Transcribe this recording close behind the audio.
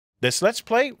This Let's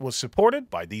Play was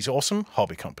supported by these awesome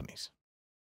hobby companies.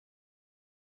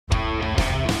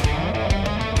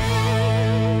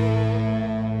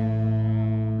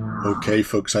 Okay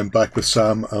folks, I'm back with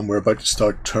Sam and we're about to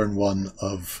start turn 1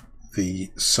 of the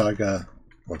saga,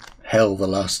 or hell, the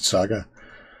Last Saga.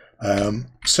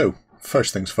 So,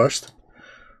 first things first,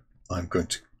 I'm going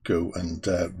to go and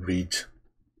read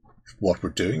what we're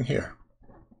doing here.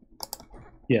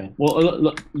 Yeah,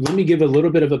 well, let me give a little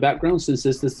bit of a background since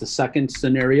this is the second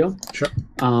scenario. Sure.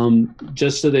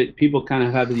 Just so that people kind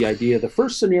of have the idea. The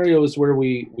first scenario is where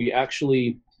we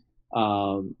actually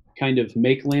kind of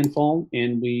make landfall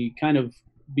and we kind of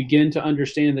begin to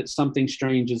understand that something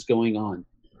strange is going on.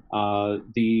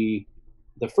 The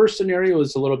first scenario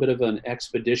is a little bit of an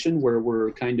expedition where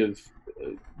we're kind of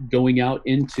going out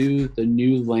into the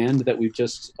new land that we've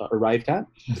just arrived at,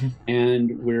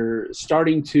 and we're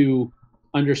starting to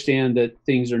understand that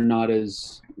things are not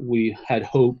as we had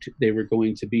hoped they were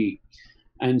going to be.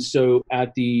 And so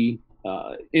at the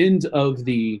end of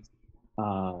the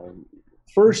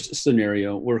first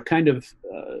scenario, we're kind of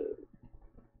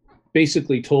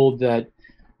basically told that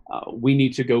we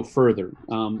need to go further.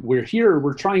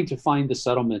 We're trying to find the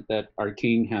settlement that our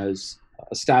king has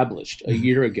established a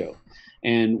year ago.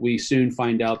 And we soon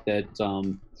find out that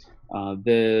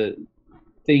the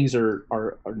things are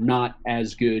not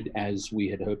as good as we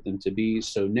had hoped them to be.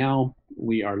 So now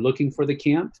we are looking for the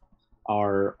camp.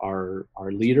 Our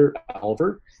leader,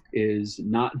 Alvar, is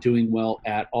not doing well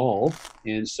at all.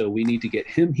 And so we need to get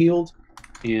him healed,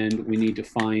 and we need to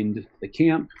find the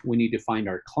camp. We need to find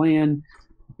our clan.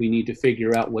 We need to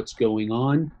figure out what's going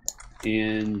on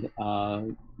and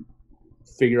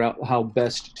figure out how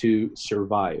best to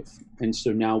survive. And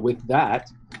so now with that,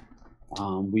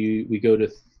 we go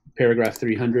to paragraph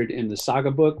 300 in the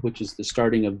saga book, which is the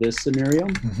starting of this scenario.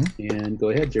 And go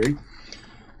ahead, Gerry.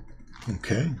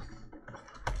 Okay.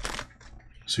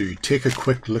 So you take a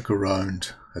quick look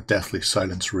around. A deathly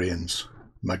silence reigns.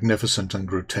 Magnificent and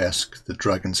grotesque, the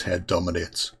dragon's head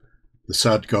dominates. The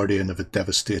sad guardian of a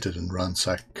devastated and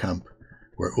ransacked camp,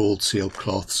 where old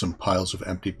sailcloths and piles of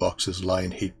empty boxes lie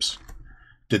in heaps.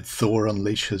 Did Thor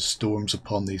unleash his storms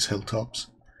upon these hilltops?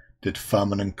 Did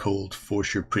famine and cold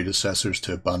force your predecessors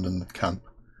to abandon the camp?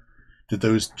 Did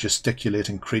those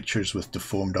gesticulating creatures with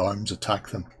deformed arms attack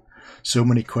them? So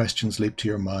many questions leap to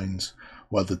your minds,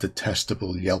 while the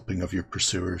detestable yelping of your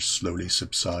pursuers slowly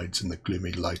subsides in the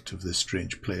gloomy light of this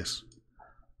strange place.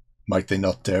 Might they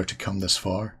not dare to come this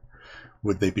far?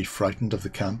 Would they be frightened of the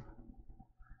camp?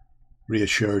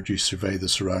 Reassured, you survey the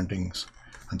surroundings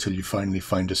until you finally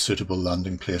find a suitable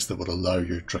landing place that would allow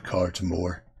your Drakkar to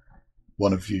moor.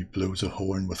 One of you blows a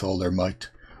horn with all their might,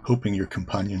 hoping your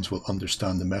companions will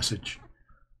understand the message.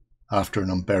 After an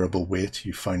unbearable wait,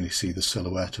 you finally see the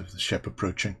silhouette of the ship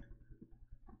approaching.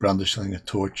 Brandishing a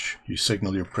torch, you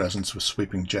signal your presence with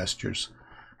sweeping gestures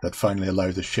that finally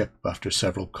allow the ship, after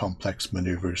several complex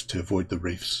maneuvers to avoid the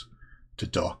reefs, to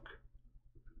dock.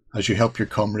 As you help your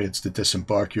comrades to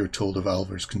disembark, you are told of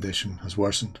Alvar's condition has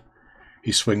worsened.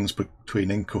 He swings between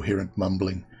incoherent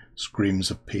mumbling, screams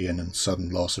of pain and sudden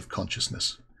loss of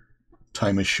consciousness.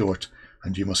 Time is short,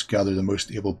 and you must gather the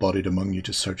most able-bodied among you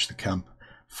to search the camp,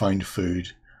 find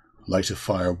food, light a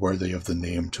fire worthy of the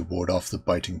name to ward off the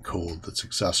biting cold that's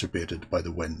exacerbated by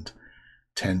the wind,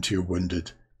 tend to your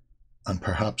wounded, and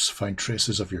perhaps find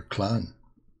traces of your clan.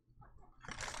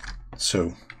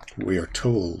 So, we are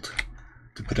told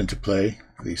to put into play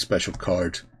the special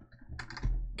card,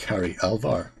 Carry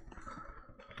Alvar.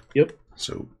 Yep.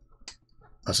 So,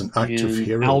 as an active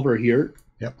hero. Alvar here.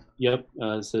 Yep. Yep.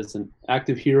 Says an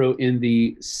active hero in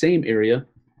the same area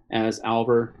as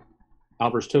Alvar's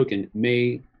token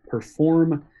may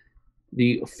perform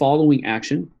the following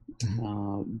action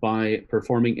by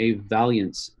performing a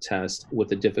valiance test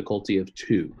with a difficulty of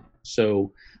 2.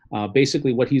 So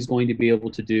basically what he's going to be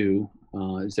able to do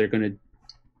is they're going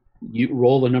to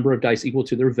roll a number of dice equal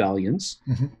to their valiance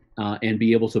and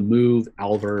be able to move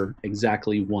Alvar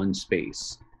exactly 1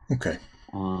 space. Okay.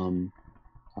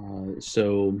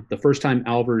 So the first time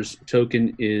Alvar's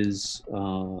token is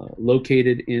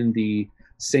located in the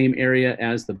same area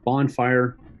as the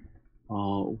bonfire,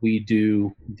 we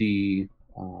do the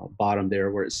bottom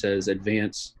there where it says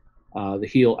advance the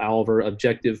heal Alvar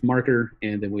objective marker,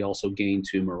 and then we also gain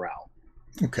 2 morale.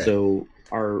 Okay. So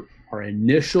our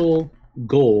initial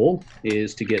goal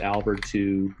is to get Alvar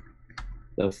to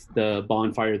the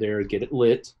bonfire there, get it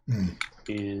lit,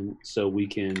 and so we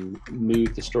can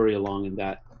move the story along in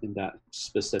that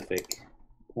specific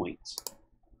point.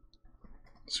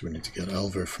 So we need to get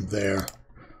Alvar from there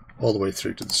all the way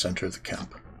through to the center of the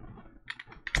camp.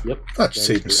 Yep. That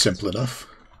seems simple enough.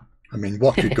 I mean,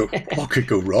 what could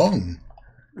go wrong?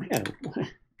 Yeah.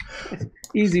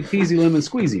 Easy peasy lemon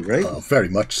squeezy, right? Very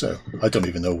much so. I don't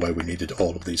even know why we needed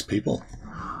all of these people.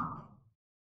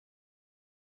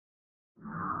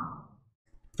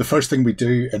 The first thing we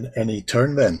do in any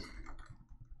turn then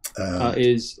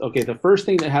is okay. The first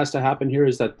thing that has to happen here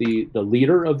is that the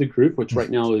leader of the group, which right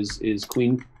now is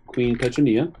Queen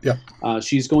Petronia, yeah,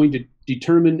 she's going to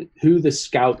determine who the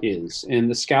scout is, and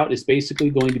the scout is basically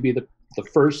going to be the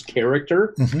first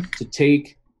character to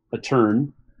take a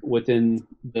turn within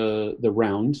the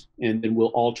round, and then we'll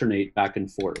alternate back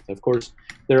and forth. Of course,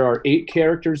 there are 8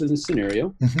 characters in the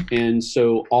scenario, and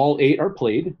so all 8 are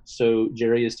played. So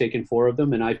Gerry has taken 4 of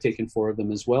them, and I've taken 4 of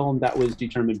them as well, and that was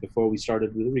determined before we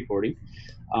started with the recording.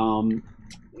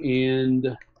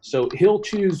 And so he'll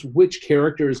choose which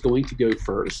character is going to go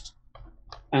first,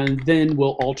 and then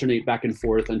we'll alternate back and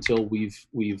forth until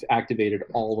we've activated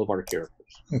all of our characters.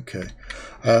 Okay.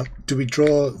 Do we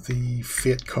draw the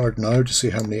fate card now to see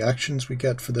how many actions we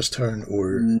get for this turn,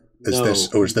 or is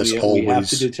this always? We have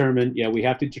to determine. Yeah, we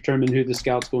have to determine who the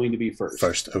scout's going to be first.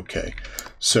 First, okay.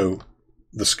 So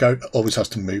the scout always has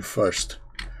to move first,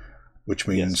 which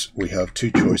means we have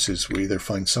 2 choices. We either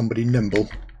find somebody nimble,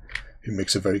 who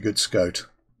makes a very good scout,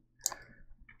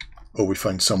 or we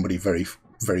find somebody very,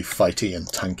 very fighty and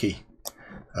tanky,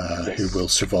 who will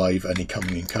survive any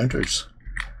coming encounters.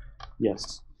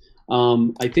 Yes.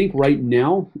 I think right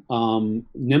now,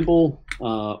 nimble,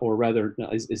 or rather,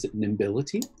 is it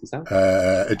nimbility? Is that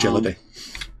agility?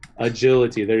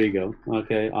 Agility. There you go.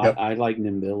 Okay, yep. I like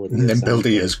nimbility.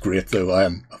 Nimbility is great, though. I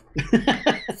am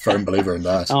a firm believer in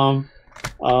that.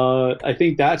 I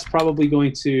think that's probably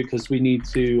going to, because we need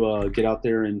to get out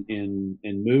there and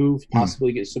move,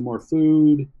 possibly get some more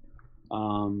food.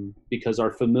 Because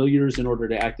our familiars, in order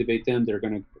to activate them, they're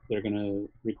gonna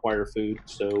require food.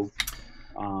 So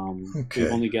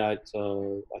we've only got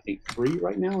I think 3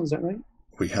 right now. Is that right?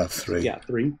 We have 3. Yeah,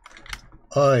 3.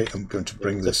 I am going to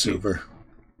bring this over,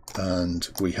 and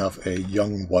we have a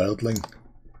young wildling.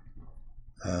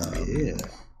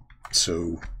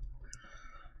 So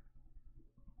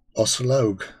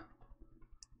Oslog.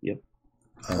 Yep.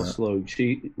 Oslog.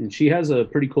 She has a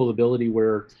pretty cool ability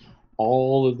where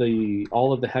all of the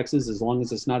hexes, as long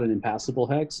as it's not an impassable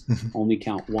hex, only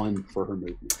count 1 for her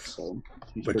movement. So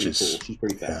she's pretty cool. She's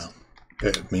pretty fast. Yeah.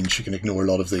 It means she can ignore a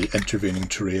lot of the intervening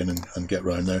terrain and get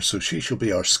around there. So she shall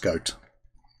be our scout.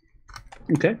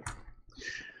 Okay.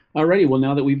 Alrighty. Well,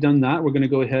 now that we've done that, we're going to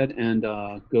go ahead and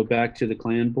go back to the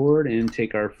clan board and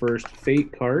take our first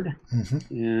fate card,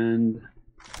 and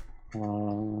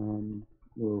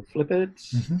we'll flip it.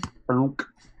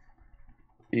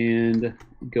 And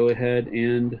go ahead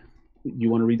and, you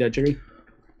want to read that, Gerry?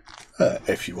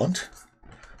 If you want.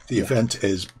 The event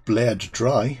is bled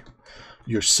dry.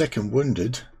 You're sick and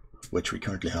wounded, which we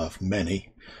currently have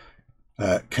many,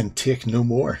 can take no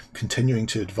more. Continuing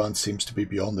to advance seems to be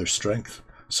beyond their strength.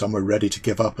 Some are ready to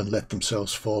give up and let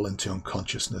themselves fall into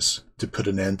unconsciousness to put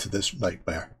an end to this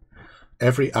nightmare.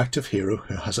 Every active hero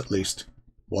who has at least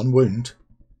 1 wound,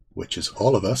 which is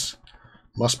all of us,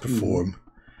 must perform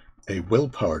a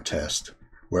willpower test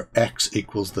where X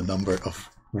equals the number of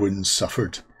wounds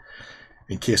suffered.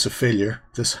 In case of failure,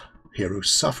 this hero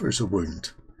suffers a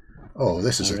wound. Oh,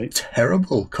 this is a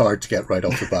terrible card to get right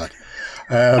off the bat.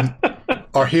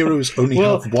 Our heroes only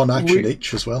have 1 action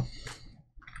each as well.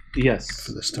 Yes.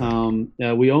 For this time.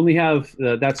 We only have,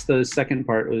 that's the second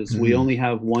part, is we only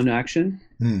have 1 action.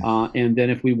 And then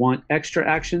if we want extra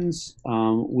actions,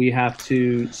 we have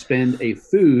to spend a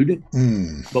food,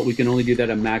 but we can only do that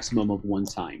a maximum of 1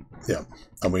 time. Yeah,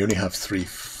 and we only have 3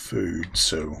 food,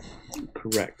 so...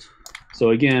 Correct.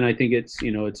 So again, I think it's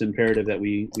it's imperative that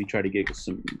we try to go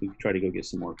get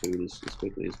some more food as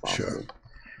quickly as possible.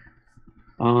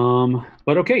 Sure.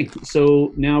 But okay,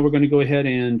 so now we're going to go ahead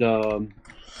and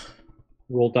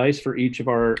roll dice for each of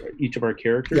our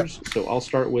characters. Yep. So I'll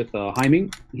start with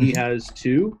Heiming. He has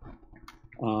 2.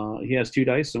 He has 2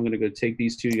 dice. So I'm going to go take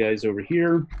these 2 guys over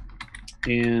here,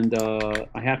 and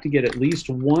I have to get at least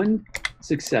 1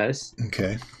 success.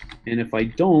 Okay. And if I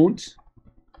don't,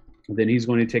 then he's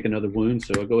going to take another wound.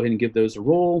 So I'll go ahead and give those a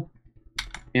roll,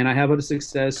 and I have a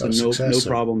success, so no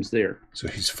problems there. So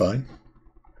he's fine.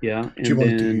 Yeah. And do you want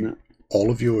to do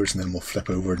all of yours, and then we'll flip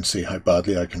over and see how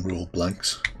badly I can roll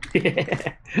blanks?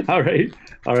 All right,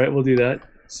 we'll do that.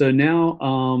 So now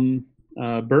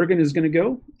Bergen is going to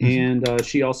go, and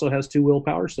she also has 2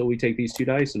 willpower, so we take these 2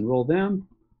 dice and roll them,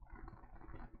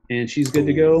 and she's good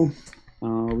to go.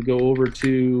 We go over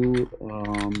to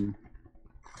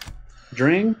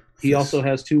Drang. He also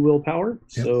has 2 willpower,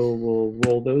 so we'll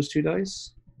roll those 2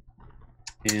 dice,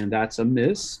 and that's a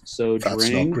miss. So That's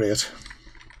Drang not great.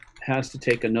 has to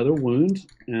take another wound,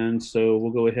 and so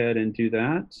we'll go ahead and do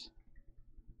that.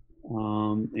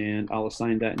 And I'll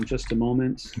assign that in just a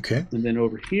moment. Okay. And then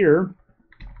over here,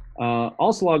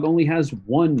 Alsalog only has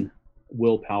 1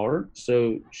 willpower,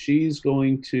 so she's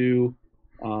going to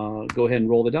go ahead and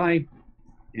roll the die,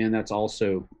 and that's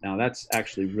also, now that's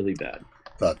actually really bad.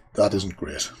 That isn't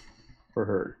great for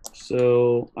her.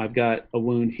 So I've got a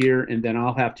wound here, and then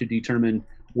I'll have to determine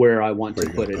where I want to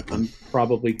put it. I'm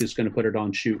probably just going to put it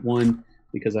on shoot 1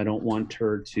 because I don't want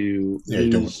her to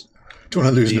lose. Don't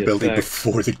want to lose an ability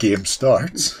before the game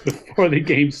starts. Before the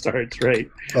game starts, right?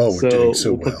 Oh, we're doing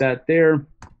so we'll well. Put that there,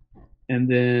 and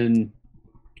then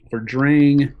for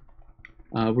Drang,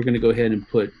 we're going to go ahead and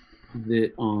put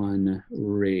it on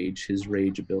Rage, his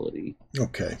Rage ability.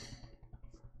 Okay.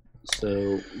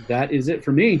 So that is it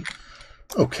for me.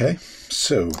 Okay,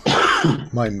 so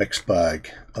my mixed bag,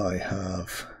 I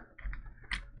have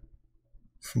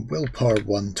from willpower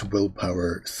 1 to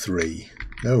willpower 3.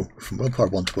 No, from willpower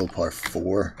 1 to willpower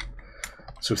 4.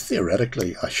 So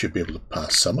theoretically, I should be able to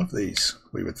pass some of these,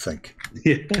 we would think.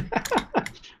 Yeah.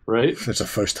 Right? It's a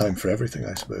first time for everything,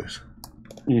 I suppose.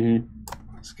 Mm-hmm.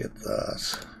 Let's get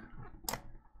that.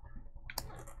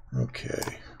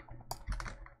 Okay.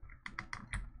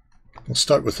 We'll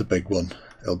start with the big one.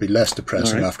 It'll be less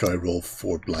depressing after I roll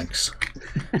 4 blanks.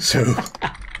 So,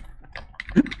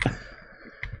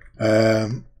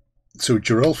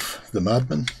 Gerulf, the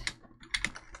madman,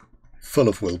 full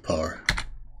of willpower,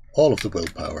 all of the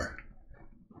willpower.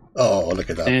 Oh, look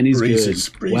at that! And he's breezes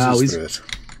good. Wow, through it.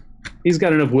 He's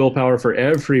got enough willpower for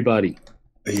everybody.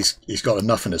 He's got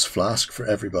enough in his flask for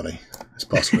everybody. It's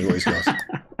possibly what he's got.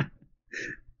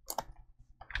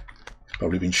 He's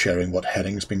probably been sharing what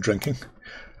Henning's been drinking.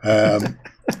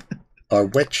 Our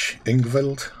witch,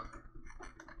 Ingvild.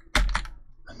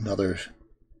 Another.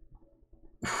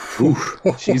 Oof,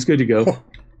 she's good to go.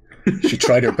 She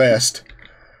tried her best.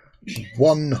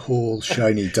 1 whole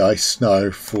shiny dice now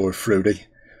for Fruity,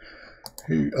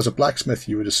 who, as a blacksmith,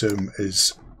 you would assume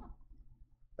is.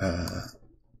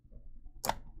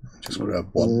 Just grab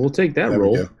 1. We'll take that there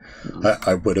roll. We go.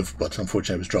 I would have, but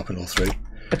unfortunately I was dropping all 3.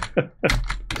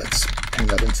 Let's ping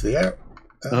that into the air.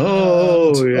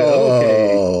 Okay.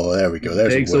 There we go.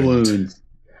 There's Takes a wound. a wound.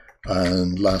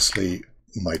 And lastly,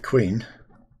 my queen.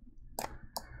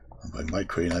 And by my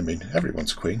queen, I mean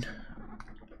everyone's queen.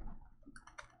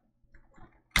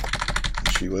 And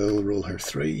she will roll her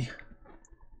 3,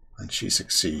 and she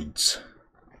succeeds.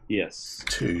 Yes.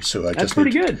 2. So That's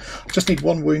pretty good. Just need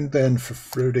 1 wound then for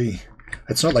Fruity.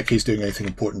 It's not like he's doing anything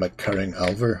important like carrying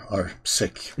Alvar, our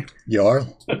sick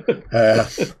Jarl.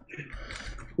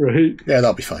 Right. Yeah,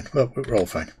 that'll be fine. Well, we're all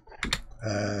fine.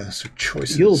 So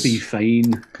choices. You'll be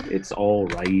fine. It's all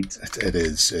right. It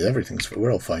is.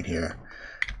 We're all fine here.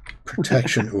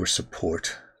 Protection or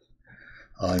support.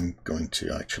 I'm going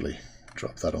to actually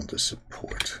drop that onto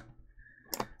support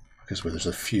because there's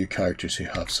a few characters who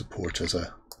have support as an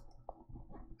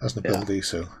ability. Yeah.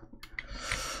 So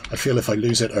I feel if I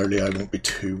lose it early, I won't be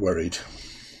too worried.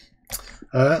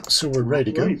 So we're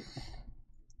ready to go.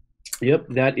 Yep,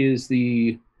 that is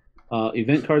the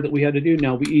event card that we had to do.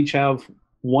 Now we each have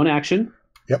 1 action.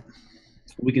 Yep.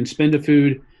 We can spend a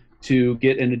food to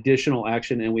get an additional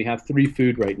action, and we have 3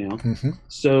 food right now. Mm-hmm.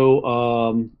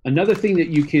 So another thing that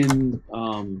you can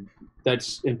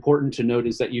that's important to note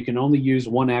is that you can only use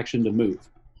 1 action to move.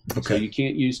 Okay. So you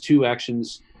can't use 2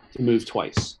 actions to move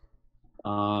twice.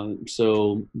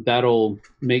 So that'll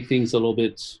make things a little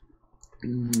bit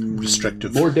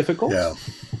restrictive, more difficult.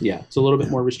 Yeah, it's a little bit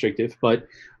more restrictive, but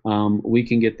we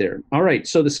can get there. All right,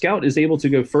 so the scout is able to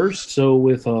go first. So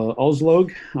with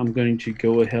Alslog, I'm going to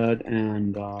go ahead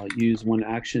and use 1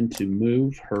 action to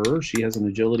move her. She has an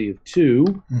agility of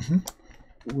 2,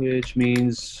 which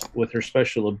means with her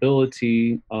special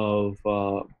ability of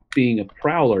being a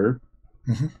prowler,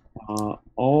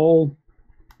 all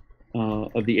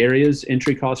of the areas,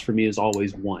 entry cost for me is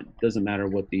always 1. Doesn't matter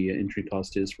what the entry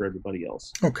cost is for everybody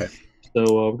else. Okay.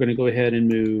 So we're going to go ahead and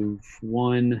move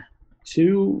 1,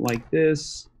 2 like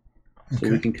this. So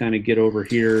we can kind of get over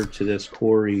here to this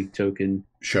quarry token.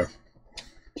 Sure.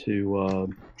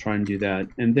 To try and do that.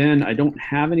 And then I don't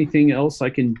have anything else I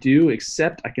can do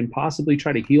except I can possibly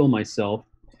try to heal myself.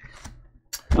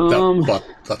 But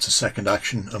that's a second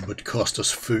action and would cost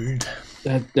us food.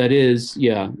 That is,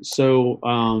 yeah. So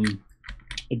I'm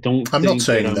not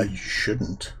saying that you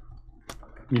shouldn't.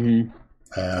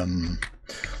 Mm-hmm.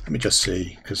 Let me just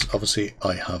see, because obviously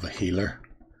I have a healer.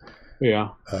 Yeah.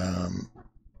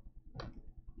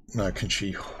 Now, can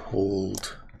she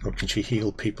hold, or can she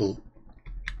heal people?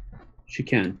 She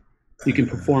can. You can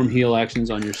perform heal actions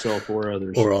on yourself or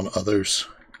others. Or on others.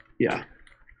 Yeah.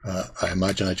 I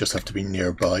imagine I just have to be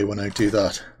nearby when I do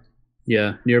that.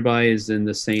 Yeah, nearby is in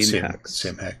the same hex.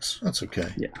 Same hex. That's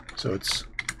okay. Yeah. So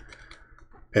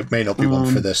it may not be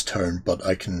one for this turn, but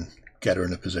I can get her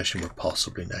in a position where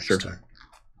possibly next turn.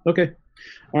 Okay.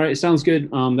 All right, sounds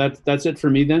good. That's it for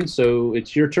me then. So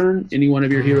it's your turn. Any one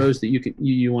of your heroes that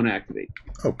you want to activate.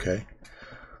 Okay.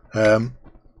 I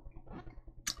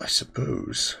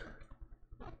suppose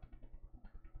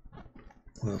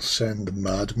we'll send the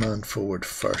madman forward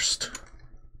first.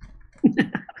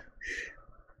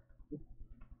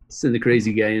 Send the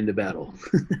crazy guy into battle.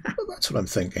 That's what I'm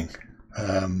thinking.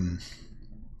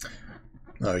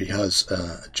 Now he has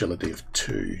agility of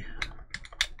 2.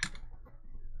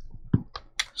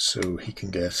 So he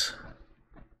could get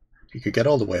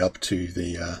all the way up to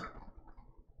the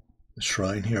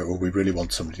shrine here, or we really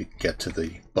want somebody to get to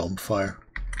the bonfire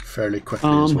fairly quickly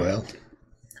as well.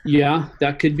 Yeah,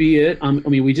 that could be it. I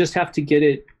mean, we just have to get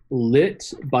it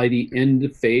lit by the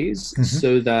end phase,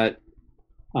 so that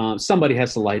somebody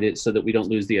has to light it, so that we don't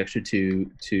lose the extra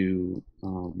 2 to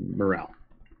morale.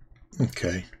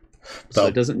 Okay. So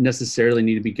it doesn't necessarily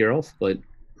need to be Geralt, but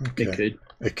it could.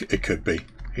 It could be.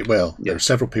 Well, there are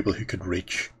several people who could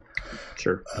reach.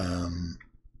 Sure. In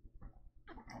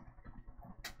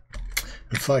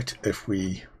fact, if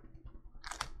we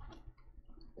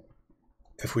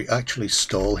actually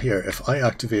stall here, if I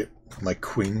activate my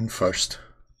queen first,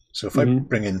 so if I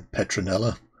bring in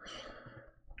Petronella,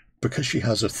 because she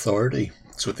has authority,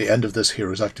 so at the end of this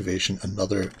hero's activation,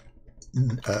 another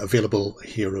available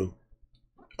hero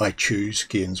I choose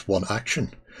gains 1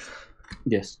 action.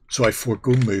 Yes. So I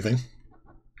forego moving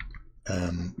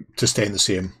to stay in the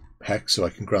same hex, so I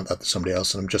can grant that to somebody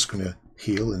else, and I'm just going to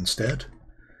heal instead.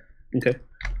 Okay.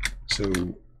 So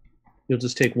you'll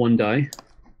just take 1 die,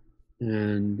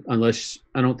 and unless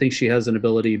I don't think she has an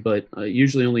ability, but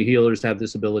usually only healers have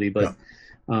this ability. But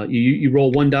you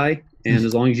roll 1 die, and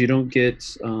as long as you don't get,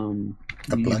 you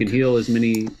can heal as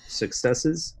many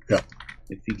successes. Yeah.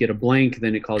 If you get a blank,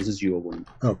 then it causes you a wound.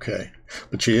 Okay,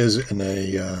 but she is in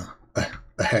a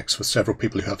hex with several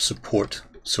people who have support,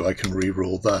 so I can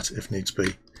re-roll that if needs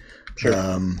be. Sure.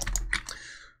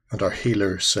 And our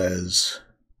healer says,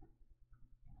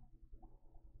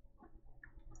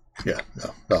 yeah,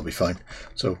 no, that'll be fine.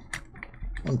 So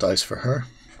 1 dice for her.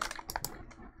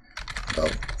 And I'll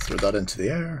throw that into the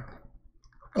air.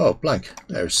 Oh, blank.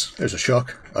 There's a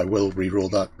shock. I will re-roll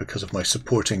that because of my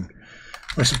supporting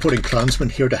clansman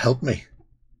here to help me.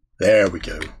 There we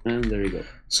go. And there you go.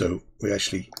 So we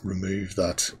actually remove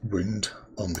that wound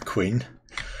on the queen,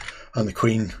 and the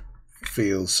queen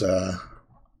feels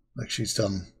like she's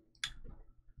done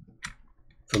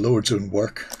the Lord's own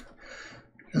work.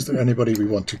 Is there anybody we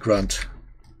want to grant?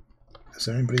 Is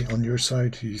there anybody on your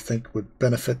side who you think would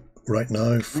benefit right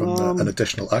now from an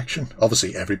additional action?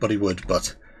 Obviously everybody would,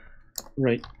 but...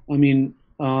 Right. I mean,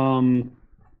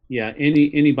 yeah,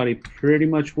 anybody pretty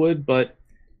much would, but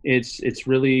it's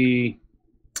really,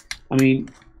 I mean,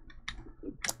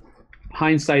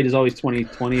 hindsight is always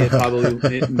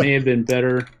 20/20. It may have been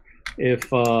better if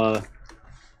the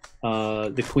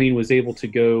queen was able to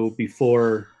go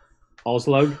before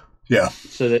Oslug. Yeah.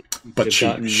 So that, but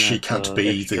she can't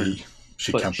be the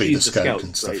scout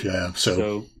and stuff. Right? Yeah.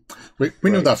 So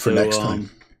we know that for next time.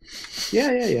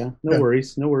 Yeah. No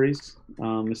worries.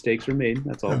 Mistakes are made.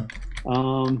 That's all.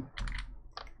 Yeah.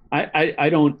 I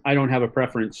don't have a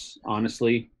preference,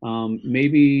 honestly.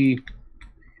 Maybe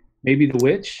the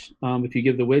witch. If you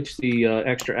give the witch the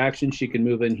extra action, she can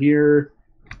move in here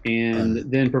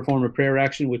and then perform a prayer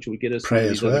action, which would get us pray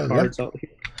as well, cards out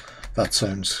here. That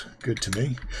sounds good to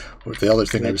me. Or the other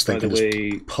thing I was thinking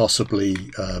is possibly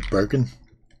Bergen,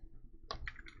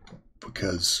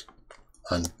 because,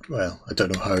 and well, I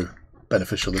don't know how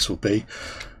beneficial this will be,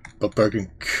 but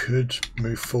Bergen could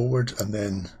move forward and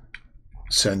then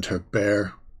send her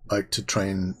bear out to try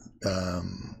and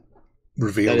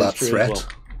reveal that threat. Well.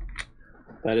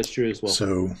 That is true as well.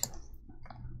 So,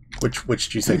 which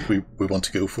do you think we want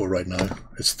to go for right now?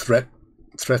 Is threat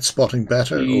spotting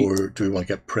better, or do we want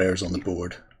to get prayers on the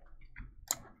board?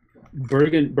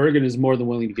 Bergen is more than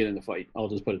willing to get in the fight. I'll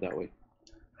just put it that way.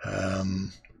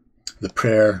 The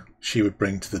prayer she would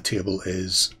bring to the table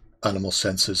is animal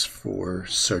senses for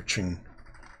searching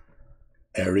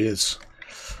areas.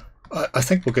 I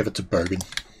think we'll give it to Bergen.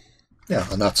 Yeah,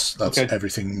 and that's okay.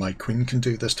 Everything my queen can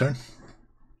do this turn.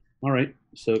 All right,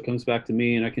 so it comes back to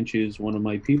me, and I can choose one of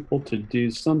my people to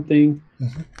do something.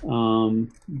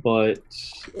 But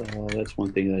that's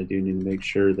one thing that I do need to make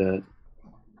sure that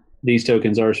these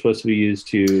tokens are supposed to be used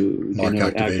to mark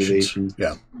activations.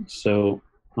 Yeah. So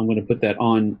I'm going to put that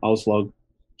on Auslog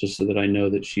just so that I know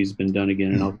that she's been done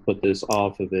again, and I'll put this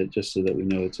off of it just so that we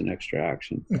know it's an extra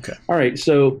action. Okay. All right,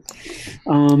 so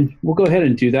we'll go ahead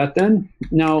and do that then.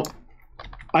 Now,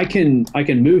 I can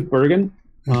move Bergen,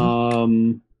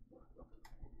 and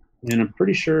I'm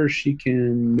pretty sure she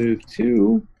can move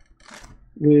too,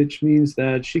 which means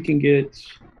that she can get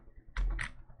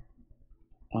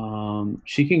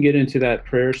into that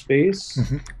prayer space.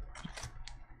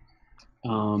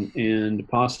 And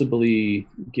possibly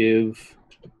give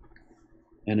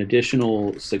an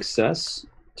additional success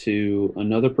to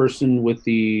another person with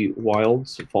the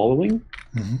wilds following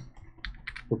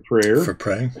for prayer. For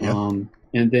praying, yeah.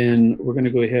 And then we're going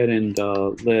to go ahead and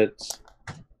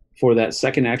for that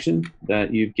second action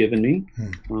that you've given me,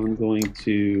 I'm going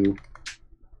to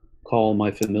call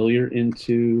my familiar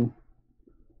into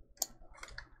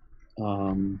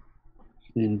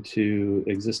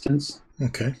existence.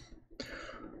 Okay.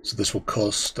 So this will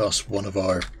cost us one of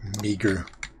our meager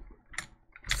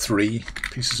 3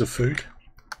 pieces of food.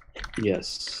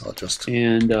 Yes. I'll just...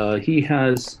 And he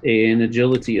has an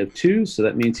agility of 2, so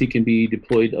that means he can be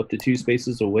deployed up to 2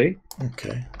 spaces away.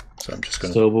 Okay. So I'm just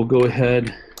going to... So we'll go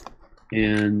ahead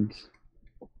and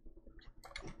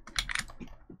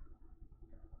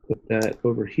put that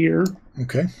over here.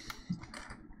 Okay.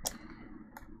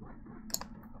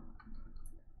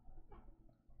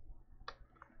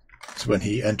 So when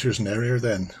he enters an area,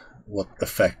 then what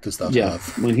effect does that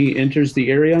have? When he enters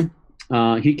the area,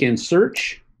 he can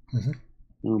search.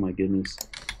 Oh my goodness.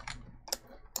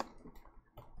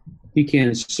 He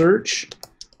can search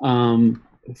to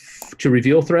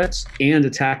reveal threats and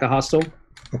attack a hostile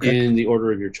in the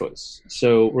order of your choice.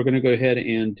 So we're going to go ahead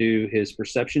and do his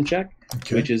perception check,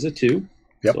 which is a 2.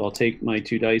 Yep. So I'll take my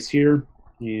 2 dice here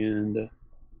and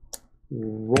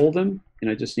roll them, and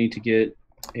I just need to get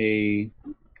a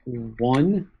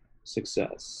 1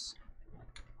 success.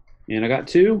 And I got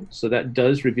 2, so that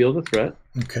does reveal the threat.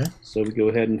 Okay. So we go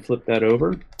ahead and flip that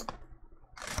over.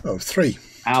 Oh, 3.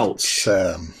 Ouch.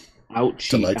 Ouchie,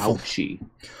 delightful. ouchie.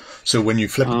 So when you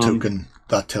flip a token,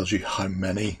 that tells you how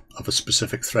many of a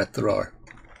specific threat there are.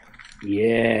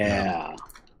 Yeah.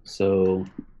 So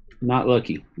not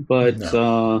lucky, but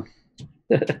No.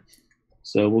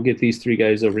 so we'll get these 3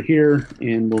 guys over here,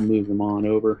 and we'll move them on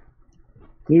over.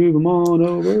 Move them on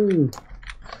over.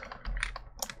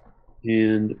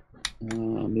 And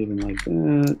move him like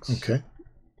that. Okay.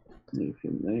 Move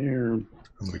him there. And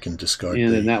we can discard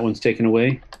And then that one's taken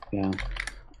away. Yeah.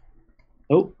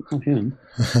 Oh, not him.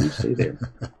 You stay there.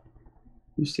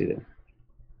 You stay there.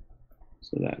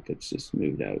 So that gets just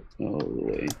moved out all the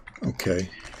way. Okay.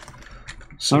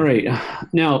 So, all right.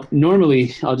 Now,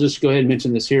 normally, I'll just go ahead and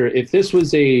mention this here. If this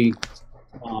was a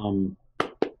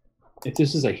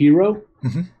hero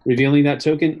revealing that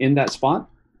token in that spot,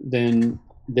 then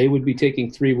they would be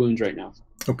taking 3 wounds right now.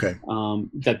 Okay.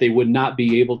 That they would not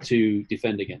be able to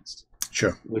defend against.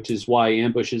 Sure. Which is why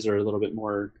ambushes are a little bit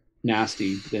more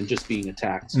nasty than just being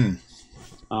attacked.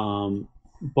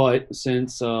 But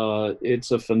since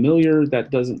it's a familiar, that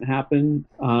doesn't happen.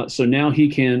 So now he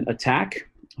can attack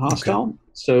hostile. Okay.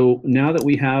 So now that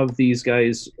we have these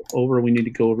guys over, we need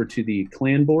to go over to the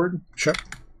clan board. Sure.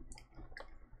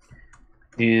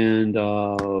 And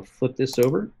flip this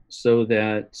over so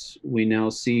that we now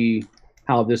see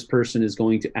how this person is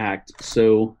going to act.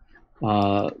 So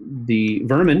the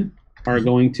vermin are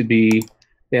going to be,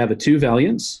 they have a 2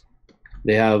 valiance,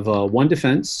 they have 1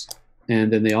 defense,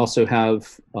 and then they also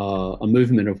have a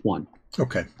movement of 1.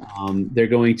 Okay. They're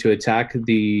going to attack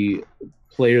the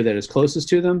player that is closest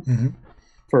to them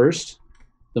first,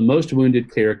 the most wounded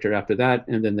character after that,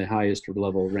 and then the highest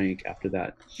level rank after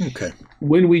that. Okay.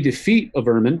 When we defeat a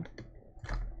vermin,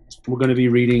 we're going to be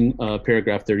reading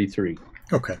paragraph 33.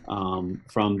 Okay.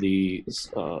 From the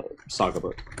Saga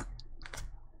book.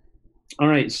 All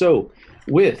right, so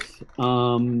with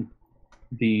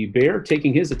the bear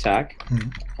taking his attack,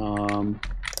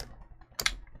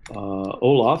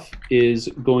 Olaf is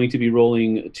going to be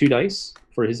rolling 2 dice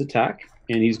for his attack,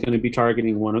 and he's going to be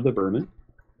targeting one of the vermin.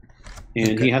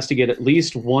 And he has to get at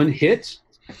least 1 hit,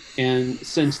 and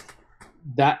since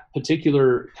that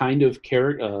particular kind of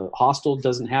hostile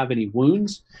doesn't have any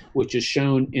wounds, which is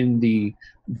shown in the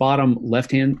bottom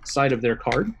left-hand side of their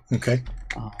card. Okay.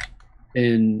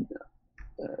 And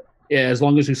as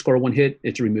long as we score 1 hit,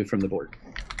 it's removed from the board.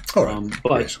 All right.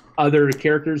 But other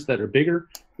characters that are bigger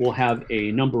will have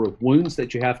a number of wounds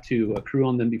that you have to accrue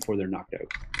on them before they're knocked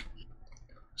out.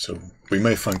 So we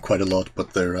may find quite a lot,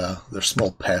 but they're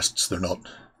small pests. They're not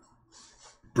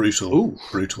brutal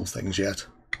things yet.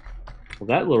 Well,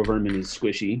 that little vermin is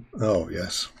squishy. Oh,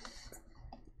 yes.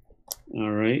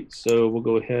 All right, so we'll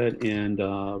go ahead and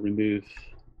remove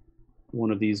one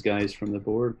of these guys from the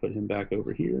board, put him back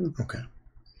over here. Okay.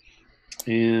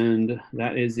 And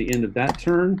that is the end of that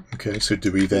turn. Okay, so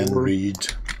do we then read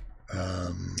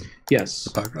yes.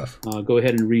 the paragraph? Go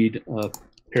ahead and read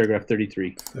paragraph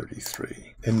 33.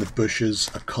 33. In the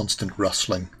bushes, a constant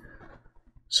rustling.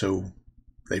 So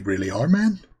they really are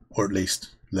men? Or at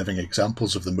least living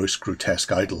examples of the most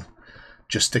grotesque idol.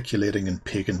 Gesticulating in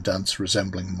pagan dance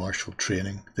resembling martial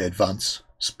training, they advance,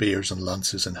 spears and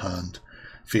lances in hand,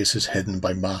 faces hidden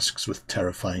by masks with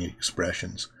terrifying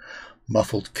expressions.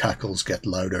 Muffled cackles get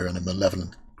louder and a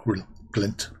malevolent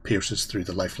glint pierces through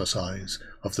the lifeless eyes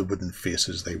of the wooden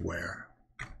faces they wear.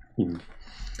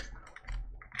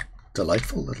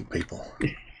 Delightful little people.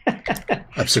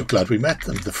 I'm so glad we met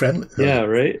them. The friendly,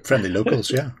 right? Friendly locals,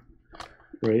 yeah.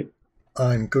 Right.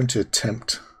 I'm going to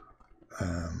attempt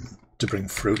to bring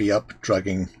Frody up,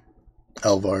 dragging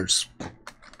Alvar's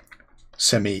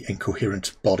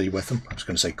semi-incoherent body with him. I was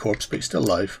going to say corpse, but he's still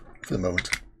alive for the moment.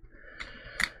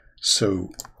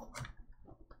 So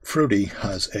Frody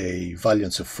has a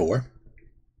Valiance of 4,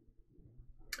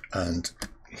 and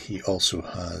he also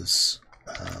has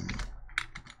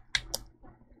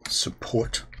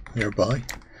support nearby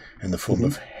in the form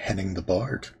of Henning the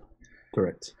Bard.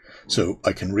 Correct. So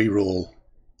I can re-roll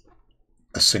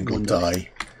a single die,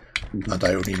 and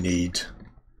I only need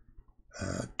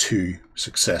 2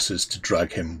 successes to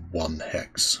drag him 1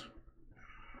 hex.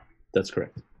 That's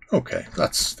correct. Okay,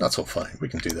 that's all fine. We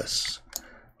can do this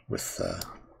without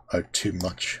too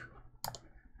much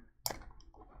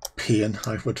pain,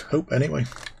 I would hope, anyway.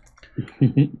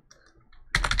 Spin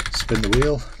the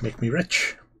wheel, make me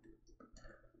rich.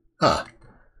 Ah,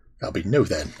 that'll be no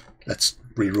then. Let's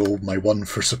re-roll my 1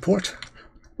 for support.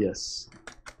 Yes.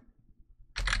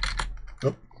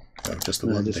 Oh, no, just the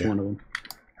one just there. One of them.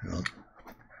 Hang on.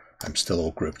 I'm still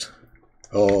all grouped.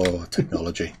 Oh,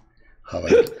 technology.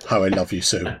 How I love you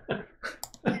so.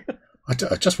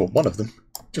 I just want one of them.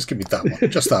 Just give me that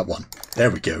one. Just that one. There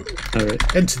we go. All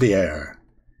right. Into the air.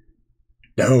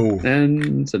 No.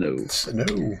 And it's a no. It's a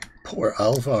no. Poor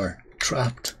Alvar.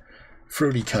 Trapped.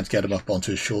 Frody can't get him up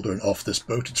onto his shoulder and off this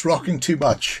boat. It's rocking too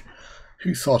much.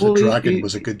 Who thought a dragon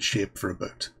was a good shape for a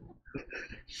boat?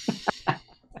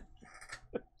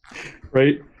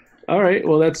 Right. All right.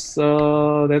 Well, that's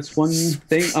one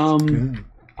thing.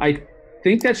 I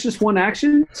think that's just one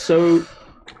action. So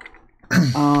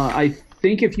I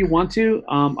think if you want to,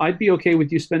 I'd be okay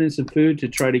with you spending some food to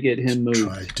try to get him moved.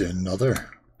 Try to do another.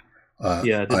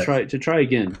 To try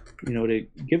again. To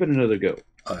give it another go.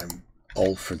 I'm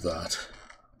all for that.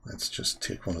 Let's just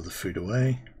take one of the food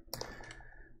away.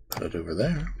 Put it over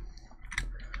there.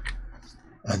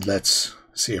 And let's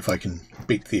see if I can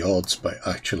beat the odds by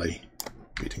actually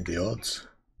beating the odds.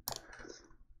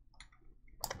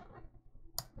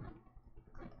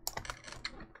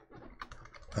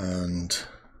 And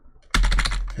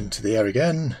into the air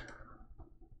again.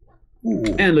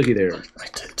 Ooh, and looky there. I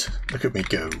did. Look at me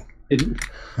go.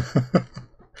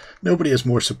 Nobody is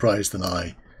more surprised than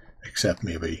I, except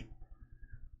maybe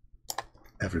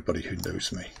everybody who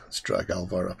knows me. Let's drag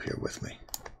Alvar up here with me.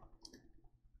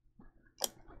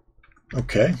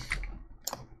 Okay.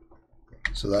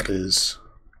 So that is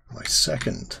my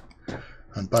second.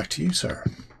 And back to you, sir.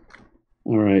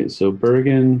 All right. So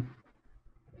Bergen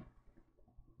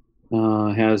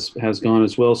has gone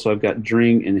as well. So I've got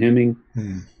Dring and Hemming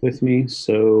with me.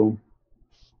 So,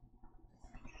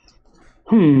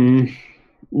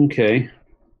 okay.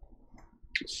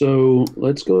 So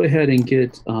let's go ahead and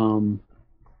get.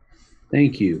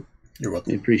 Thank you. You're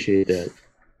welcome. I appreciate that.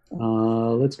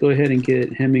 Let's go ahead and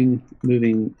get Hemming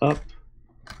moving up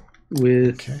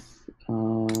with. Okay.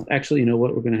 Actually, you know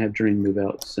what? We're going to have Dring move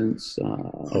out since.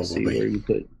 Let's see where you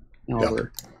put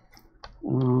Alvar.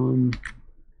 Yeah.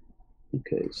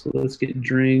 Okay, so let's get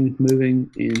Dring moving,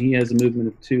 and he has a movement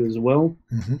of 2 as well.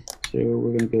 So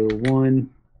we're going to go 1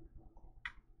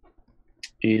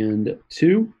 and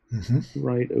 2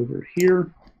 right over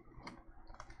here,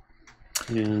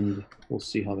 and we'll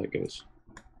see how that goes.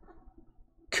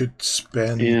 Could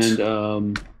spend. And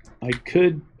I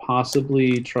could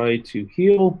possibly try to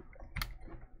heal.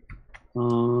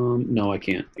 No, I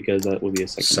can't, because that would be a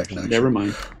second action. Never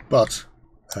mind. But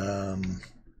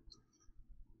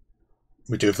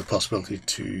we do have the possibility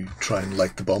to try and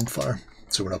light the bonfire,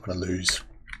 so we're not going to lose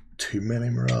too many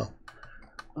morale.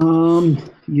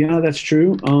 Yeah, that's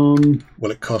true.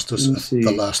 Will it cost us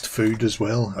the last food as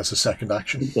well as a second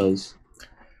action? It does.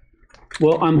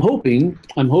 Well, I'm hoping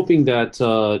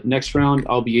that next round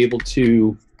I'll be able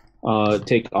to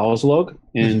take Oslog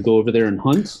and go over there and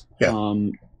hunt. Yeah.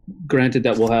 granted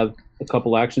that we'll have a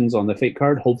couple actions on the fate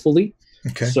card, hopefully.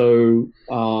 Okay. So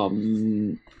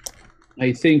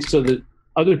I think so that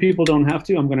other people don't have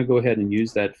to, I'm going to go ahead and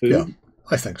use that food. Yeah,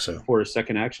 I think so. For a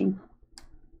second action.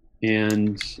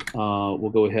 And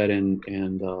we'll go ahead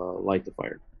and light the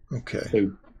fire. Okay.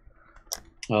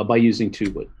 So by using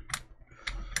 2 wood.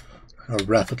 Our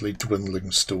rapidly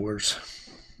dwindling stores.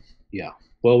 Yeah.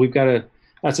 Well, we've got to.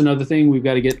 That's another thing. We've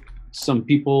got to get some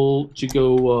people to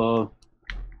go.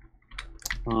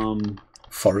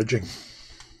 Foraging.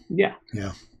 Yeah.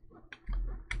 Yeah.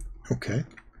 Okay.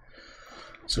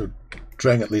 So,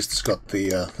 Drang at least has got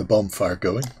the bonfire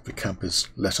going. The camp is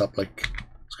lit up like, I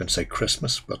was going to say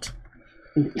Christmas, but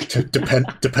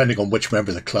depending on which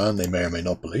member of the clan, they may or may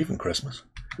not believe in Christmas.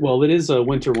 Well, it is a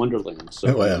winter wonderland. So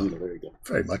oh, well, there you go.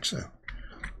 Very much so.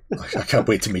 I can't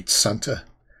wait to meet Santa.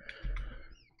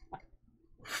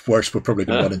 Worse, we're probably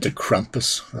going to run into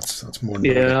Krampus. That's more.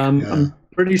 Yeah, I'm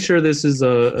pretty sure this is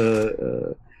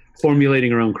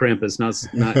formulating around Krampus,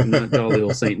 not jolly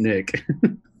old Saint Nick.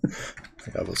 I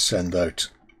think I will send out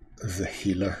the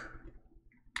healer.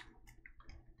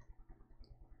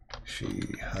 She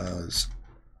has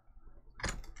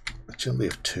agility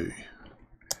of 2.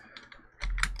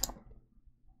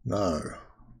 Now,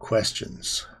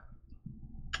 questions.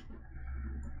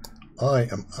 I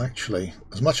am actually,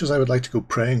 as much as I would like to go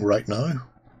praying right now,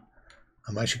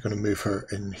 I'm actually going to move her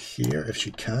in here if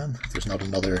she can. If there's not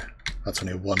another, that's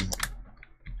only 1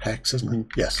 hex, isn't it?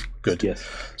 Yes, good. Yes.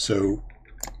 So,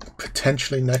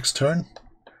 potentially next turn,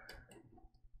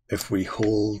 if we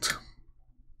hold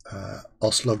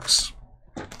Oslug's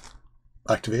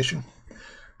activation,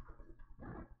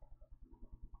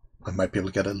 I might be able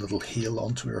to get a little heal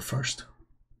onto her first.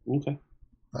 Okay.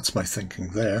 That's my thinking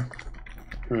there.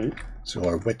 All right. So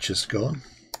our witch is gone.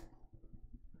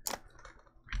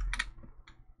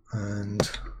 And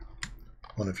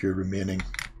one of your remaining,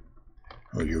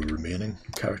 or your remaining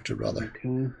character rather.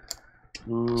 Okay.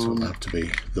 So it'll have to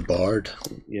be the bard.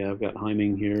 Yeah, I've got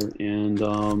Heiming here, and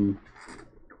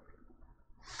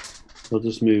we'll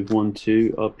just move 1,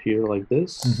 2 up here like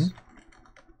this.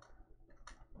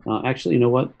 Actually, you know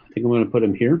what? I think I'm going to put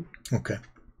him here. Okay.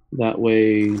 That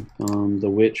way, the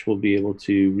witch will be able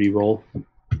to re-roll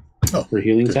for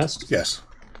healing test. Yes.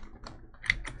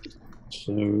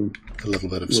 So a little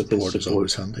bit of support is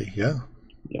always handy. Yeah.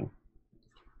 Yeah.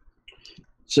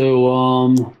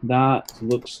 So that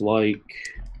looks like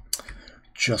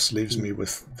just leaves me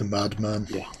with the madman.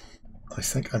 Yeah. I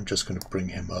think I'm just going to bring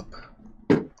him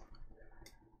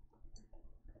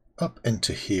up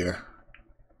into here.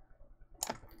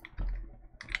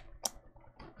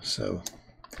 So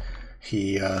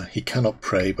he cannot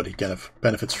pray, but he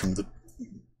benefits from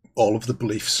all of the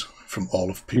beliefs from all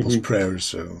of people's prayers.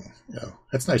 So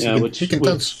it's nice. Yeah, he can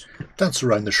dance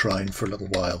around the shrine for a little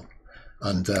while,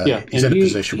 and he's and in a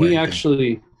position where he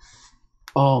actually.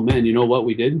 Oh man, you know what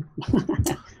we did?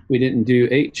 We didn't do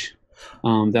H.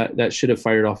 That should have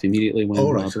fired off immediately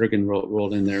when Bergen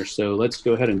rolled in there. So let's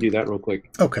go ahead and do that real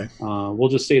quick. Okay. We'll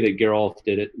just say that Geralt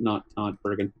did it, not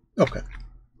Bergen. Okay.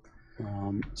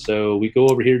 So we go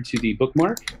over here to the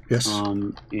bookmark. Yes.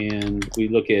 And we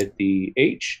look at the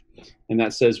H, and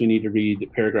that says we need to read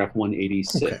paragraph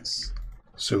 186. Okay.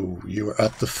 So you are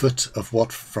at the foot of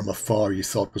what from afar you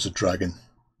thought was a dragon,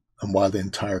 and while the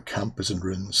entire camp is in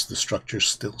ruins, the structure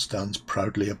still stands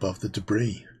proudly above the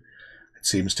debris. It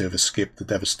seems to have escaped the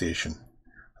devastation.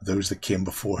 Those that came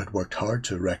before had worked hard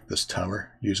to erect this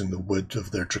tower, using the wood of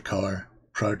their drakkar,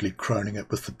 proudly crowning it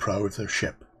with the prow of their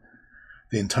ship.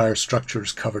 The entire structure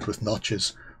is covered with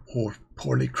notches or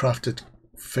poorly crafted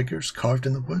figures carved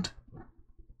in the wood.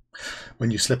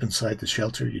 When you slip inside the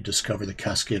shelter, you discover the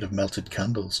cascade of melted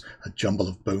candles, a jumble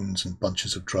of bones and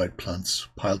bunches of dried plants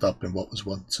piled up in what was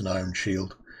once an iron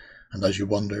shield. And as you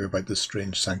wonder about this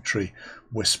strange sanctuary,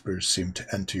 whispers seem to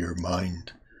enter your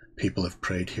mind. People have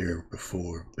prayed here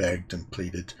before, begged and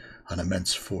pleaded. An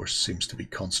immense force seems to be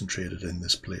concentrated in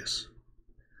this place.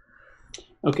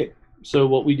 Okay. So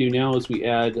what we do now is we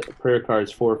add prayer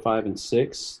cards 4, 5, and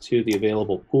 6 to the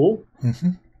available pool,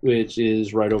 which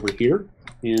is right over here.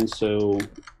 And so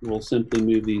we'll simply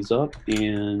move these up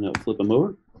and flip them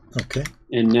over. Okay.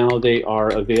 And now they are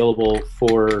available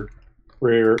for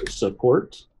prayer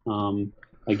support.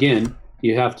 Again,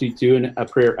 you have to do a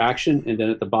prayer action, and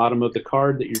then at the bottom of the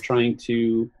card that you're trying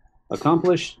to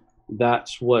accomplish,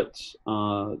 that's what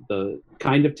the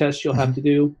kind of test you'll have to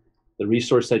do, the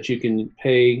resource that you can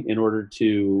pay in order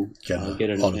to get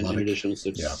an additional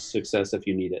success if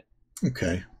you need it.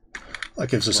 Okay. That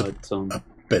gives us a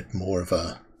bit more of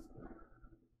a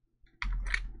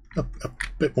a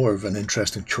bit more of an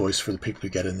interesting choice for the people who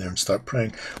get in there and start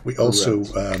praying. We also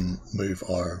move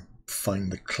our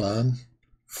Find the Clan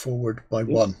forward by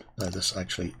 1. Now this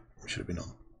actually should have been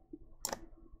on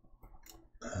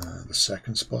the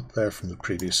second spot there from the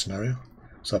previous scenario.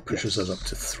 So that pushes us up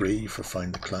to 3 for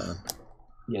Find the Clan.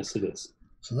 Yes, it is.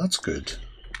 So that's good.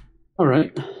 All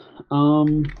right.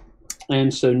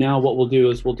 And so now what we'll do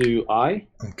is we'll do I.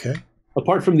 Okay.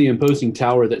 Apart from the imposing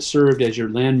tower that served as your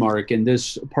landmark in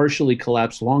this partially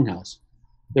collapsed longhouse,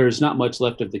 there is not much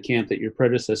left of the camp that your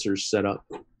predecessors set up.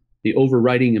 The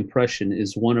overriding impression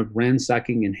is one of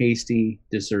ransacking and hasty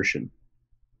desertion.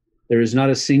 There is not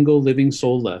a single living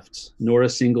soul left, nor a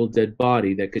single dead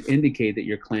body that could indicate that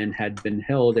your clan had been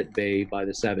held at bay by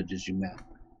the savages you met.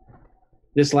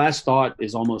 This last thought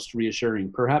is almost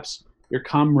reassuring. Perhaps your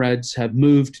comrades have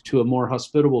moved to a more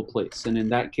hospitable place, and in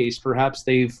that case, perhaps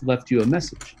they've left you a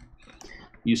message.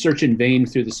 You search in vain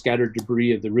through the scattered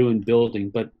debris of the ruined building,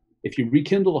 but if you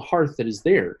rekindle the hearth that is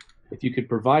there, if you could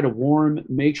provide a warm,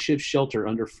 makeshift shelter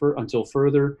until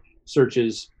further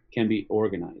searches can be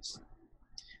organized.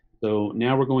 So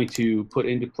now we're going to put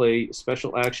into play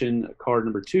special action card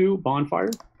number 2, Bonfire.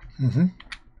 Mm-hmm.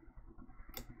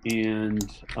 And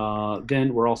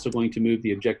then we're also going to move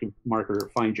the objective marker,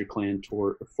 Find Your Clan,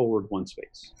 forward 1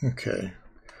 space. Okay.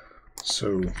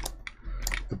 So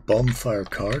the Bonfire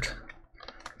card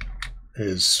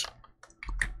is...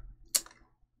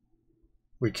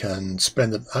 we can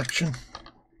spend an action.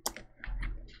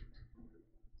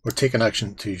 We're taking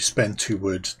action to spend 2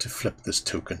 wood to flip this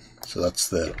token. So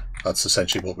that's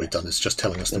essentially what we've done. It's just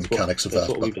telling us the mechanics of that. That's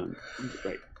what we've done.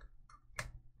 Right.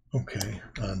 Okay,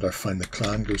 and our Find the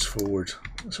Clan goes forward.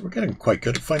 So we're getting quite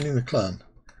good at finding the clan.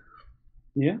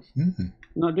 Yeah. Mm-hmm.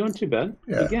 Not doing too bad.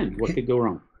 Yeah. Again, what could go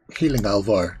wrong? Healing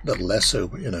Alvar, a little less so,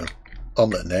 but you know,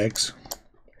 omelette and eggs.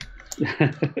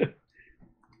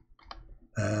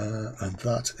 And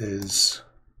that is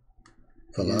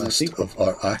the last of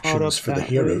our actions for the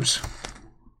heroes.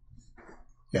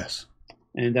 Yes.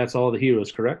 And that's all the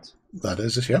heroes, correct? That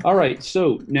is it, yeah. All right,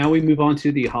 so now we move on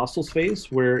to the Hostels phase,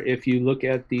 where if you look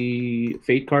at the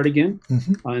Fate card again,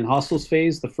 in Hostels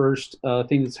phase, the first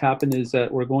thing that's happened is that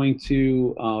we're going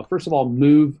to, first of all,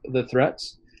 move the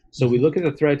threats. So we look at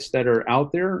the threats that are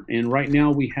out there, and right now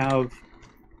we have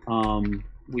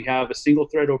a single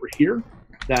threat over here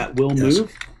that will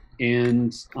move.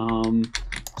 And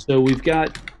so we've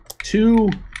got 2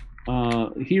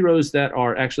 heroes that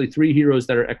are actually 3 heroes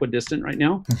that are equidistant right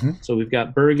now. So we've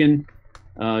got Bergen,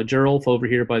 Gerulf over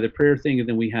here by the prayer thing, and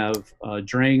then we have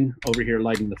Drang over here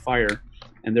lighting the fire,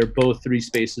 and they're both 3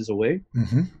 spaces away.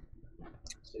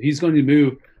 So he's going to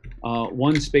move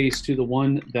 1 space to the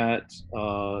one that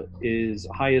is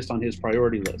highest on his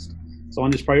priority list. So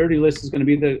on his priority list is going to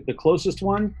be the closest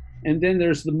one, and then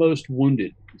there's the most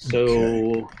wounded.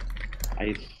 So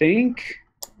I think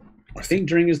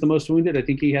Dring is the most wounded. I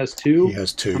think he has 2. He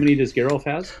has 2. How many does Gerulf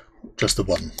has? Just the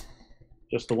 1.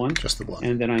 Just the 1? Just the 1.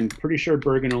 And then I'm pretty sure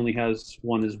Bergen only has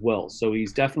 1 as well. So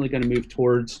he's definitely going to move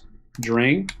towards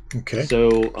Drang. Okay. So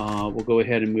we'll go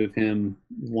ahead and move him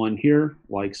 1 here,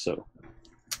 like so.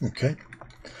 Okay.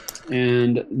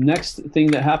 And next thing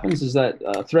that happens is that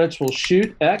threats will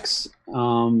shoot X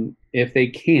if they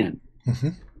can.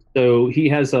 So he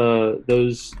has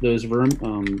those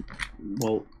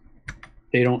well,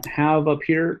 they don't have up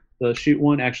here the shoot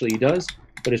 1. Actually, he does,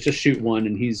 but it's just shoot 1,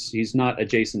 and he's not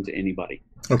adjacent to anybody.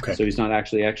 Okay. So he's not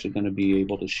actually going to be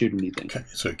able to shoot anything. Okay.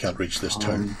 So he can't reach this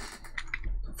turn.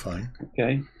 Fine.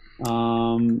 Okay.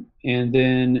 And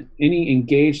then any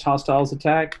engaged hostiles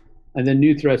attack, and then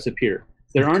new threats appear.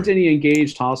 There aren't any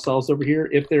engaged hostiles over here.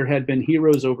 If there had been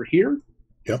heroes over here,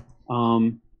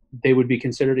 they would be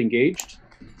considered engaged,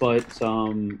 but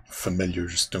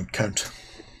familiars don't count.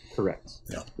 Correct.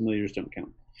 Yeah. Familiars don't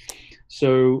count.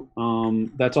 So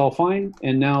that's all fine.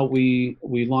 And now we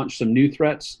launch some new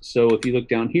threats. So if you look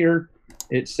down here,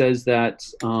 it says that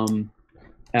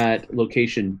at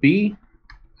location B,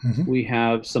 we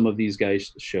have some of these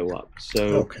guys show up.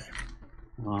 So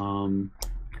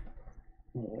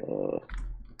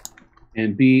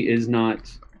and B is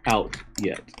not out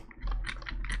yet.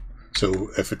 So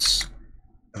if it's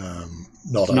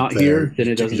not out not there, here, then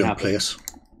it doesn't you don't happen. place.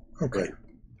 Okay. Right.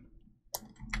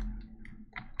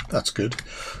 That's good.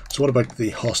 So what about the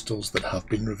hostels that have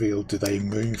been revealed? Do they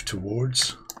move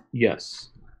towards? Yes.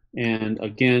 And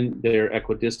again, they're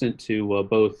equidistant to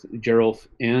both Gerulf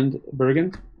and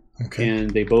Bergen. Okay. And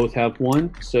they both have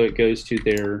 1, so it goes to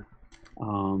their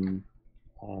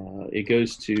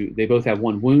they both have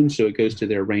 1 wound, so it goes to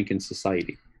their rank in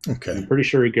society. Okay. I'm pretty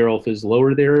sure Gerulf is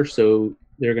lower there, so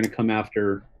they're going to come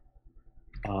after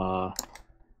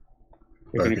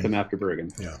They're going to come after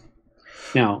Bergen. Yeah.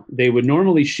 Now, they would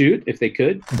normally shoot if they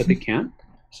could, but they can't.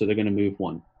 So they're going to move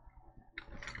 1.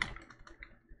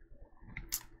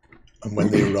 And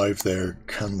when they arrive there,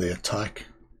 can they attack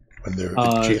when they're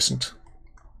adjacent?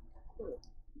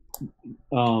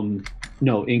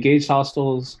 No, engaged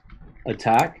hostiles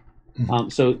attack.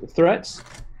 So threats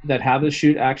that have the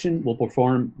shoot action will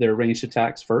perform their ranged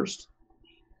attacks first,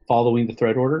 following the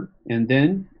threat order. And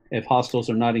then if hostiles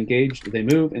are not engaged, they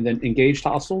move, and then engaged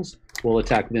hostiles will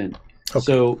attack then. Okay.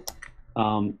 So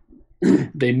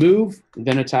they move,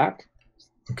 then attack.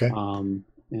 Okay.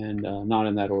 And not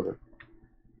in that order.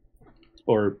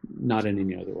 Or not in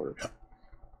any other order. Yeah.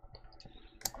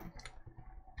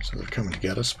 So they're coming to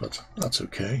get us, but that's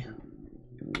okay.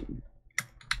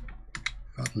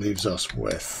 That leaves us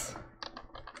with...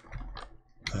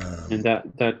 and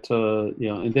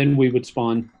and then we would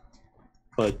spawn,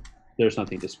 but there's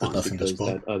nothing to spawn because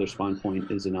that other spawn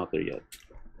point isn't out there yet.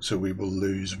 So we will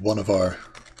lose one of our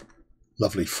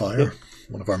lovely fire,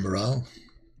 one of our morale.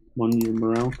 One of your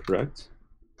morale, correct.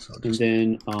 So and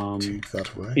then take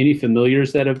that away. Any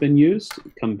familiars that have been used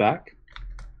come back.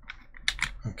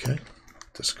 Okay.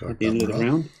 Discard at the end of the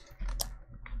round.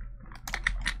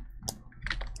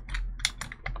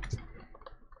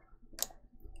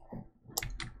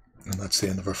 And that's the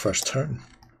end of our first turn.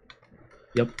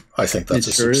 Yep. I think that's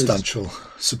a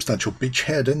substantial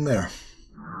beachhead in there.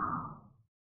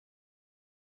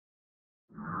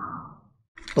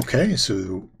 Okay,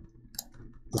 so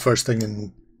the first thing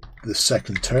in the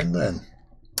second turn then.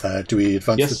 Do we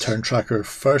advance the turn tracker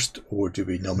first, or do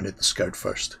we nominate the scout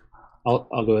first? I'll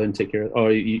go ahead and take care of it. Oh,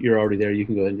 you're already there. You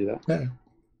can go ahead and do that. Yeah,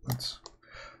 that's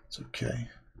okay.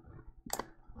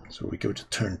 So we go to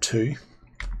turn 2,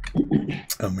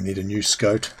 and we need a new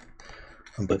scout.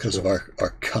 And because of our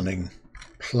cunning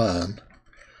plan,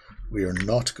 we are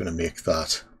not going to make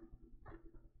that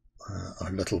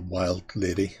our little wild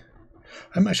lady.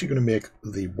 I'm actually going to make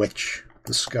the witch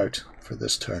the scout for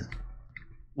this turn.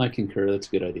 I concur. That's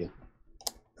a good idea.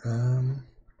 And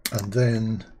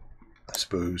then I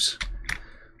suppose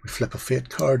we flip a fate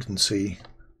card and see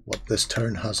what this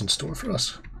turn has in store for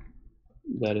us.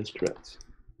 That is correct.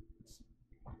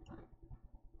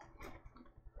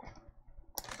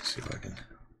 Let's see if I can...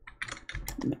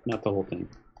 Not the whole thing.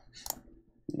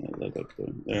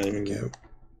 There you go.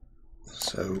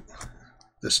 So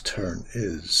this turn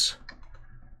is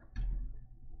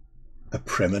a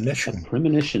premonition. A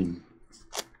premonition.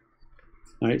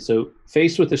 All right, so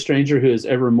faced with a stranger who is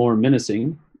ever more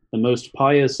menacing, the most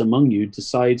pious among you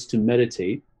decides to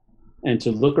meditate and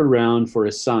to look around for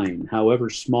a sign, however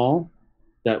small,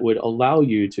 that would allow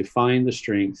you to find the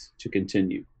strength to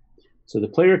continue. So the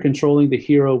player controlling the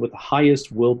hero with the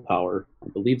highest willpower, I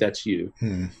believe that's you,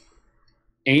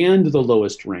 and the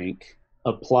lowest rank,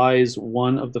 applies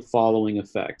one of the following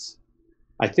effects.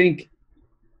 I think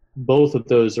both of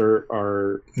those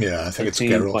are I think it's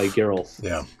Geralt. By Geralt.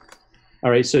 Yeah. All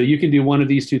right, so you can do one of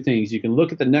these two things. You can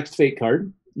look at the next fate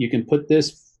card. You can put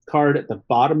this card at the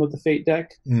bottom of the fate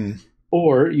deck,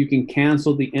 or you can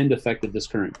cancel the end effect of this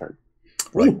current card.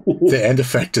 Right. The end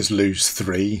effect is lose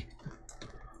 3.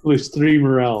 Lose 3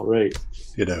 morale, right.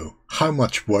 You know, how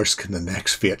much worse can the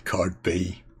next fate card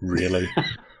be, really?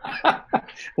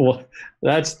 Well,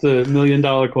 that's the $1 million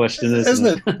question, isn't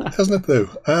it? Isn't it, though?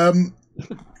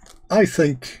 I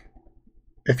think,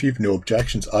 if you've no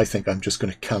objections, I think I'm just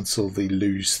going to cancel the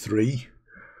lose 3.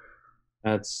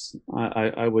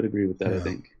 I would agree with that, I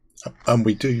think. And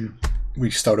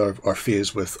we start our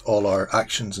phase with all our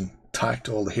actions intact.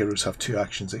 All the heroes have 2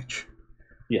 actions each.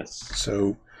 Yes.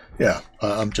 So, yeah,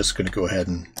 I'm just going to go ahead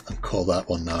and call that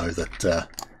one now, that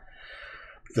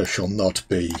there shall not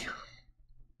be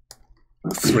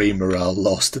 3 morale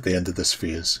lost at the end of this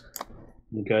phase.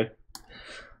 Okay.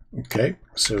 Okay,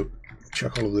 so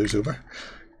check all of those over.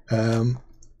 In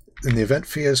the event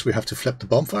phase, we have to flip the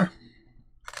bonfire.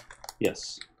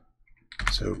 Yes.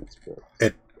 So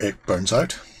it burns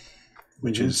out,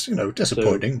 which is,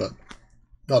 disappointing, but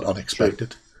not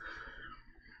unexpected. True.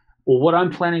 Well, what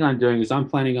I'm planning on doing is I'm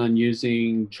planning on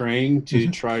using Drang to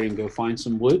try and go find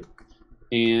some wood,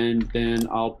 and then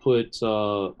I'll put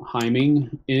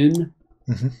Heiming in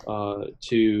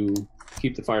to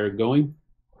keep the fire going,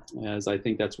 as I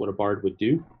think that's what a bard would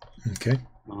do. Okay.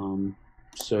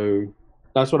 So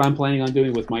that's what I'm planning on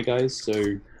doing with my guys.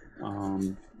 So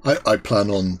I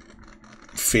plan on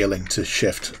failing to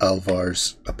shift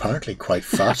Alvar's apparently quite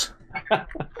fat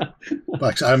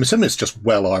back. I'm assuming it's just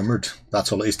well armored.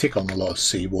 That's all. He's taken a lot of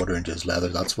seawater into his leather.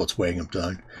 That's what's weighing him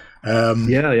down.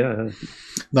 Yeah.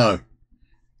 Now,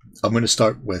 I'm going to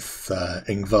start with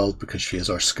Ingvald because she is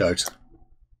our scout.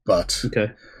 But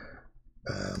okay.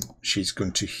 she's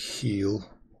going to heal,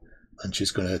 and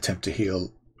she's going to attempt to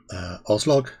heal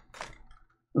Oslog.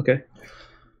 Okay.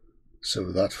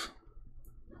 So that...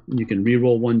 You can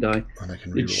re-roll 1 die. And I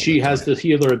can re-roll She has the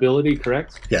healer ability,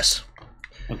 correct? Yes.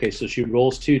 Okay, so she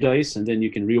rolls 2 dice, and then you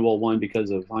can re-roll 1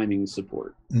 because of Heiming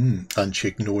support. And she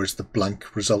ignores the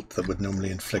blank result that would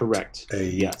normally inflict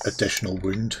additional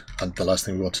wound. And the last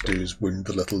thing we want to do is wound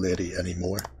the little lady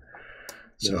anymore.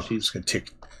 So I'm just going to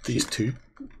take these 2,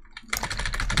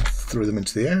 throw them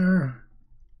into the air.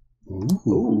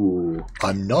 Ooh.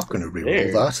 I'm not going to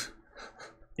re-roll that.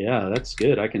 Yeah, that's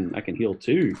good. I can heal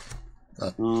 2.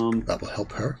 That will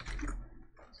help her.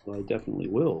 So I definitely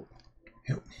will.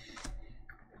 Yep.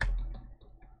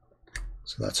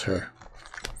 So that's her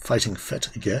fighting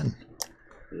fit again.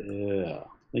 Yeah.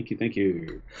 Thank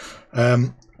you.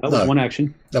 That was 1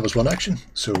 action. That was 1 action.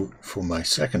 So for my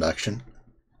second action,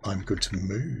 I'm going to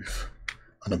move.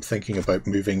 And I'm thinking about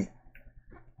moving...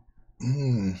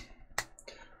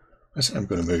 I say I'm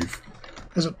going to move.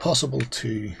 Is it possible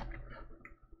to...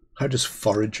 How does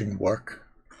foraging work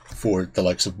for the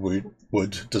likes of wood?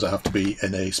 Does it have to be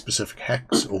in a specific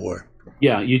hex, or?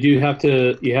 Yeah, you do have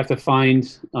to. You have to find.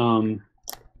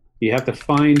 You have to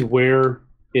find where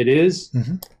it is.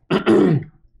 Mm-hmm.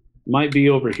 Might be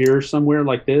over here somewhere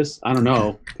like this. I don't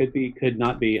know. Could be. Could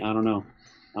not be. I don't know.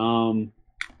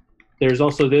 There's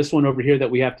also this one over here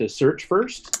that we have to search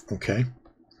first. Okay.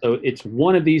 So it's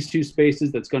one of these 2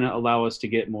 spaces that's going to allow us to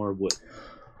get more wood.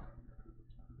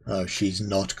 She's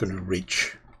not going to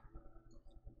reach.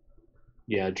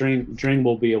 Yeah, Drain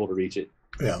will be able to reach it.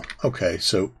 Yeah, okay,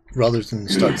 so rather than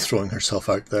start throwing herself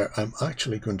out there, I'm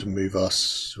actually going to move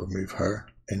her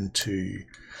into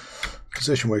a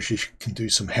position where she can do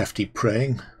some hefty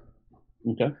praying.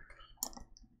 Okay.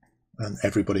 And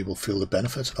everybody will feel the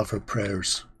benefit of her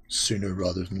prayers sooner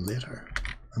rather than later.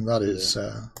 And that is,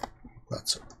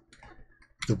 that's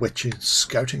the witch's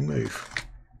scouting move.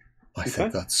 I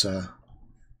think that's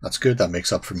good. That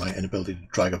makes up for my inability to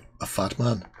drag a fat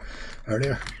man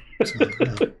earlier. So,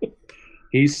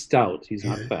 He's stout. He's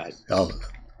not fat. Oh,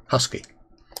 husky.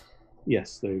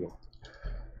 Yes, there you go.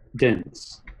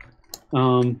 Dense.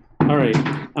 All right.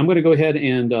 I'm going to go ahead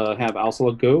and have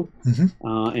Ursula go.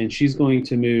 Mm-hmm. And she's going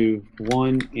to move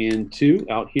 1 and 2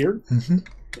 out here. Mm-hmm.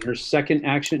 Her second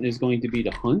action is going to be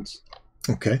to hunt.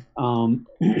 Okay.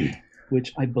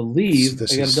 Which I believe, I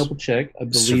got to double check. I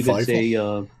believe survival? It's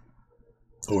a...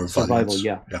 Or survival, violence.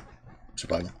 yeah. Yeah,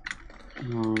 survival.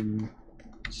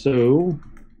 So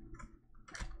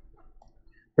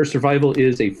her survival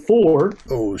is a 4.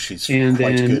 Oh, she's and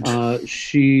quite then good.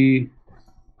 She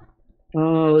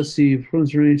let's see,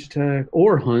 runs range attack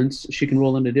or hunts. She can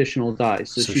roll an additional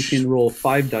dice, so she can roll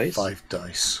 5 dice. 5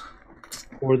 dice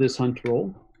for this hunt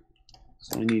roll.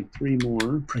 So I need 3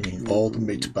 more. Bringing all the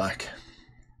meat back.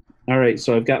 All right,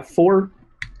 so I've got 4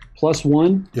 plus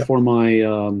 1 for my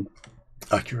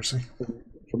accuracy.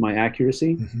 For my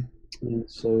accuracy. Mm-hmm. And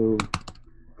so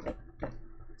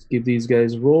let's give these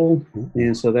guys a roll. Ooh.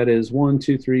 And so that is 1,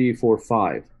 2, 3, 4,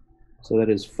 5. So that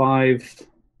is 5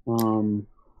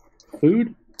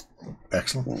 food.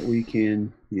 Excellent. That we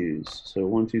can use. So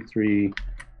 1, 2, 3,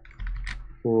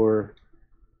 4,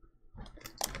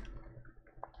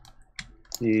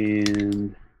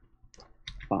 and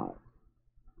 5.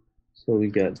 So we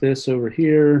got this over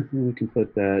here, and we can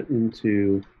put that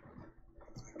into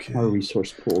our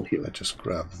resource pool here. I just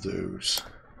grab those.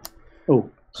 Oh,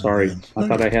 sorry. I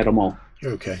thought I had them all.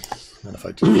 You're okay. And if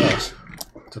I do that,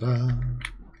 ta-da!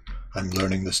 I'm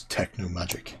learning this techno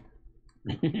magic.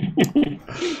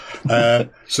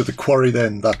 So the quarry,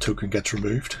 then, that token gets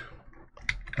removed.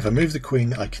 If I move the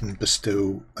queen, I can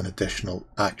bestow an additional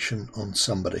action on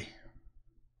somebody.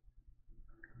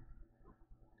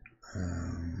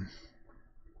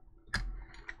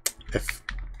 If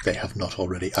they have not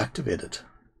already activated.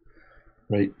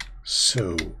 Right.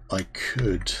 So I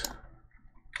could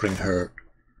bring her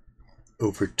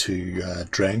over to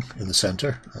Drang in the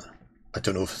center. I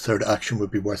don't know if a third action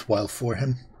would be worthwhile for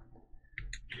him.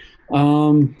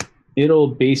 It'll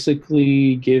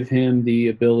basically give him the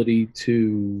ability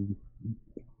to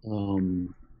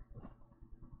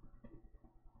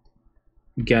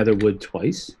gather wood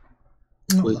twice,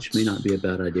 which may not be a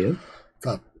bad idea.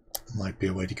 That might be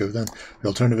a way to go then. The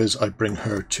alternative is I bring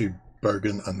her to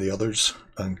Bergen and the others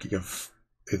and give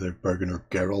either Bergen or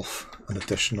Gerolf an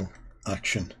additional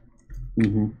action.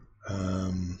 Mm-hmm.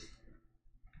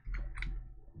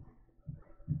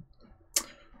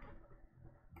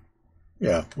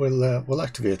 Yeah, we'll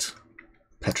activate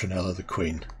Petronella the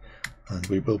Queen, and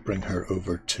we will bring her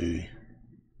over to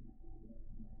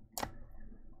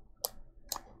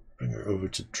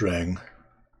Drang.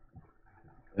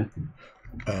 Okay.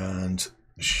 And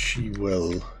she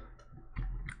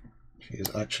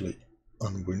is actually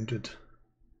unwounded.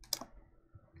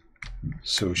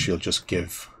 So she'll just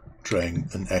give Drang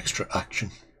an extra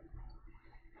action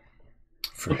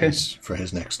for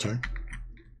his next turn.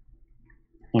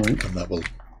 All right. And that will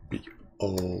be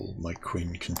all my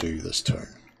queen can do this turn.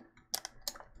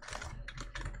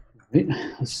 Right.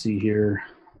 Let's see here.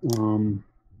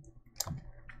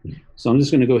 So I'm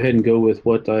just going to go ahead and go with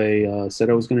what I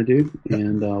said I was going to do,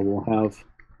 and we'll have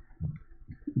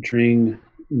Dring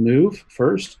move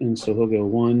first, and so he'll go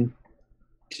 1,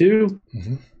 2,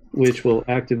 which will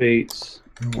activate. So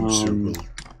we'll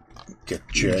get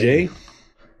J.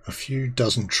 A few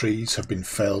dozen trees have been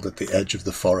felled at the edge of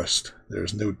the forest. There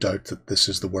is no doubt that this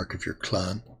is the work of your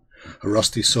clan. A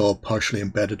rusty saw partially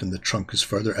embedded in the trunk is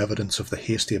further evidence of the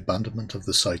hasty abandonment of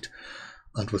the site,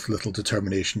 and with little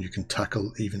determination you can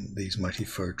tackle even these mighty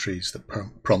fir trees that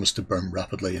promise to burn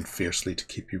rapidly and fiercely to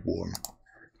keep you warm.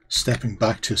 Stepping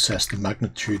back to assess the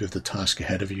magnitude of the task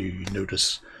ahead of you, you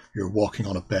notice you're walking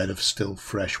on a bed of still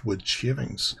fresh wood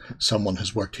shavings. Someone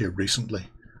has worked here recently,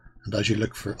 and as you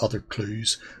look for other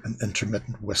clues, an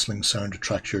intermittent whistling sound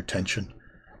attracts your attention.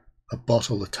 A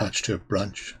bottle attached to a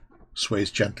branch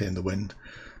sways gently in the wind.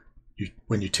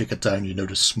 When you take it down, you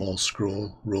notice a small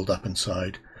scroll rolled up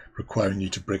inside, requiring you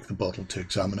to break the bottle to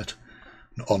examine it,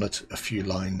 and on it a few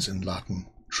lines in Latin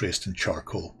traced in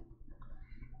charcoal.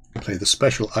 Play the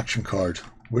special action card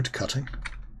Wood Cutting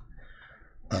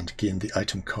and gain the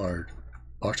item card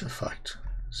Artifact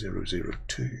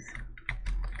 002.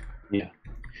 Yeah.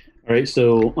 All right,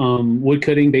 so wood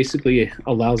cutting basically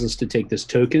allows us to take this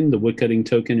token, the wood cutting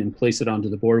token, and place it onto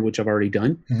the board, which I've already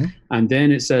done. And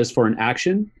then it says for an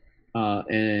action,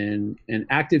 an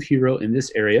active hero in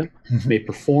this area may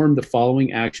perform the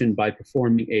following action by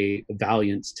performing a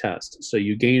valiance test. So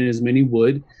you gain as many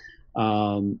wood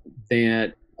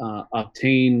that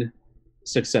obtain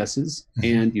successes,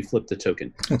 and you flip the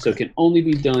token. So it can only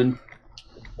be done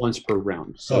once per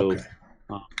round. So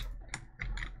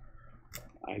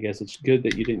I guess it's good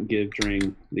that you didn't give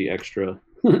Dring the extra.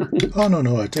 Oh,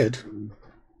 no, I did.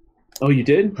 Oh, you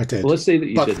did? I did. Well, let's say that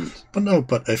you didn't. But no,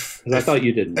 but if I thought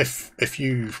you didn't. If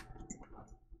you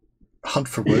hunt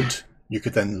for wood, you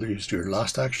could then use your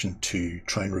last action to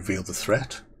try and reveal the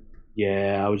threat.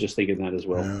 Yeah, I was just thinking that as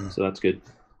well. So that's good.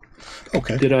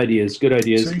 Okay. Good ideas. Good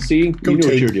ideas. See, you knew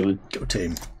what you were doing. Go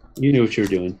team. You knew what you were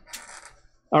doing.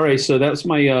 All right, so that's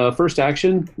my first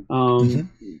action.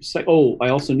 I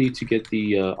also need to get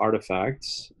the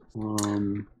artifacts,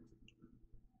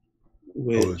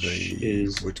 which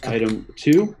is item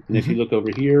 2. And if you look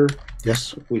over here,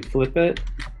 yes, if we flip it,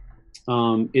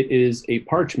 it is a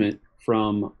parchment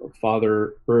from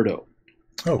Father Berto.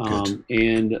 Oh, good.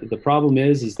 And the problem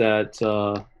is that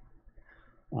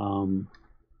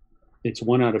it's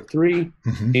 1 out of 3,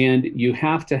 and you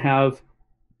have to have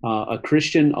a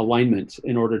Christian alignment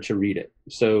in order to read it.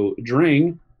 So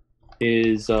Dring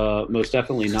is most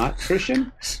definitely not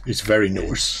Christian. It's very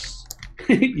Norse.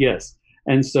 Yes.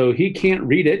 And so he can't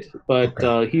read it, but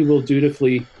he will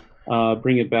dutifully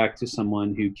bring it back to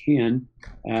someone who can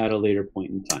at a later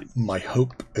point in time. My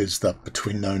hope is that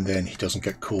between now and then he doesn't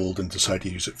get cold and decide to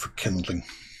use it for kindling.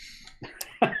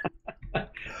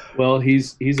 Well,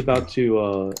 he's about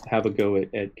to have a go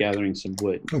at gathering some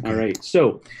wood. All right,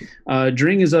 so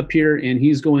Dring is up here, and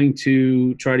he's going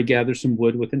to try to gather some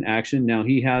wood with an action. Now,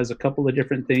 he has a couple of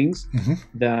different things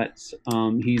that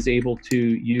he's able to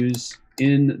use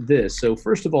in this. So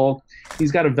first of all,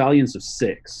 he's got a valiance of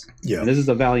 6. Yeah. And this is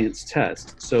a valiance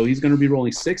test. So he's going to be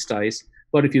rolling 6 dice.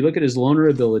 But if you look at his loner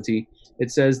ability,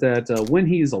 it says that when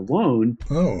he is alone,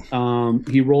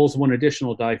 he rolls 1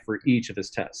 additional die for each of his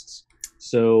tests.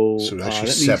 So that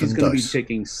means he's going to be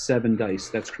taking 7 dice.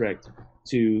 That's correct,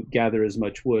 to gather as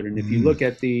much wood. And if you look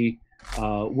at the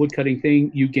wood cutting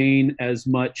thing, you gain as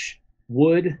much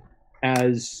wood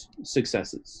as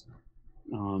successes.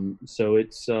 So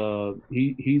it's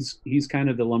he's kind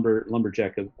of the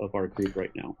lumberjack of our group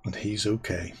right now. And he's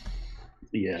okay.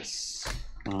 Yes.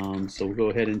 So we'll go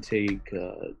ahead and take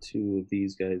 2 of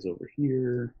these guys over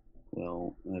here.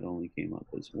 Well, that only came up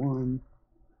as 1.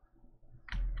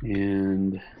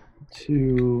 And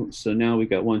 2. So now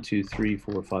we've got 1, 2, 3,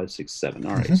 4, 5, 6, 7.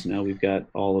 All right. So now we've got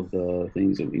all of the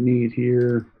things that we need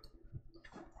here.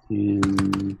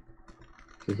 And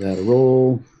give that a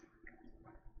roll.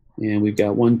 And we've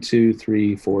got 1, 2,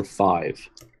 3, 4, 5.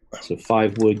 So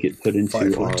 5 wood get put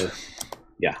into our.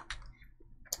 Yeah.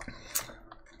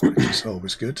 Which is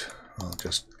always good. I'll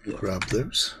just grab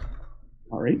those.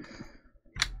 All right.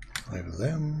 5 of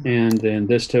them. And then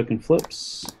this token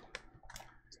flips.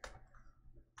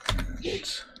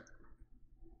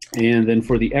 And then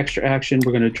for the extra action,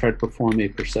 we're going to try to perform a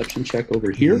perception check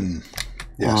over here.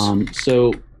 Yes.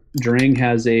 So Drang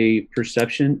has a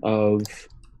perception of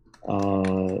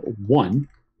 1,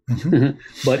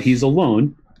 but he's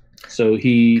alone, so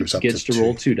he gets to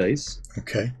roll 2 dice.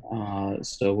 Okay.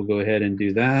 So we'll go ahead and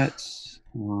do that.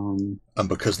 And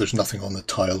because there's nothing on the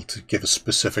tile to give a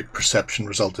specific perception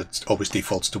result, it always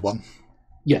defaults to 1.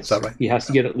 Yes. Is that right? He has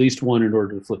to get at least 1 in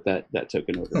order to flip that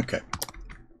token over. Okay.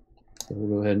 So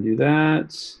we'll go ahead and do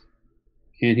that.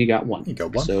 And he got 1. He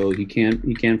got 1. So he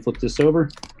can flip this over.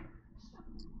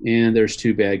 And there's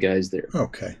 2 bad guys there.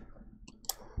 Okay.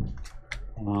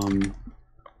 And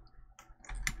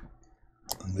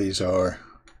these are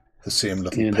the same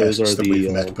little pests that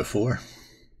we've met before.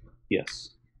 Yes.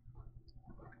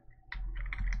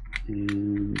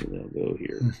 And they'll go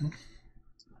here.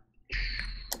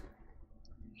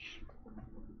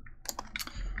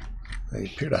 They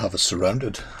appear to have us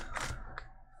surrounded.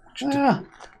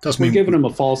 Does mean we're giving them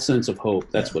a false sense of hope.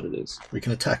 That's what it is. We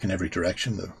can attack in every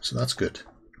direction, though, so that's good.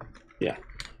 Yeah.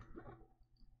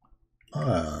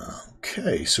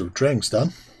 Okay, so Drang's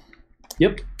done.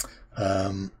 Yep.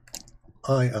 I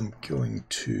am going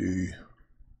to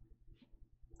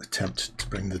attempt to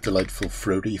bring the delightful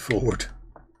Frody forward.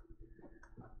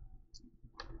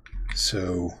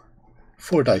 So,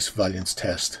 4 dice Valiance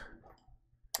test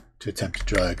to attempt to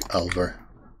drag Alvar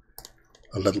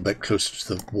a little bit closer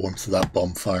to the warmth of that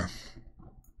bonfire.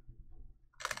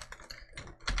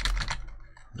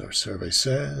 And our survey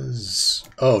says...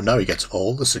 Oh, now he gets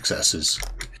all the successes.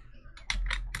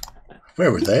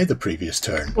 Where were they the previous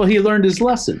turn? Well, he learned his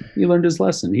lesson.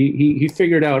 He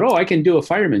figured out, I can do a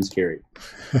fireman's carry.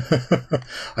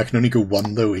 I can only go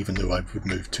 1, though, even though I would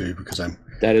move 2 because I'm...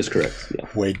 That is correct, yeah.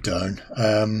 Weighed down.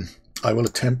 I will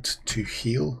attempt to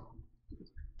heal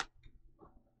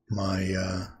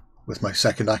my with my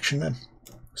second action then.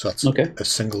 So that's a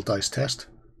single dice test.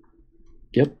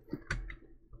 Yep.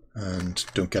 And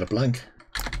don't get a blank.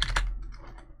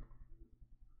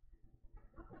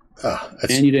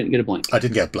 And you didn't get a blank. I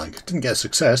didn't get a blank. Didn't get a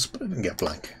success, but I didn't get a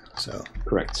blank. So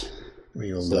correct.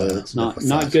 We'll, so it's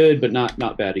not good, but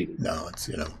not bad either. No, it's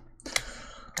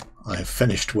I have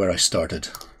finished where I started.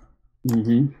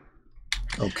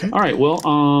 Okay. All right. Well,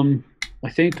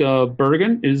 I think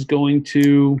Bergen is going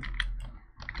to.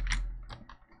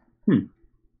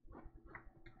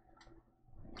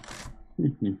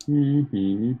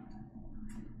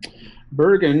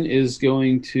 Bergen is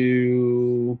going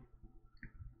to.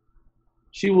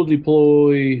 She will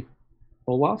deploy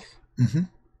Olaf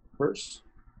first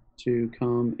to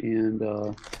come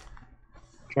and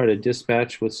try to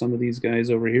dispatch with some of these guys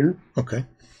over here. Okay.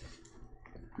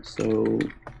 So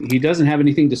he doesn't have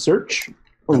anything to search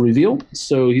or reveal,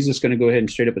 so he's just going to go ahead and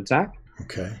straight up attack.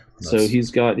 Okay. So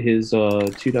he's got his 2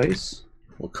 dice.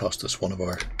 Will cost us 1 of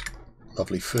our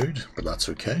lovely food, but that's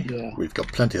okay. Yeah. We've got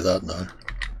plenty of that now.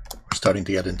 We're starting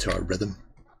to get into our rhythm.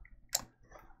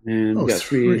 And we've got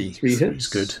 3 hits. 3's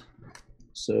good.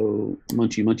 So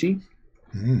munchy.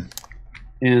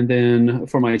 And then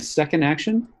for my second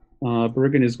action,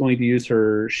 Bergen is going to use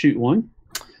her shoot 1.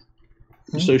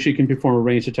 So she can perform a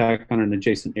ranged attack on an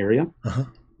adjacent area.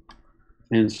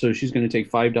 And so she's going to take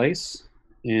 5 dice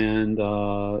and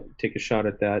take a shot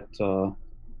at that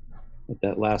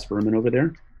last vermin over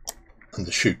there. And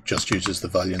the shoot just uses the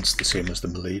Valiance the same as the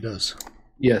melee does?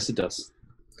 Yes, it does.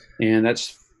 And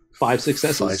that's 5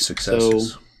 successes. 5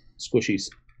 successes. So squishies.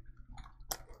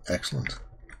 Excellent.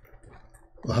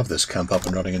 We'll have this camp up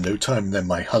and running in no time, and then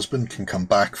my husband can come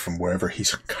back from wherever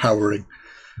he's cowering,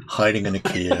 hiding in a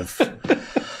cave.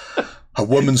 A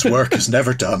woman's work is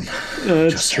never done.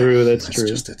 That's true.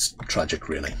 It's tragic,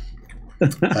 really.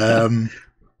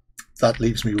 That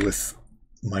leaves me with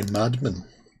my madman.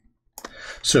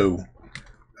 So,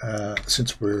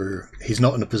 since he's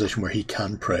not in a position where he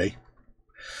can pray,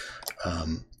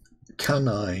 can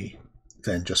I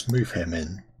then just move him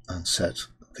in and set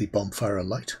the bonfire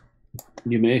alight?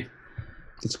 You may.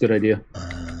 That's a good idea.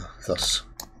 Thus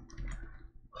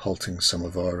halting some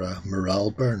of our morale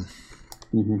burn.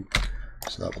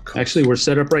 So that will cost. Actually, we're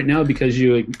set up right now because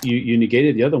you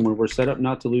negated the other one. We're set up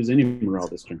not to lose any morale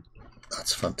this turn.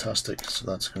 That's fantastic. So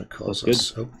that's going to cost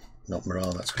us... Oh, not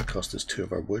morale. That's going to cost us 2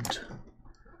 of our wood.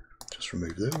 Just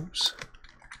remove those.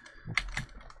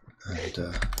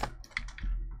 And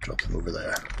drop them over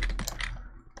there.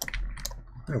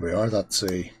 There we are. That's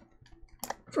a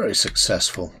very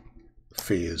successful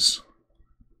phase.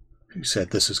 Who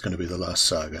said this is going to be the last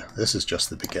saga? This is just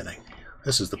the beginning.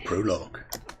 This is the prologue.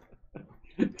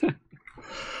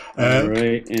 All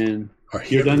right, and our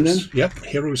heroes, you're done then? Yep,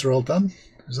 heroes are all done.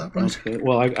 Is that right? Okay.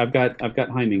 Well, I've got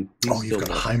Heiming. He's you've got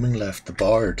Heiming left, the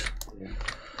bard. Yeah.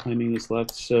 Heiming is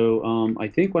left. So I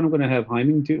think what I'm going to have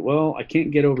Heiming do. Well, I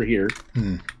can't get over here.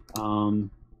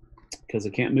 Because I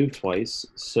can't move twice.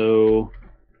 So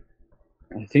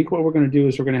I think what we're going to do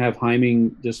is we're going to have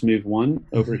Heiming just move one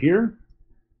over here.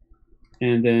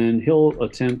 And then he'll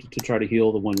attempt to try to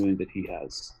heal the one wound that he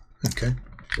has. Okay.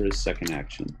 For his second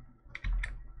action.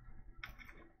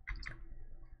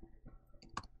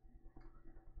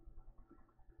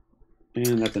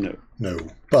 And that's a no. No,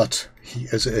 but he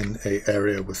is in an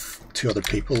area with 2 other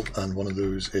people, and one of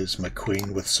those is my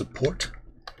queen with support.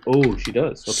 Oh, she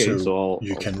does. Okay, so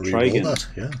you can try again. That.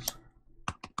 Yes.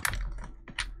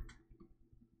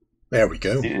 There we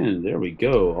go. And there we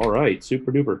go. All right,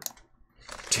 super duper.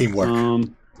 Teamwork.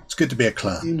 It's good to be a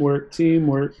clan.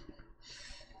 Teamwork.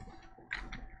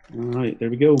 All right, there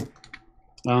we go.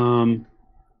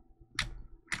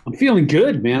 I'm feeling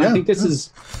good, man. I think this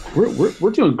is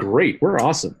we're doing great. We're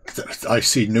awesome. I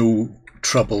see no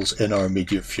troubles in our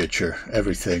immediate future.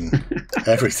 Everything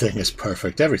is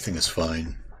perfect. Everything is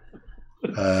fine.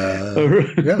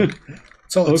 Yeah.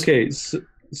 Okay.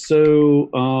 So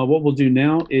what we'll do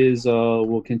now is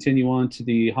we'll continue on to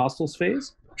the hostels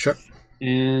phase. Sure.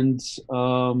 And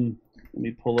let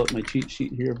me pull up my cheat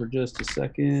sheet here for just a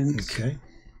second. Okay.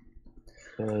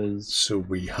 So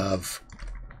we have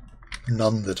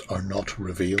none that are not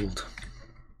revealed.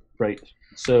 Right.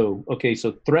 So, okay,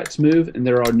 so threats move, and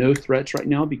there are no threats right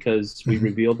now because we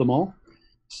revealed them all.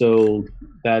 So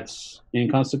that's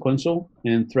inconsequential,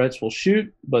 and threats will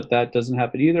shoot, but that doesn't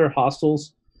happen either.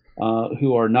 Hostiles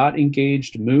who are not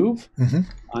engaged move,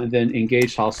 and then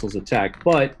engaged hostiles attack.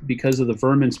 But because of the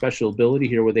vermin special ability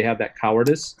here where they have that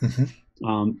cowardice,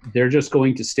 they're just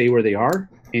going to stay where they are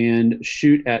and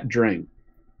shoot at Drang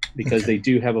because they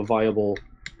do have a viable...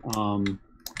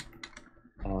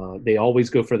 they always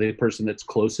go for the person that's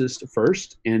closest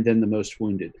first and then the most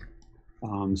wounded.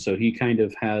 So he kind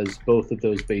of has both of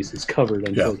those bases covered,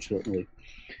 unfortunately.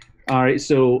 Yeah. All right,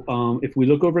 so if we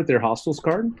look over at their hostiles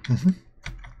card,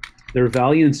 their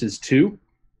valiance is 2.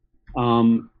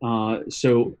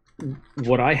 So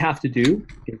what I have to do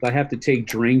is I have to take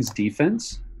Drang's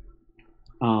defense,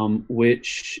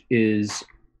 which is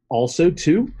also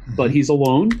 2, but he's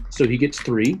alone, so he gets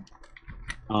 3.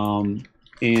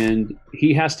 And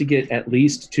he has to get at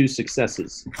least 2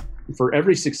 successes. For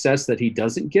every success that he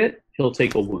doesn't get, he'll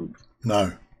take a wound.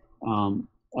 No.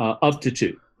 Up to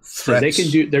 2. Threats. So they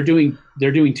can do. They're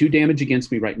doing 2 damage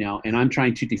against me right now, and I'm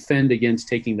trying to defend against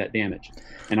taking that damage.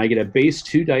 And I get a base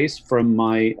 2 dice from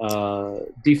my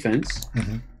defense,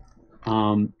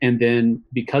 and then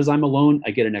because I'm alone,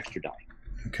 I get an extra die.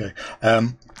 Okay.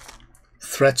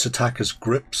 Threats attack as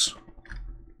grips.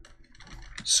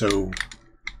 So.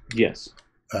 Yes.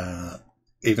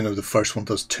 Even though the first one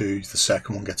does 2, the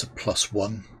second one gets a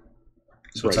 +1.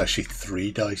 So it's actually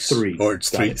 3 dice. 3. Or it's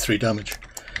 3 damage.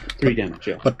 3 damage,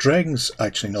 yeah. But Drang's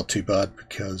actually not too bad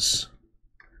because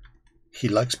he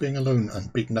likes being alone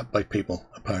and beaten up by people,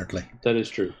 apparently. That is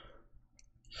true.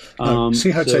 Now, see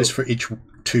how it says for each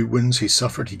 2 wounds he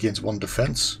suffered, he gains 1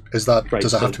 defense? Is that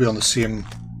does it have to be on the same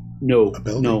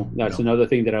ability? No, that's another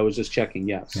thing that I was just checking,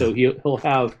 yeah. So he'll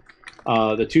have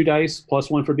the 2 dice,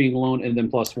 +1 for being alone, and then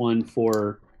 +1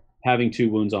 for having 2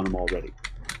 wounds on him already.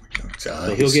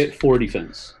 So he'll get 4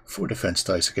 defense. 4 defense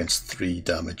dice against 3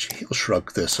 damage. He'll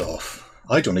shrug this off.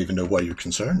 I don't even know why you're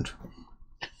concerned.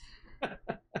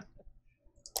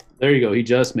 There you go. He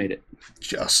just made it.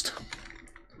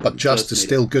 But just is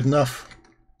still good enough.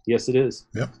 Yes, it is.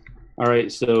 Yep. All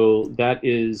right. So that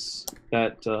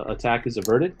attack is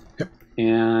averted. Yep.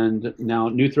 And now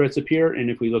new threats appear. And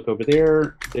if we look over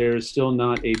there, there's still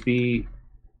not a B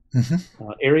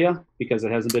area because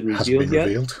it hasn't been revealed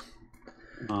yet.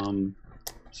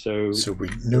 So we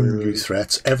no new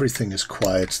threats. Everything is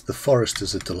quiet. The forest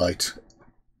is a delight.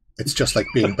 It's just like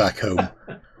being back home.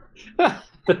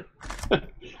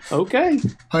 Okay.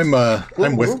 I'm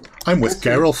with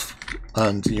Geralf,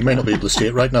 and you may not be able to see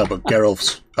it right now, but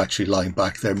Geralf's actually lying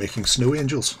back there making snow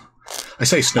angels. I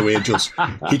say snow angels.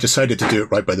 He decided to do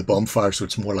it right by the bonfire, so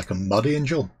it's more like a mud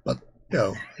angel. But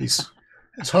his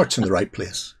heart's in the right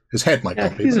place. His head might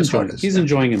not be. He's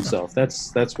enjoying himself.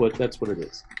 That's what it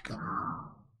is.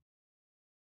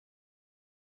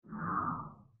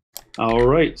 All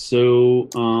right. So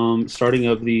starting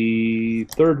of the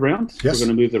 3rd round, we're going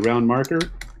to move the round marker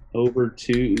over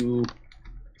to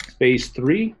space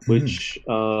 3, which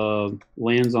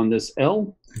lands on this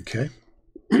L. Okay.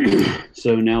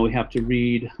 So now we have to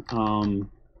read.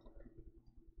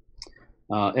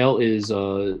 L is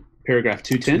paragraph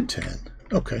 210. 210.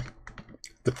 Okay.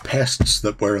 The pests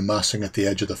that were amassing at the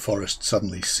edge of the forest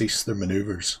suddenly cease their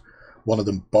manoeuvres. One of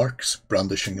them barks,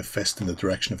 brandishing a fist in the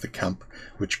direction of the camp,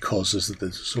 which causes the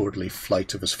disorderly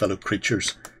flight of his fellow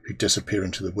creatures, who disappear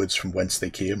into the woods from whence they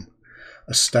came.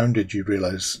 Astounded, you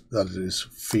realise that it is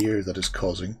fear that is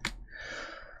causing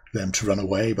them to run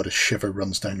away, but a shiver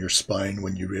runs down your spine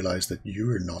when you realise that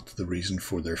you are not the reason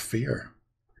for their fear.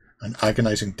 An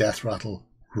agonising death rattle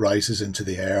rises into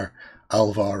the air.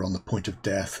 Alvar, on the point of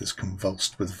death, is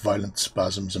convulsed with violent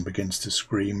spasms and begins to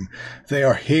scream, "They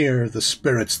are here, the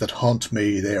spirits that haunt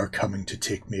me, they are coming to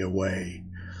take me away."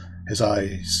 His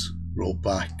eyes roll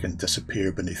back and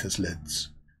disappear beneath his lids.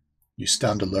 You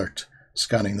stand alert,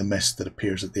 scanning the mist that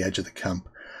appears at the edge of the camp,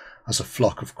 as a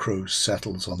flock of crows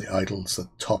settles on the idols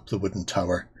that top the wooden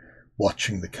tower,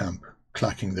 watching the camp,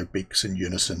 clacking their beaks in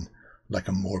unison like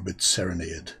a morbid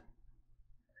serenade.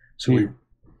 So we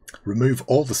remove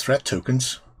all the threat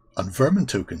tokens and vermin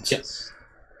tokens. Yes.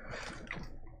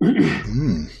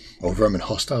 Or vermin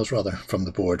hostiles, rather, from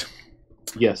the board.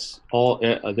 Yes. All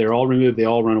they're all removed. They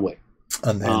all run away.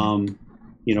 And then,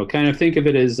 kind of think of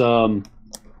it as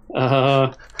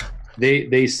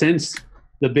they sense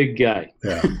the big guy.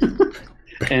 Yeah.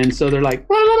 And so they're like,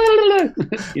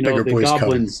 the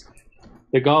goblins. Coming.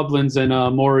 The goblins and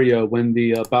Moria when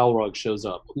the Balrog shows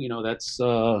up.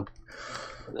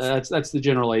 That's the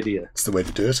general idea. That's the way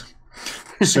to do it.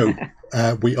 So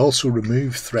we also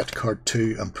remove threat card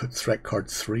 2 and put threat card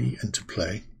 3 into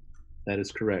play. That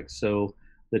is correct. So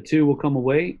the 2 will come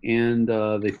away, and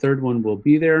the third one will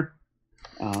be there.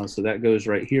 So that goes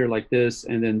right here like this,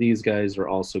 and then these guys are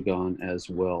also gone as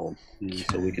well. And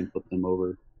so we can put them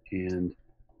over, and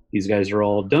these guys are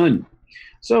all done.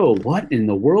 So what in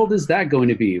the world is that going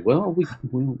to be? Well,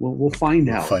 we'll find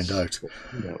out.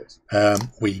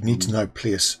 We need to now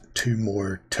place 2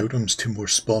 more totems, 2 more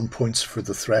spawn points for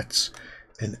the threats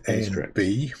in A and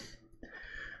B.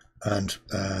 And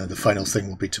the final thing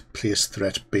will be to place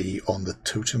threat B on the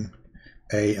totem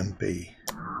A and B.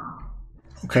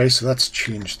 Okay, so that's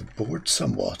changed the board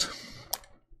somewhat.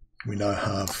 We now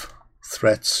have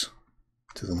threats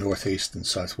to the northeast and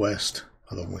southwest,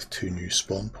 along with 2 new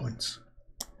spawn points.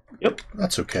 Yep.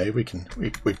 That's okay.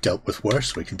 We've dealt with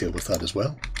worse. We can deal with that as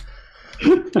well.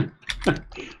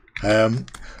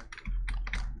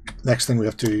 Next thing we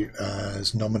have to do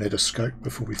is nominate a scout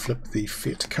before we flip the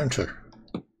fate counter.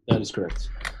 That is correct.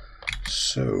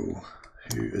 So,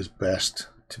 who is best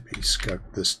to be scout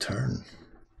this turn?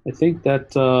 I think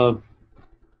that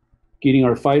getting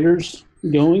our fighters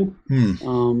going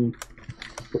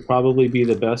would probably be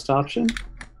the best option.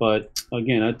 But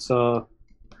again, it's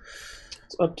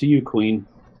up to you, Queen.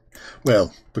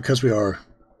 Well, because we are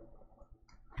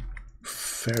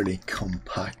fairly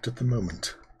compact at the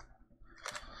moment,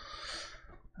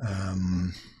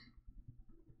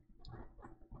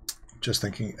 just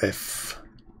thinking if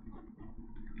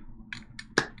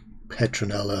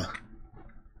Petronella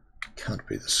can't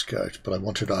be the scout, but I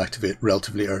want her to activate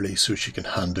relatively early so she can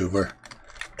hand over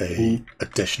a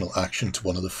additional action to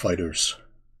one of the fighters.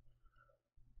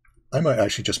 I might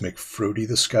actually just make Frody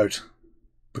the scout,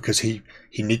 because he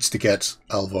needs to get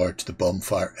Alvar to the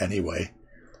bonfire anyway.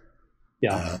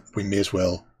 Yeah. We may as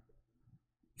well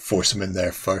force him in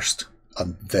there first,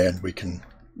 and then we can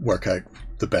work out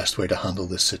the best way to handle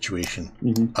this situation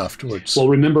afterwards. Well,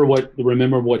 remember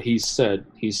what he said.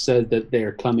 He said that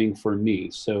they're coming for me.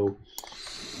 So,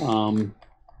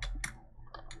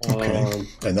 okay.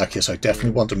 In that case, I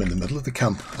definitely want him in the middle of the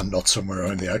camp and not somewhere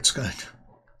around the outside.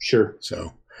 Sure.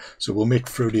 So we'll make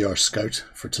Frody our scout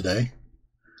for today.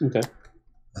 Okay.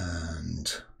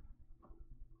 And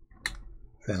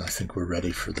then I think we're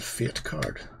ready for the fate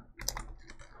card.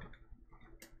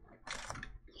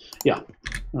 Yeah.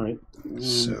 All right.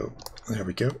 So there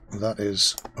we go. That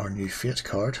is our new fate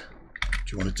card.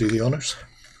 Do you want to do the honors?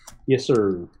 Yes,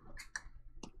 sir.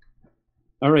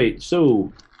 All right.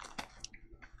 So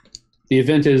the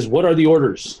event is, what are the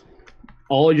orders?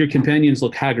 All your companions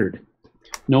look haggard.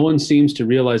 No one seems to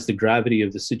realize the gravity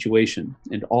of the situation,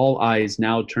 and all eyes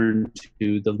now turn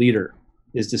to the leader.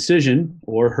 His decision,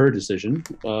 or her decision,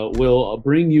 will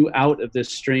bring you out of this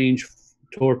strange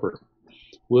torpor.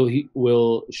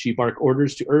 Will she bark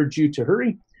orders to urge you to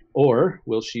hurry, or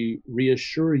will she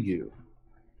reassure you?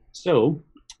 So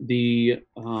the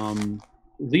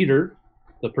leader,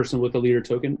 the person with the leader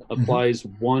token, applies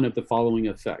one of the following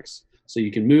effects. So you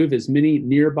can move as many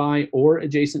nearby or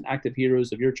adjacent active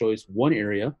heroes of your choice one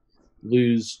area,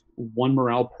 lose 1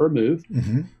 morale per move,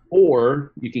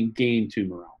 or you can gain 2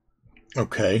 morale.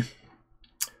 Okay.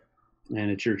 And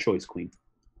it's your choice, Queen.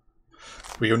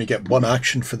 We only get 1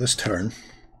 action for this turn.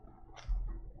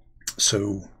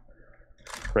 So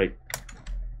right.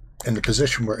 in the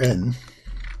position we're in,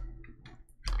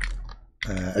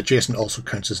 adjacent also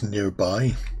counts as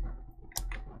nearby.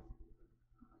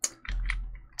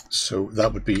 So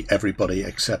that would be everybody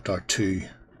except our two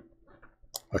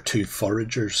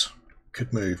foragers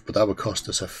could move, but that would cost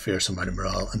us a fierce amount of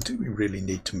morale. And do we really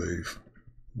need to move?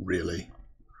 Really?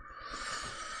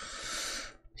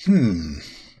 1,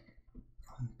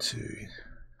 2,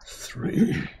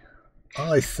 3.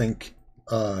 I think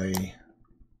I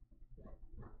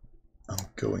am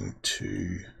going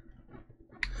to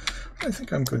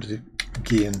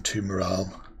gain 2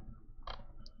 morale.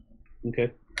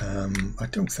 Okay. I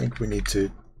don't think we need to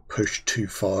push too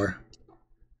far.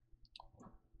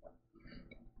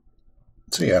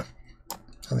 So yeah,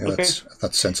 I think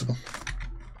that's sensible.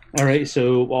 All right.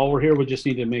 So while we're here, we just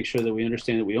need to make sure that we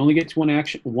understand that we only get to one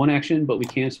action, but we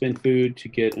can spend food to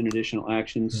get an additional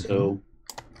action. So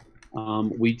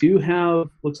we do have,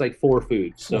 looks like 4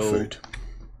 food. So 4 food.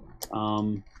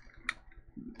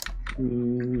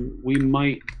 We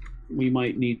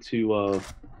might need to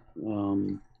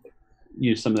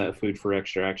use some of that food for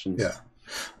extra actions. Yeah,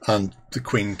 and the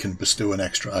Queen can bestow an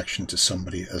extra action to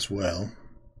somebody as well.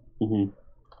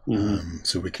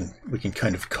 So we can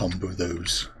kind of combo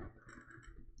those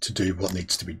to do what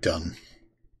needs to be done.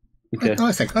 Okay.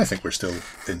 I think we're still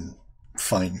in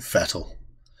fine fettle.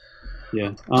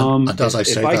 Yeah. And as I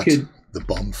say that, the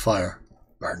bonfire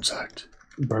burns out.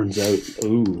 Burns out.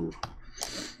 Ooh.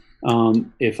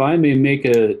 If I may make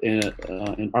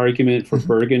an argument for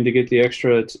Bergen to get the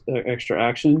extra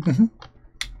action,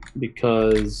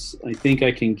 because I think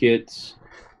I can get.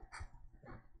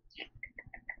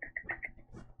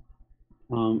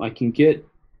 I can get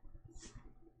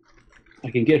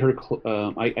her.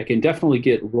 I can definitely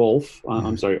get Rolf.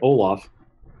 I'm sorry, Olaf,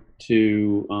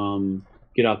 to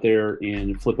get out there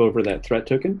and flip over that threat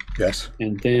token. Yes.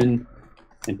 And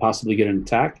possibly get an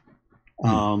attack.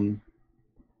 And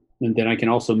then I can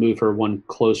also move her one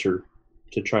closer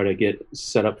to try to get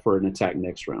set up for an attack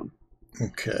next round.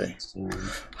 Okay. So,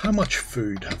 how much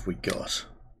food have we got?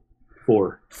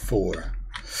 4. 4.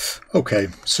 Okay,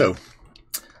 so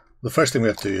the first thing we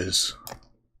have to do is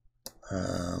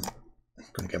I'm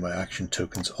going to get my action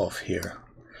tokens off here.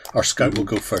 Our scout will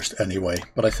go first anyway,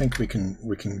 but I think we can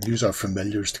use our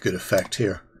familiars to good effect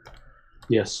here.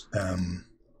 Yes.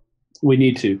 We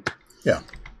need to. Yeah.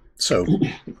 So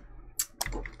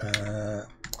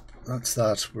that's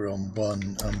that. We're on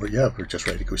 1, and we're just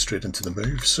ready to go straight into the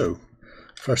move. So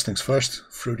first things first,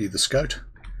 Fruity the Scout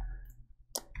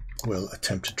will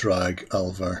attempt to drag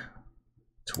Alvar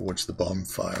towards the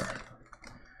bonfire.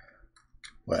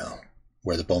 Well,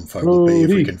 where the bonfire will be, if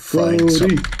we can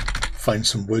find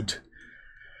some wood.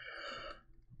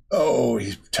 Oh,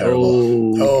 he's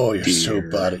terrible. Oh, you're so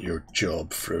bad at your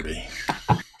job, Fruity.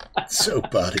 So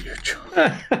bad at your job.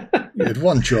 You had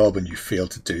one job and you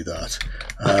failed to do that.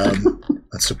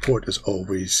 And support is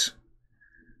always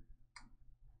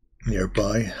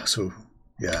nearby. So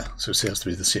yeah, so it has to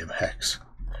be the same hex.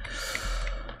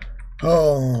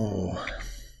 Oh,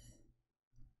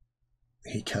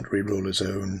 he can't reroll his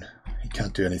own. He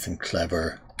can't do anything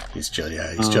clever. He's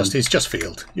just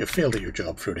failed. You failed at your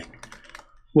job, Fruity.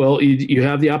 Well, you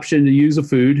have the option to use a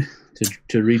food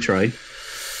to retry.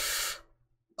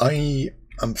 I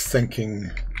am thinking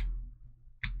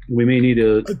we may need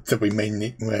we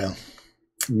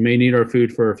may need our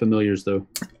food for our familiars, though.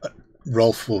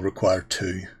 Rolf will require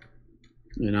 2,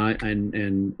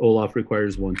 and Olaf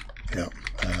requires 1. Yeah.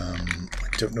 I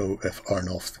don't know if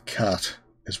Arnulf the cat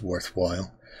is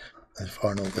worthwhile. If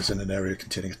Arnulf is in an area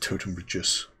containing a totem,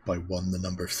 reduce by 1 the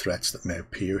number of threats that may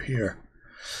appear here.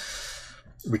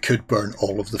 We could burn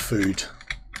all of the food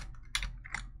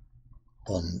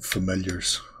on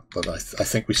familiars, but I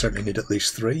think we certainly need at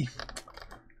least 3.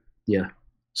 Yeah.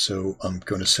 So I'm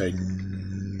going to say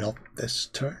not this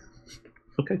turn.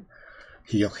 Okay.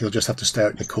 He'll just have to stay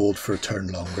out in the cold for a turn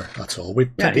longer. That's all.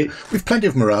 We've plenty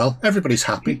of morale. Everybody's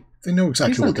happy. They know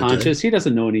exactly what they're doing. He's unconscious. He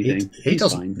doesn't know anything. He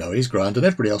doesn't know. He's grand, and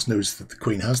everybody else knows that the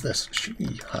Queen has this. She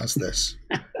has this.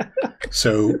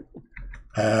 So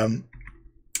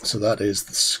that is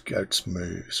the Scout's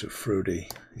move. So Fruity,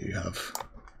 you have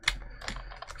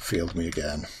failed me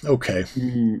again. Okay.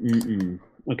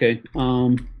 Okay.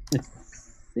 I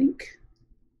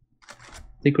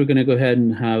think we're going to go ahead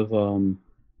and have.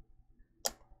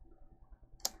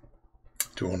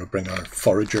 Do we want to bring our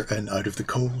forager in out of the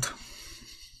cold?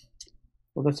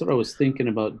 Well, that's what I was thinking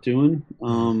about doing.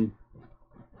 The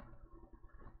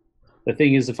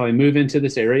thing is, if I move into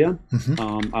this area,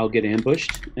 I'll get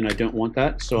ambushed, and I don't want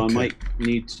that. So I might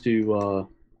need to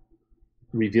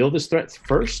reveal this threat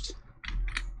first.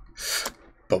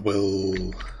 But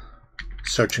we'll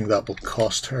searching that will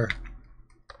cost her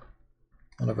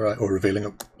one of her, or revealing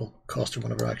it will cost her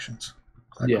one of her actions.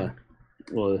 Yeah. Correct?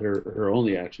 Well, her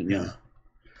only action, yeah.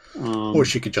 Or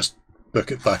she could just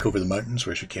book it back over the mountains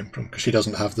where she came from, because she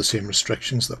doesn't have the same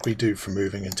restrictions that we do for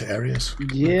moving into areas.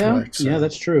 Yeah, right, so yeah,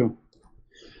 that's true.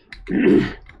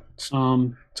 It's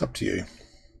up to you.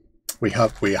 We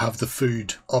have the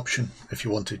food option if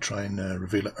you want to try and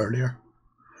reveal it earlier.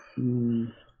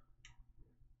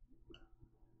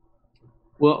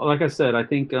 Well, like I said, I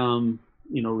think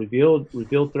revealed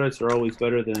threats are always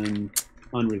better than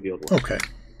unrevealed ones. Okay.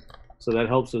 So that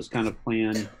helps us kind of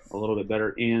plan a little bit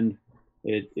better, and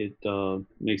it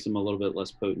makes them a little bit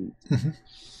less potent. Mm-hmm.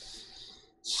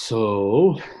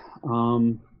 So,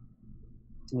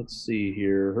 let's see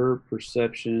here. Her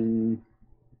perception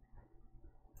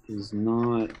is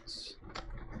not. It's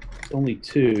only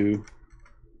 2.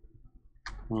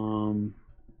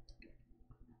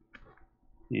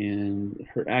 And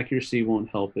her accuracy won't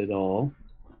help at all.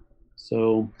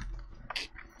 So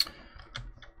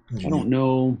I don't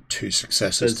know. 2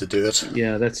 successes to do it.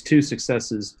 Yeah, that's 2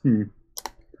 successes. I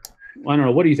don't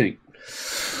know. What do you think?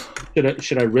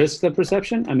 Should I risk the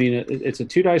perception? I mean, it's a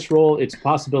 2 dice roll. It's a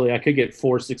possibility I could get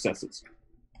 4 successes,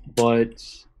 but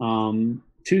 2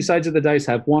 sides of the dice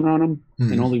have 1 on them,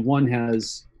 and only 1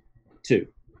 has 2.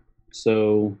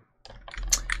 So.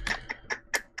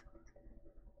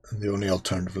 And the only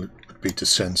alternative would be to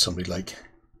send somebody like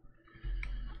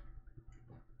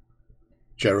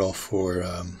Gerry or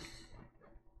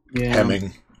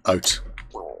Hemming out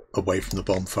away from the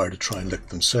bonfire to try and lick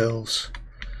themselves.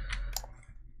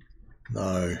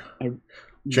 Now,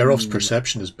 Gerry's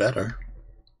perception is better.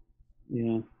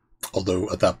 Yeah. Although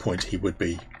at that point he would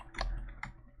be.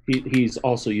 He's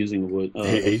also using wood.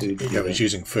 Food. Yeah, he's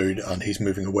using food and he's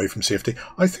moving away from safety.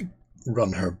 I think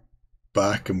run her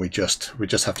back, and we just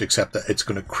have to accept that it's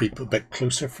going to creep a bit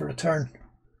closer for a turn.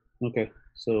 Okay,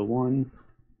 so 1,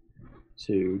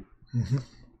 2. Mm-hmm.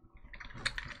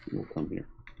 We'll come here,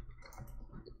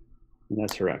 and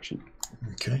that's her action.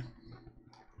 Okay.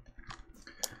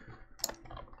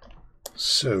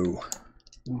 So.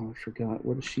 Oh, I forgot.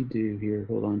 What does she do here?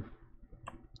 Hold on.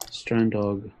 Strand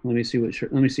dog. Let me see what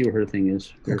her thing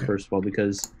is here, okay. First of all,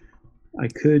 because I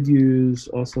could use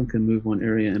also can move 1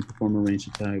 area and perform a ranged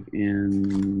attack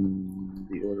in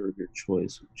the order of your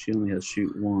choice. She only has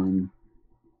shoot 1.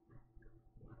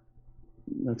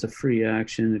 That's a free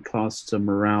action. It costs a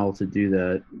morale to do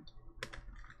that.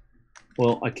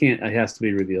 Well, I can't. It has to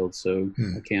be revealed, so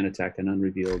I can't attack an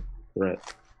unrevealed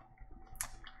threat.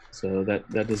 So that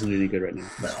doesn't do any good right now.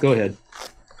 No. Go ahead.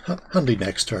 Handy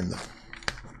next turn, though.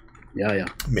 Yeah.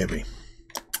 Maybe.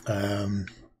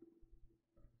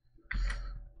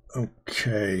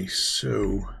 Okay,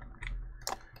 so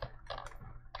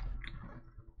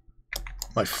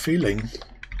my feeling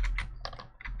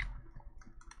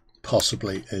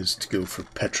possibly is to go for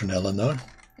Petronella now.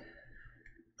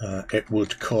 It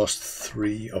would cost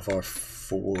 3 of our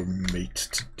 4 meat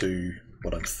to do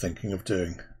what I'm thinking of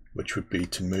doing, which would be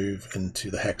to move into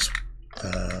the hex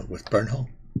with Burnhall,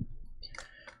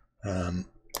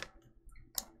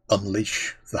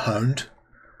 unleash the Hound,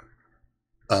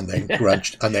 and then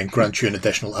grant you an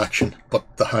additional action.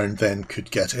 But the Hound then could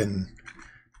get in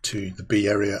to the B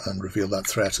area and reveal that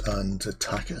threat and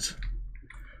attack it.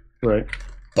 Right.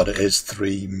 But it is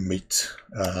 3 meat,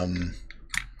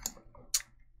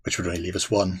 which would only leave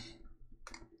us 1,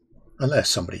 unless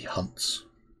somebody hunts.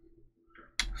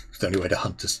 The only way to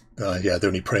hunt is, the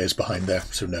only prey is behind there,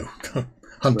 so no.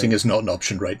 Hunting is not an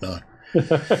option right now.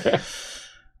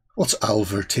 What's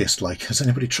Alver taste like? Has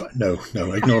anybody tried? No,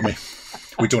 ignore me.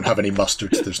 We don't have any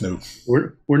mustard. There's no.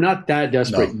 We're not that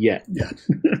desperate yet.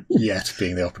 Yet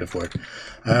being the operative word.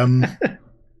 I'm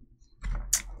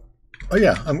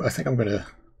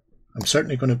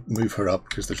certainly going to move her up,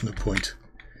 because there's no point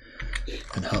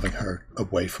in having her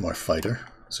away from our fighter.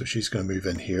 So she's going to move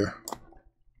in here,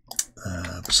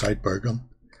 beside Burgon,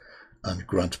 and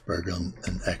grant Burgon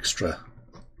an extra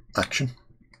action.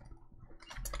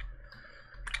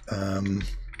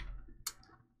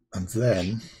 And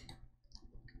then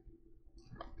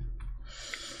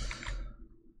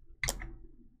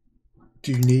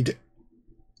do you need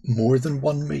more than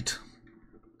 1 meat?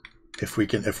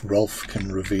 If Rolf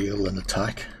can reveal an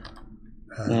attack.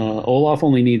 Olaf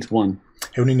only needs 1.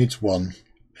 He only needs 1.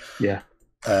 Yeah.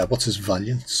 What's his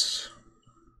valiance?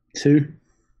 2.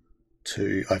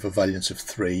 2. I have a valiance of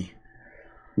 3.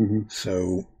 Mm-hmm.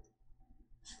 So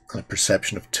a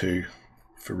perception of 2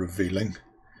 for revealing.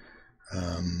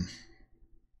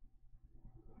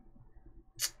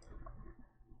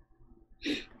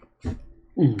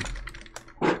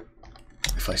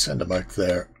 If I send him out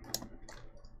there,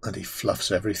 and he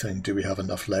fluffs everything. Do we have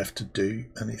enough left to do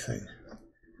anything?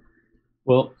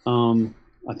 Well,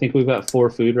 I think we've got 4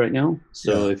 food right now.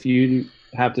 So if you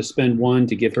have to spend 1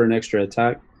 to give her an extra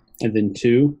attack, and then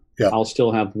 2, I'll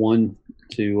still have 1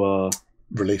 to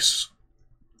release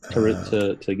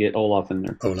to get Olaf in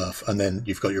there. Olaf, and then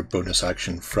you've got your bonus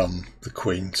action from the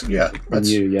Queen. So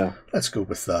let's go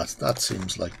with that. That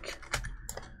seems like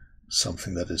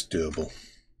something that is doable.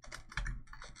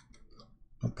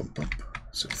 Bump, bump, bump.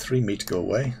 So 3 meat go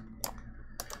away.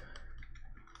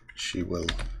 She will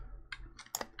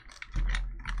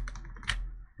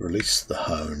release the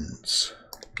hounds.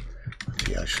 And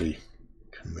he actually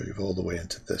can move all the way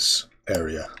into this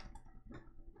area.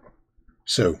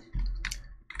 So,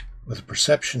 with a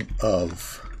perception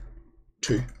of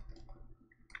 2,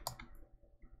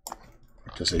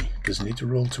 does he need to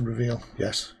roll to reveal?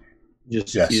 Yes.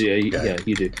 Yes. Yeah,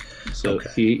 you do. So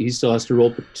he still has to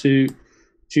roll 2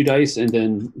 dice, and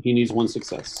then he needs 1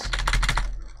 success.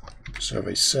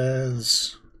 Survey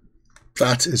says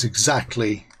that is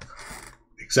exactly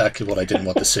what I didn't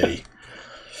want to see.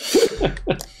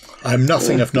 I'm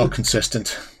nothing if not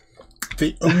consistent.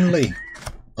 The only,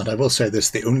 and I will say this,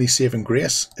 the only saving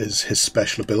grace is his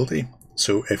special ability.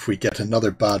 So if we get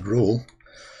another bad roll,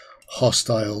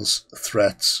 hostiles,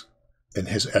 threats in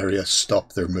his area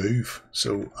stop their move.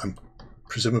 So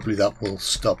presumably that will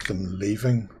stop them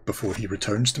leaving before he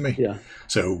returns to me. Yeah.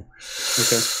 So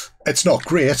it's not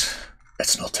great.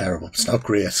 It's not terrible. It's not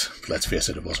great. But let's face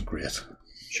it, it wasn't great.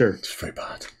 Sure. It's very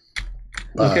bad.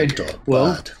 Bad dog.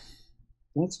 Well, bad.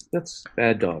 That's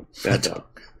bad dog. Bad dog.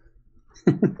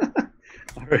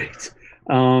 All right.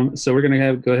 So we're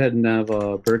gonna go ahead and have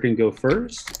Bergen go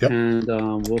first, and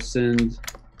we'll send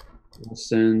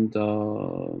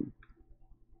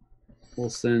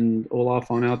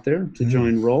Olaf on out there to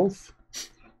join Rolf,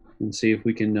 and see if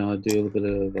we can do a little bit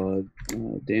of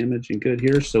damage and good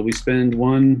here. So we spend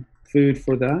 1 food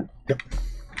for that. Yep.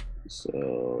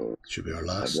 So should be our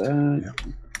last. Yep.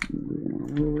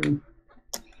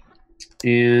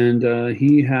 And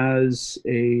he has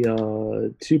a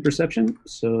 2 perception,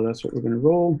 so that's what we're going to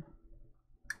roll.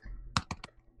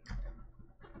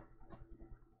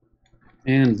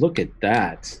 And look at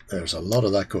that. There's a lot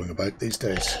of that going about these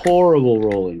days. Horrible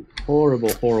rolling.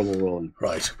 Horrible rolling.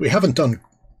 Right. We haven't done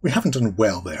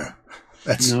well there.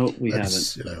 We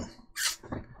haven't. You know.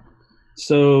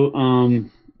 So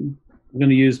I'm going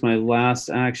to use my last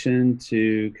action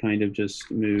to kind of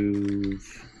just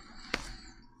move.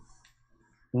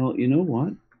 Well, you know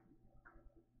what?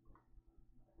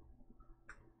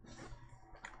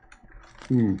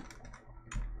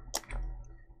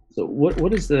 So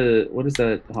what is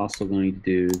that hostile going to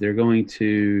do? They're going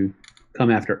to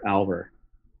come after Alvar.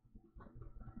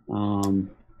 And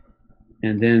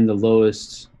then the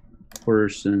lowest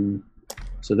person.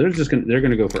 So they're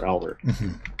gonna go for Alvar.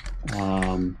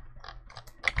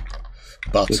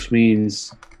 Which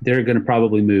means they're gonna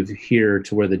probably move here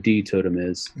to where the D totem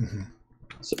is.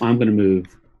 So I'm gonna move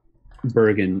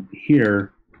Bergen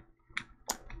here,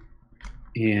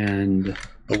 and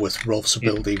but with Rolf's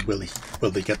ability, will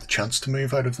they get the chance to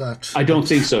move out of that? I don't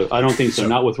think so. So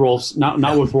not with Rolf's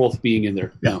with Rolf being in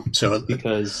there. Yeah. No. So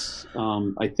because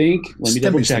I think, let me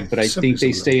double check, but I think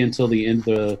they stay until the end of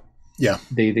the. Yeah.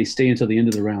 They stay until the end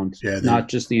of the round. Yeah. Not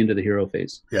just the end of the hero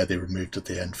phase. Yeah, they removed at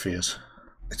the end phase.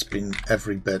 It's been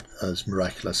every bit as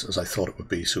miraculous as I thought it would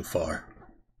be so far.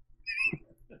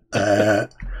 I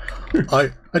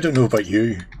don't know about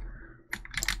you,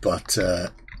 but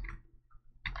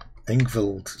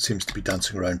Ingvild seems to be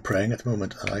dancing around praying at the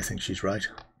moment, and I think she's right.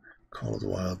 Call of the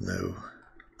Wild, no.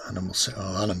 Animal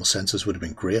senses would have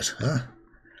been great, huh?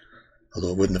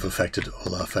 Although it wouldn't have affected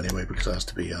Olaf anyway, because it has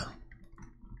to be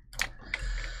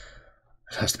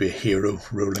a hero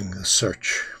rolling the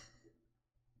search.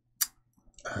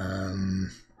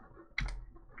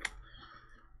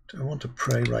 Do I want to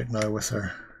pray right now with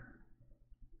her?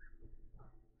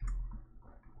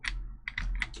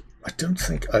 I don't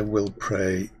think I will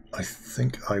pray. I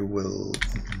think I will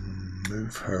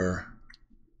move her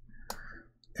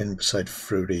in beside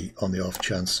Fruity on the off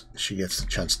chance she gets the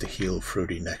chance to heal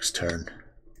Fruity next turn.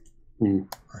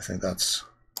 I think that's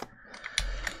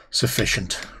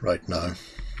sufficient right now.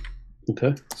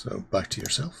 Okay. So back to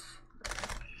yourself.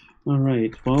 All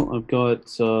right. Well, I've got...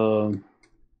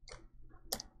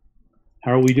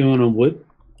 how are we doing on wood?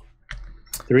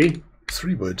 3?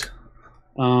 3 wood.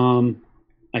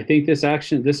 I think this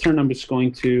turn I'm just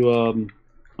going to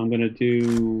I'm going to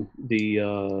do the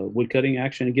wood cutting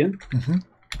action again,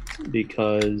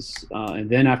 because and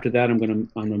then after that I'm going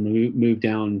to move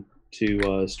down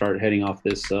to start heading off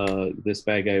this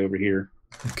bad guy over here.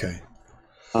 Okay.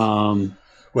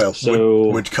 Well, so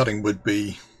wood cutting would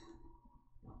be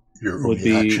your would only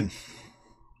be action.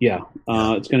 yeah.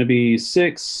 It's going to be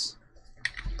 6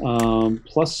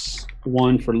 plus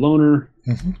 1 for loner,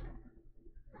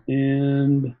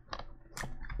 and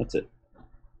that's it.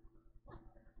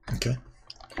 Okay.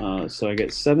 So I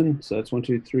get 7. So that's 1,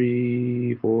 2,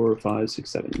 3, 4, 5, 6,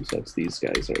 7. So that's these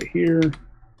guys right here.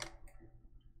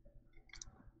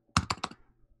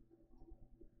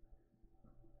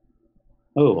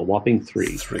 Oh, a whopping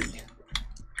 3. 3.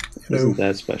 Isn't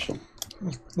that special?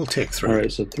 We'll take 3. All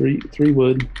right, so 3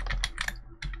 wood.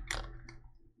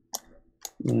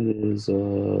 That is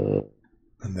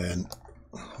And then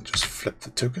I'll just flip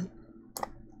the token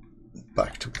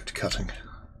back to wood cutting.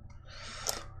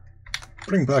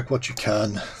 Bring back what you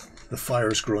can. The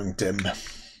fire's growing dim.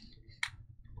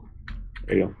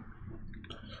 there you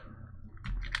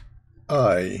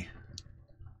go.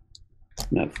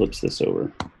 That flips this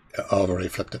over. Yeah, I've already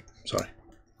flipped it. Sorry.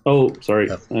 Oh, sorry.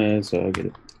 Yep. So I get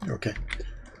it. Okay.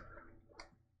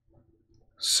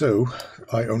 So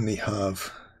I only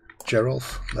have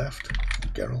Gerolf left.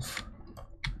 Gerolf.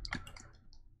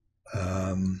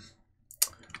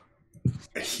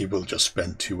 He will just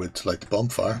spend 2 wood to light the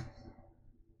bonfire.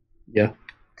 Yeah.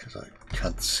 Because I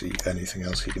can't see anything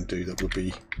else he can do that would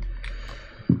be...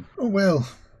 Oh, well.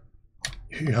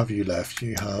 Who have you left?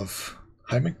 You have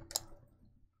Hyman?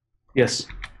 Yes.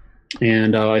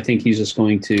 And I think he's just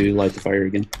going to light the fire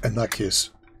again. In that case,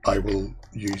 I will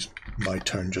use my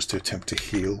turn just to attempt to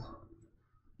heal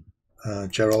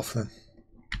Gerolf then.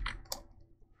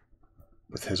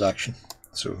 With his action.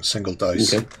 So single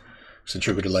dice. Okay. Since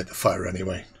you're going to light the fire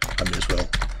anyway, I may as well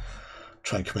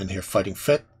try and come in here fighting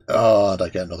fit. Oh, and I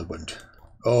get another wound.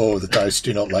 Oh, the dice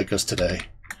do not like us today.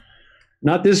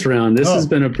 Not this round. This has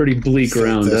been a pretty bleak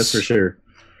round, that's for sure.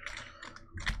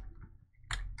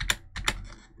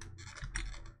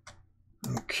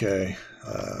 Okay,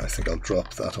 I think I'll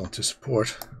drop that onto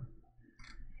support.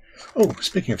 Oh,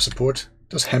 speaking of support,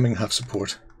 does Hemming have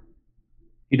support?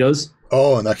 He does?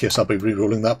 Oh, in that case, I'll be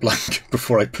re-rolling that blank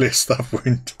before I place that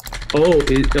wound. Oh,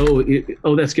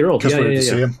 that's Geralt. Because we're the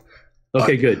same.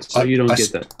 Okay, good. So you don't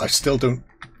get that. I still don't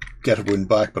get a wound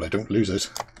back, but I don't lose it.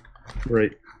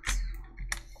 Right.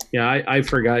 Yeah, I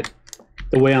forgot.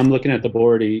 The way I'm looking at the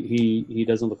board, he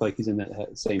doesn't look like he's in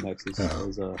that same hex as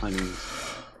Jaime.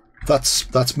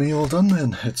 That's me all done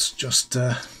then. It's just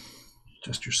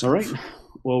yourself. All right.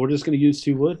 Well, we're just going to use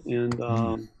 2 wood and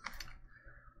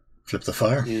flip the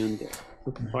fire. And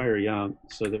flip the fire, yeah,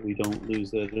 so that we don't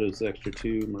lose those extra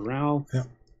 2 morale. Yeah.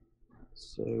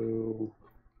 So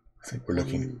I think we're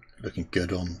looking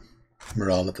good on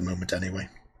morale at the moment anyway.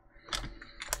 I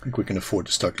think we can afford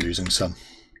to start losing some.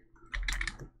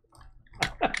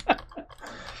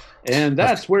 And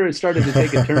that's where it started to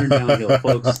take a turn downhill,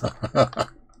 folks.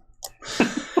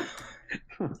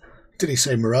 Did he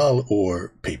say morale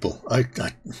or people? It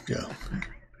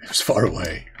was far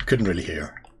away. I couldn't really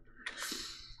hear.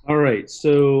 All right,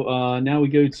 so now we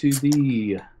go to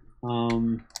the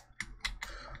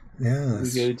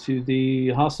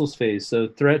hostiles phase. So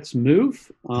threats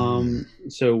move.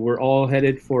 So we're all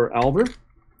headed for Alver.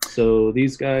 So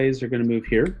these guys are going to move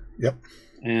here. Yep.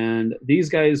 And these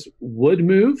guys would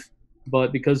move,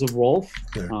 but because of Rolf,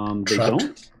 they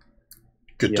don't.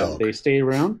 Good dog. They stay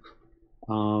around.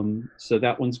 So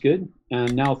that one's good.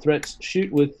 And now threats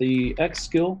shoot with the X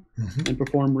skill and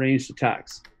perform ranged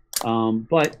attacks.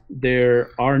 But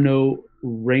there are no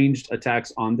ranged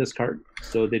attacks on this card,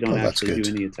 so they don't actually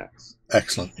do any attacks.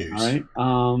 Excellent news.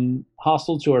 All right.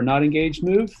 Hostiles who are not engaged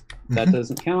move. That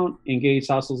doesn't count.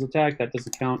 Engaged hostiles attack. That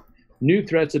doesn't count. New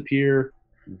threats appear.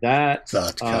 That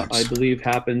counts. I believe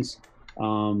happens.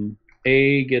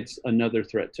 A gets another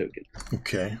threat token.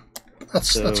 Okay.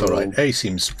 That's all right. A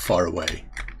seems far away.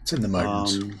 It's in the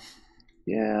mountains.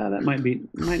 Yeah, that might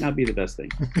not be the best thing.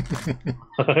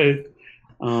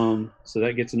 So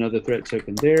that gets another threat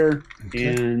token there,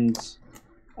 and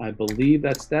I believe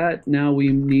that's that. Now we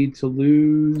need to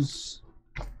lose.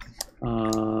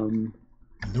 There's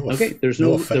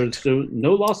no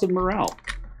loss of morale.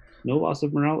 No loss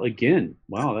of morale again.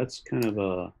 Wow, that's kind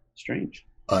of strange.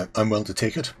 I'm willing to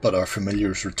take it, but our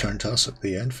familiars return to us at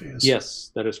the end phase.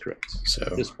 Yes, that is correct. So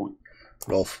at this point,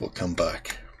 Rolf will come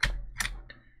back,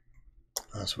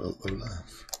 as will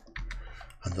Olaf,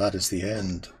 and that is the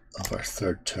end of our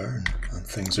third turn. And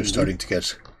things are starting to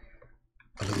get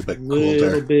a little bit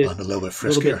colder and a little bit friskier. A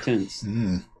little bit tense.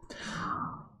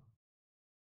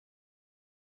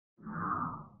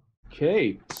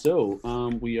 Okay, so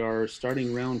we are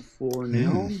starting round 4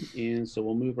 now, and so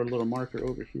we'll move our little marker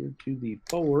over here to the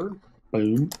 4.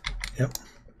 Boom. Yep.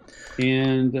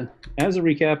 And as a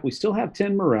recap, we still have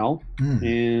 10 morale,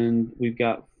 and we've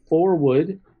got 4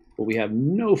 wood, but we have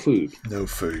no food. No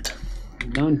food.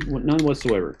 None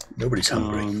whatsoever. Nobody's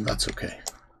hungry. That's okay.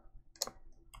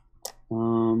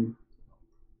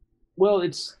 Well,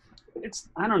 it's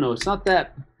I don't know. It's not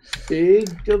that big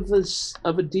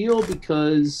of a deal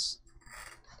because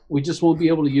we just won't be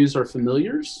able to use our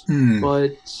familiars.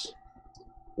 But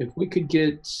if we could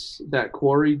get that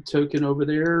quarry token over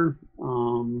there,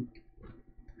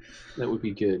 that would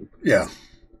be good. Yeah.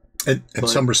 In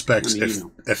some respects,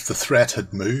 if the threat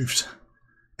had moved,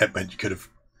 it meant you could have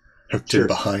hooked in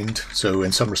behind. So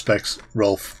in some respects,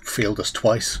 Rolf failed us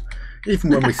twice.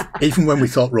 Even when we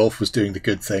thought Rolf was doing the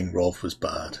good thing, Rolf was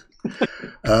bad.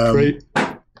 Right.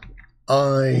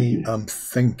 I am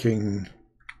thinking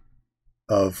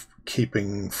of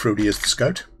keeping Frody as the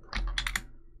scout.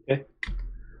 Okay.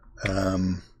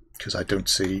 Because I don't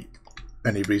see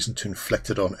any reason to inflict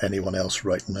it on anyone else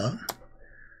right now.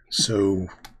 So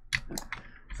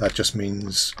that just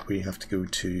means we have to go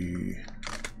to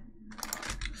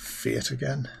Fate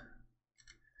again.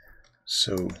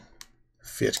 So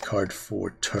Fate card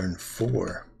for turn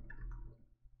 4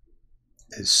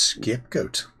 is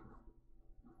Scapegoat.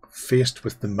 Faced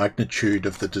with the magnitude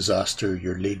of the disaster,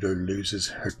 your leader loses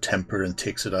her temper and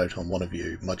takes it out on one of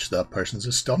you, much to that person's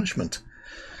astonishment.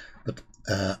 But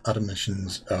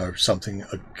admonitions are something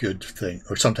a good thing,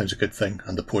 or sometimes a good thing,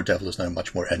 and the poor devil is now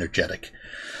much more energetic.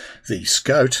 The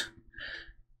scout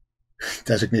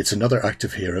designates another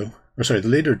active hero, the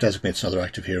leader designates another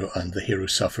active hero, and the hero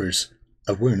suffers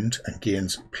a wound and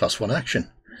gains +1 action.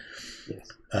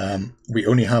 Yes. We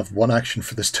only have 1 action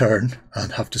for this turn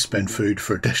and have to spend food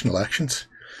for additional actions.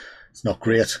 It's not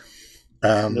great.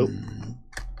 Nope.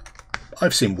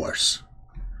 I've seen worse.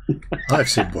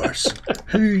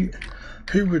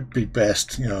 Who would be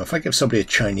best? You know, if I give somebody a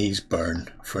Chinese burn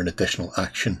for an additional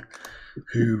action,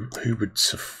 who would?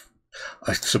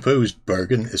 I suppose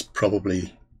Bergen is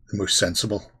probably the most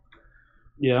sensible.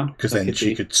 Yeah, because then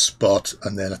she could spot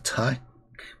and then attack,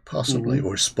 possibly,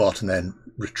 or spot and then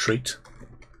retreat.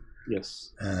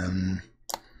 Yes.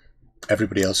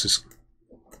 Everybody else is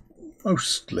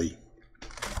mostly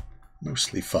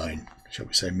fine, shall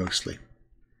we say? Mostly.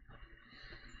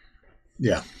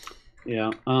 Yeah.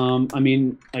 Yeah. I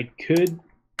mean, I could.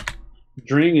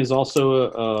 Dring is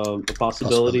also a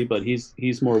possibility, but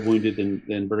he's more wounded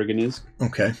than Bergen is.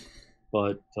 Okay.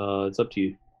 But it's up to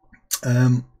you.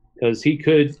 Because he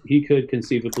could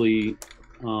conceivably.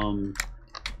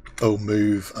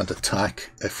 Move and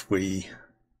attack if we.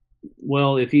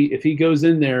 Well, if he goes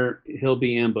in there, he'll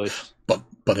be ambushed.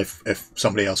 But if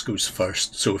somebody else goes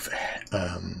first, so if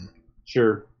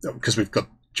sure, because we've got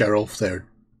Gerald there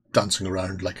dancing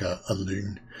around like a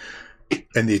loon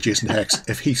in the adjacent hex.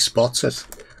 If he spots it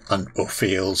or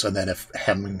fails, and then if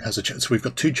Hemming has a chance, so we've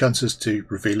got 2 chances to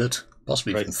reveal it,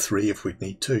 possibly even 3 if we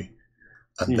need to,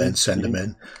 and then send him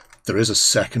in. There is a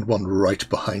second one right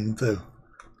behind though.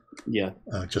 Yeah,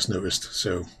 I just noticed.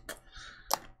 So.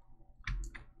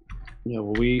 Yeah,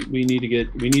 well, we need to get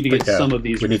some of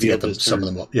these. We need to get some of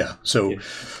them up. Yeah. So,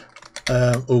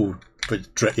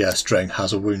 but Dreng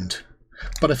has a wound.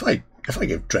 But if I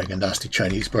give Dreng a nasty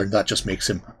Chinese burn, that just makes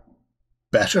him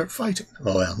better at fighting.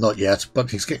 Oh well, not yet,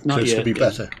 but he's getting close to be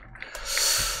better.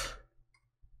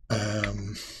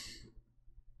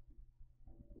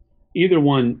 Either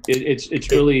one,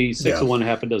 it's really 6 of one,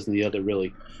 half a dozen the other.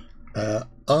 Really.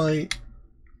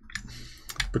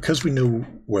 Because we know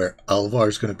where Alvar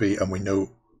is going to be, and we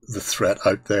know the threat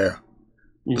out there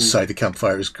beside the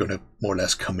campfire is going to more or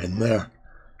less come in there.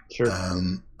 Sure.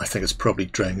 I think it's probably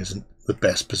Dreng is in the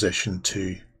best position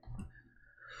to.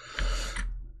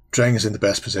 Dreng is in the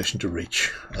best position to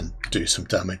reach and do some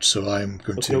damage. So I'm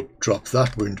going to drop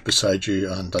that wound beside you,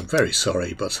 and I'm very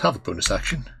sorry, but have a bonus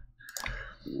action.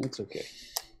 That's okay.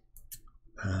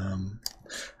 And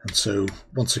so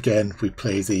once again we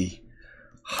play the.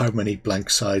 How many blank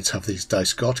sides have these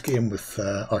dice got game with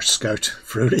our scout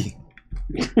Frody?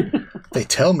 They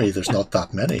tell me there's not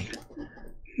that many.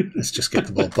 Let's just get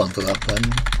them all bundled up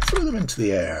and throw them into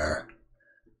the air.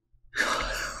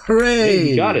 Hooray! Hey,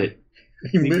 you got it.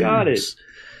 He got it.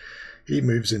 He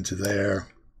moves into there,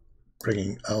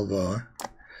 bringing Alvar.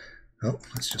 Oh,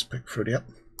 let's just pick Frody up.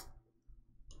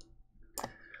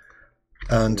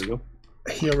 And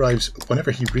he arrives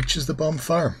whenever he reaches the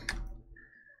bonfire.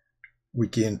 We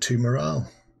gain 2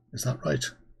 morale. Is that right?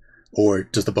 Or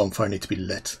does the bonfire need to be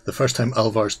lit? The first time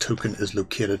Alvar's token is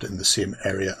located in the same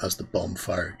area as the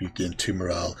bonfire, you gain 2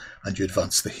 morale and you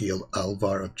advance the Heal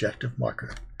Alvar objective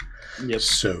marker. Yep.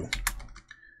 So,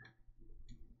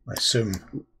 I assume...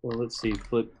 Well, let's see.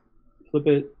 Flip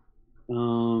it.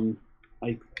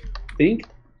 I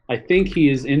think he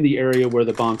is in the area where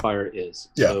the bonfire is.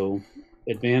 Yeah. So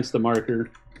advance the marker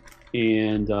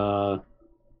and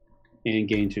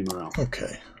gain 2 morale.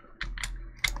 Okay.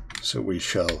 So we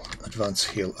shall advance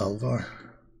heal Alvar.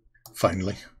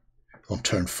 Finally. On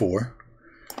turn 4.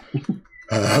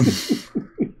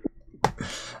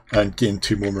 And gain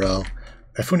 2 more morale.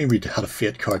 If only we'd had a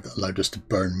fate card that allowed us to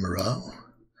burn morale.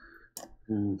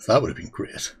 That would have been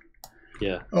great.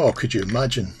 Yeah. Oh, could you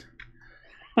imagine?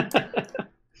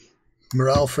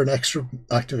 Morale for an extra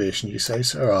activation, you say,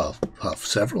 sir? I'll have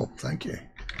several, thank you.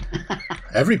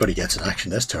 Everybody gets an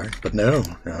action this turn, but no,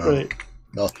 Right.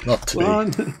 not today.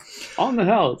 On the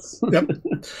house. Yep.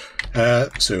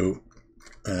 So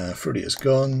Fruity is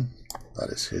gone. That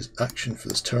is his action for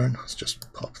this turn. Let's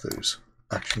just pop those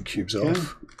action cubes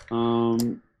off.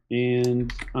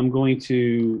 And I'm going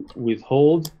to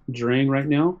withhold Drang right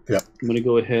now. Yep. I'm going to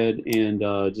go ahead and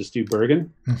just do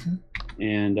Bergen.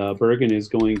 And Bergen is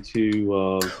going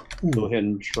to go ahead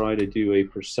and try to do a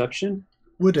perception.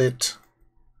 Would it?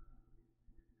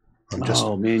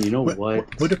 Oh man, you know what?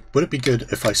 Would it be good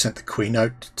if I sent the Queen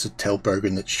out to tell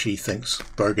Bergen that she thinks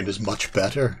Bergen is much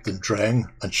better than Drang,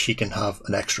 and she can have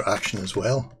an extra action as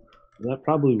well? That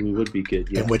probably would be good.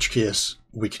 Yeah. In which case,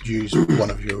 we could use one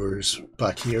of yours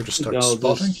back here to start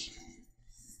spotting.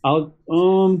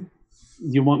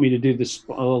 You want me to do this?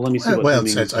 Let me see what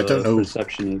Hemming's I don't know.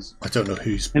 Perception is. I don't know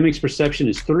who's. Hemming's perception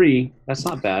is 3. That's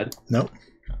not bad. No.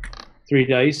 3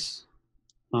 dice.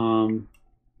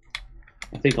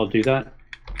 I think I'll do that.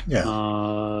 Yeah.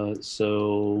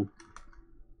 So.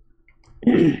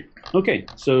 Okay.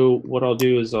 So what I'll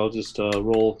do is I'll just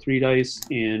roll 3 dice,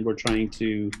 and we're trying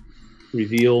to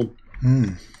reveal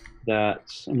that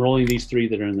I'm rolling these 3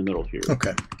 that are in the middle here.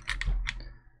 Okay.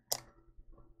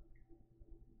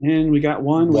 And we got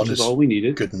 1, which is all we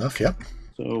needed. Good enough, yep.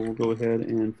 So we'll go ahead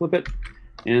and flip it.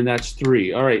 And that's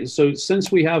 3. All right. So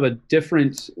since we have a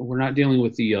different, we're not dealing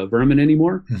with the vermin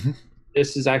anymore.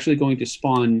 This is actually going to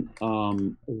spawn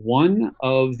 1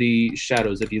 of the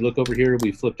shadows. If you look over here,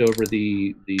 we flipped over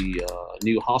the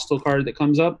new hostile card that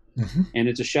comes up, and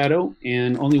it's a shadow,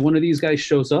 and only 1 of these guys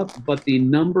shows up, but the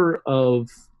number of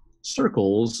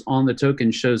circles on the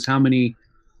token shows how many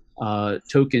how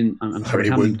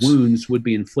many wounds would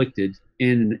be inflicted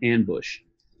in an ambush.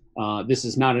 This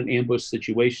is not an ambush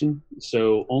situation,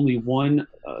 so only 1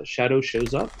 shadow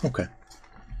shows up. Okay.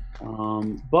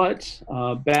 But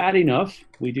bad enough,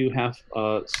 we do have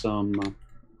some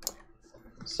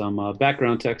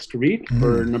background text to read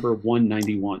for number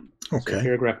 191. Okay. So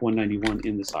paragraph 191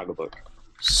 in the Saga book.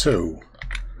 So,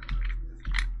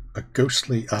 a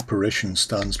ghostly apparition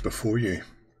stands before you.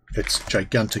 Its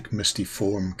gigantic misty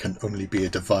form can only be a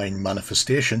divine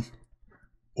manifestation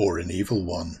or an evil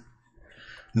one.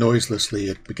 Noiselessly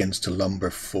it begins to lumber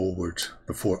forward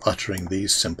before uttering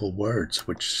these simple words,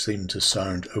 which seem to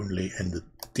sound only in the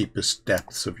deepest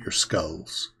depths of your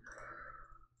skulls.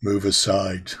 Move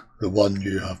aside, the one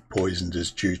you have poisoned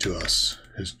is due to us.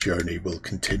 His journey will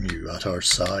continue at our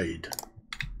side.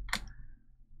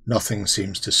 Nothing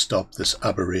seems to stop this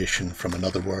aberration from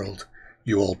another world.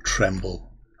 You all tremble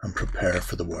and prepare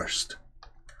for the worst.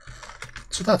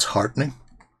 So that's heartening,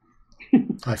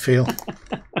 I feel.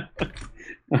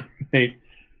 Right.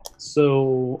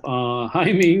 So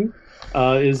Jaime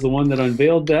is the one that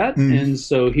unveiled that, and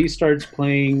so he starts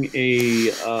playing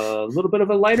a little bit of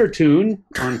a lighter tune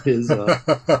on his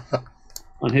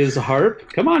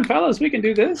harp. Come on, fellas, we can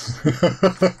do this.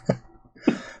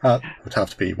 Would have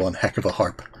to be one heck of a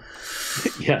harp.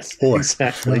 Yes,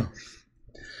 exactly.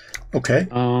 Okay.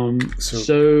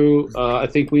 So I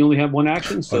think we only have 1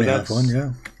 action. So have one,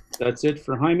 yeah. That's it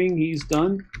for Jaime. He's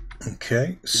done.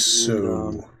 Okay,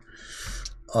 so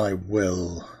I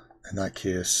will, in that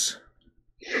case,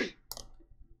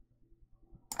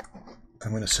 I'm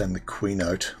going to send the Queen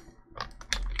out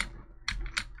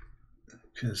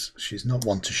because she's not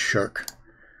one to shirk,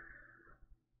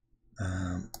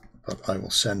 but I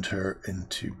will send her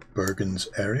into Bergen's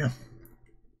area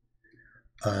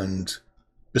and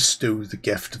bestow the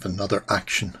gift of another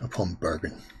action upon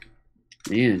Bergen.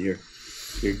 Man, you're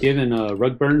giving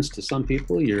rug burns to some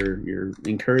people. You're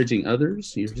encouraging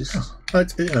others. You're just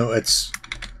it's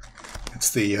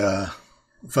the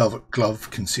velvet glove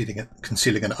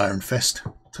concealing an iron fist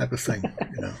type of thing.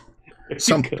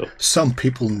 Some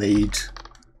people need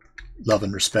love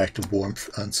and respect and warmth,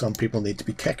 and some people need to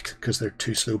be kicked because they're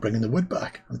too slow bringing the wood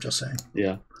back. I'm just saying.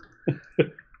 Yeah.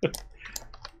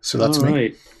 So that's all me.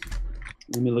 Right.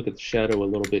 Let me look at the shadow a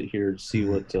little bit here to see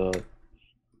what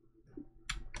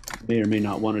may or may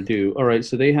not want to do. All right,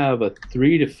 so they have a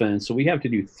 3 defense, so we have to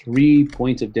do 3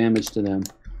 points of damage to them.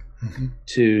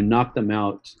 to knock them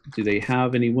out. Do they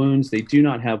have any wounds? They do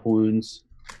not have wounds.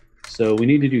 So we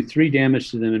need to do 3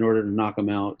 damage to them in order to knock them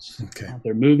out. Okay.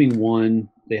 They're moving 1.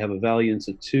 They have a valiance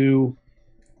of 2.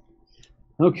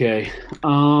 Okay.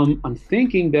 I'm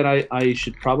thinking that I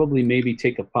should probably maybe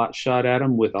take a pot shot at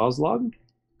them with Oslog.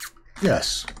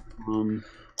 Yes.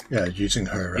 Yeah, using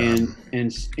her and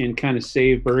kind of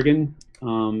save Bergen.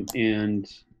 And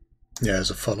yeah,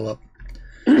 as a follow-up.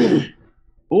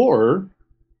 Or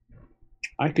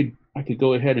I could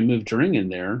go ahead and move Dring in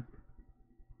there.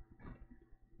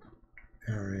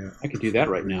 Area. I could do that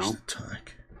right now.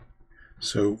 Attack.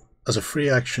 So, as a free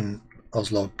action,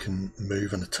 Oslog can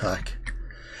move and attack,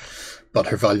 but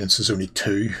her valiance is only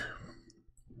 2,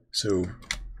 so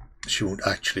she won't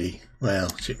actually. Well,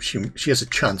 she has a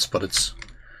chance, but it's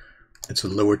a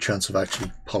lower chance of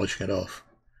actually polishing it off.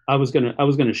 I was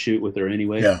gonna shoot with her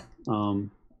anyway. Yeah.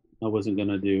 I wasn't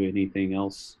gonna do anything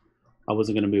else. I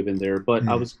wasn't gonna move in there, but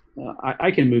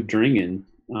I can move Dring in.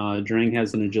 Dring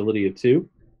has an agility of 2.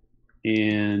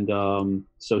 And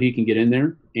so he can get in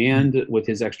there, and with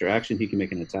his extra action, he can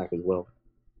make an attack as well.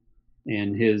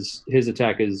 And his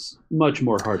attack is much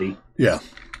more hardy. Yeah,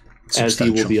 as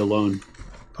he will be alone.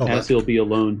 He'll be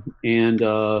alone, and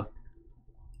so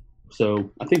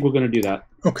I think we're going to do that.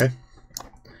 Okay.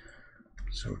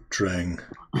 So Drang,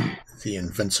 the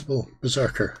invincible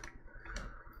berserker.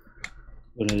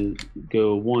 I'm going to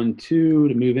go 1, 2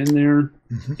 to move in there,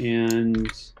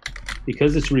 and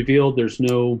because it's revealed, there's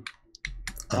no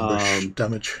ambush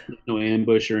damage. No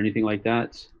ambush or anything like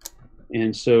that.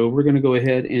 And so we're going to go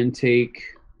ahead and take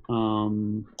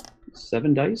 7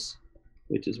 dice,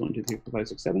 which is 1, 2, 3, 4, 5,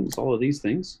 6, 7. It's all of these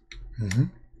things. Maybe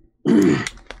I'll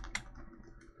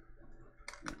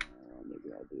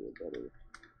do it better.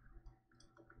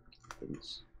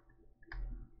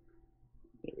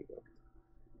 There we go.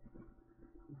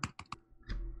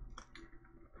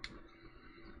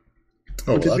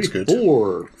 Oh, well, that's good.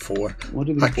 4. 4. 1,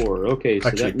 2, 3, 4. Okay, so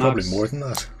actually, that probably knocks... more than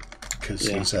that, because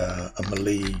he's a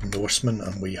melee Norseman,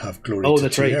 and we have glory to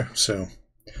that's tier. right. So,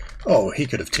 he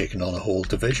could have taken on a whole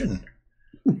division.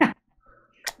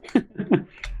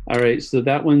 All right, so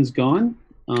that one's gone.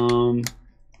 So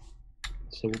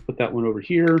we'll put that one over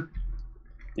here,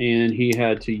 and he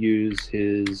had to use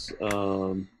his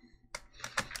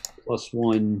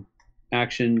 +1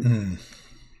 action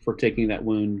for taking that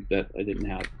wound that I didn't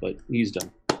have, but he's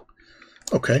done.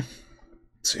 Okay.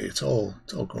 See, it's all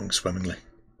going swimmingly.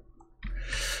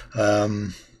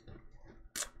 I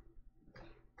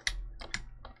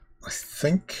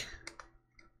think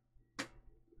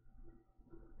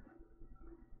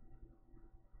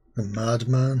the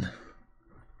madman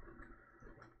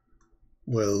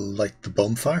will light the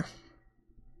bonfire.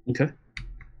 Okay.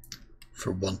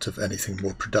 For want of anything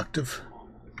more productive.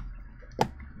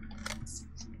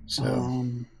 So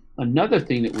another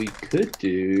thing that we could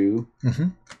do,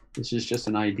 this is just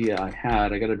an idea I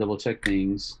had. I got to double check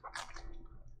things.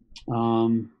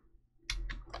 When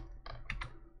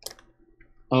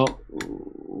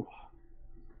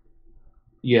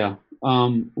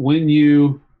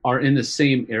you are in the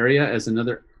same area as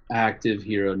another active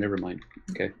hero, never mind.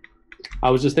 Okay. I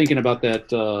was just thinking about that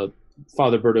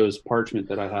Father Berto's parchment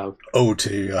that I have. Oh,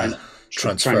 to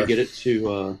transfer. Trying to get it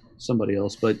to somebody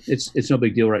else, but it's no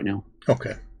big deal right now.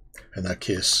 Okay. In that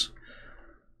case,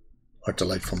 our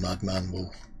delightful madman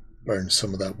will burn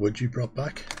some of that wood you brought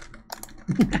back.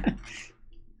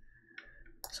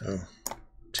 So,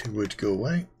 2 wood go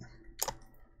away.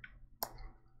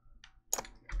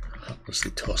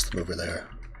 Helplessly toss them over there.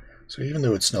 So even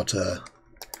though it's not a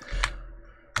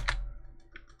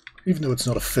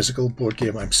physical board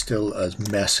game, I'm still as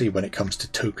messy when it comes to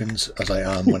tokens as I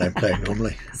am when I'm playing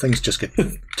normally. Things just get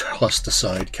tossed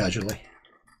aside casually.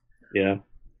 Yeah.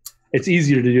 It's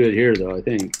easier to do it here, though, I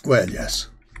think. Well, yes.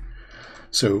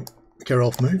 So,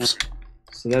 Geralt moves.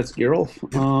 So that's Geralt.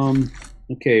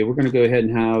 Okay, we're going to go ahead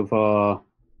and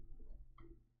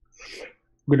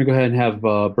have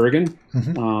Bergen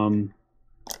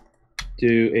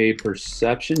do a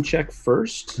perception check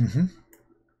first.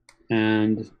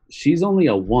 And she's only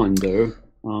a 1, though.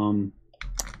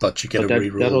 But you get a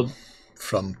reroll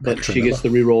from Petronella. She gets the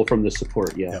reroll from the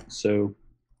support, yeah. Yep. So,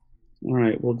 all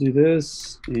right, we'll do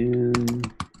this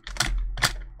and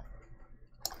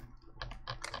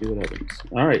see what happens.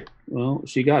 All right, well,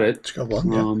 she got it. She got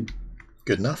 1, yeah.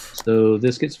 Good enough. So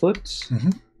this gets flipped.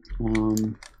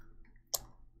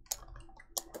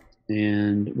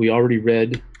 And we already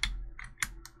read.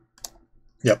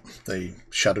 Yep, the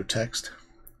shadow text.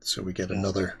 So we get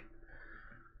another.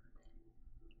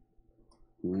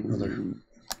 Found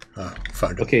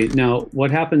it. Okay, now what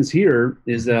happens here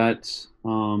is that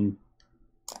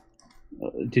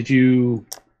did you?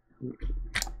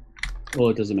 Well,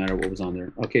 it doesn't matter what was on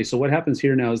there. Okay, so what happens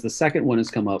here now is the second one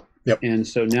has come up. Yep. And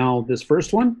so now this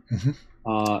first one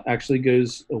actually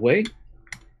goes away.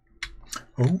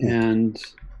 Oh. And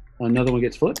another one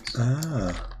gets flipped.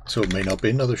 Ah, so it may not be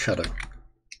another shadow.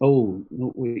 Oh,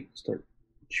 no, wait, start.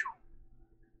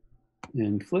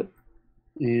 And flip.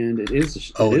 And it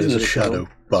is it is a shadow,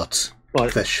 but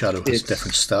this shadow has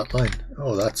different stat line.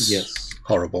 Oh, that's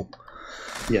horrible.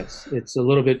 Yes, it's a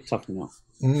little bit tougher now.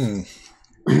 Mm.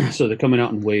 So they're coming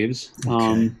out in waves.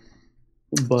 Okay.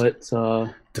 But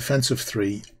defensive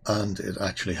 3, and it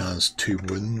actually has 2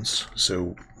 wounds,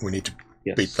 so we need to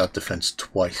beat that defense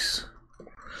twice.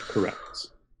 Correct.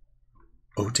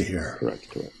 Oh dear.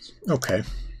 Correct. Okay.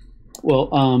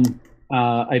 Well,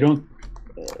 I don't.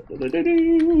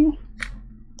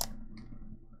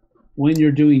 When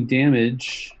you're doing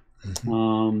damage,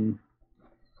 count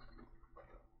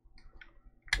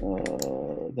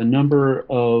the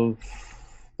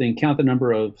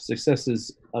number of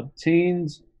successes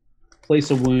obtained.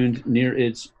 Place a wound near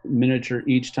its miniature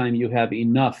each time you have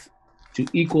enough to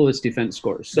equal its defense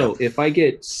score. So if I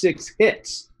get 6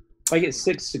 hits, if I get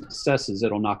 6 successes,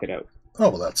 it'll knock it out. Oh,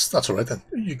 well, that's all right then.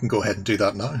 You can go ahead and do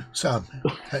that now, Sam.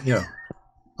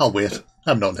 I'll wait.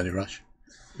 I'm not in any rush.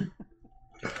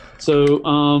 So,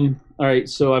 all right.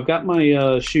 So I've got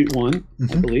my shoot 1,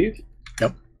 I believe.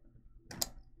 Yep.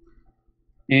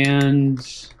 And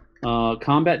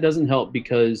combat doesn't help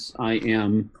because I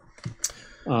am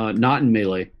not in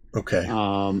melee. Okay.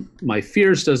 My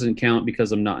fierce doesn't count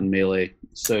because I'm not in melee.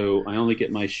 So I only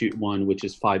get my shoot 1, which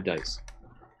is 5 dice.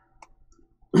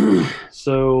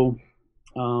 So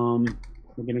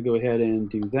we're going to go ahead and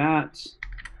do that.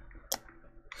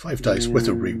 5 dice with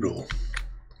a reroll,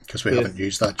 because we haven't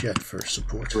used that yet for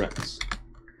support. Correct.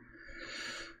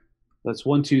 That's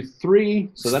 1, 2, 3.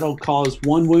 So that'll cause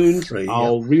 1 wound. 3,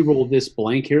 I'll reroll this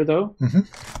blank here, though,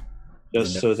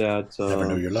 just so that never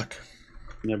know your luck.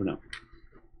 Never know.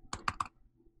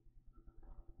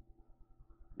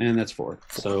 And that's 4.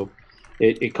 So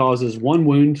it causes 1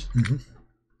 wound.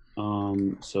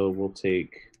 So we'll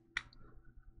take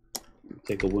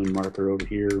a wound marker over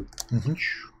here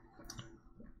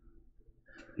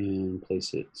and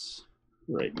place it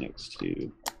right next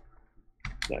to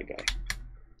that guy.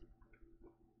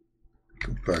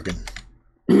 Good bargain.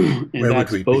 And Where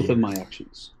that's would we both be? of my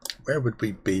actions. Where would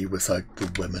we be without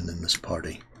the women in this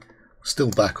party? Still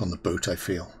back on the boat, I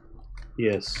feel.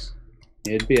 Yes.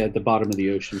 It'd be at the bottom of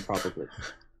the ocean, probably.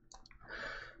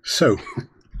 So,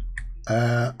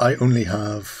 I only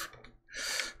have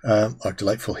our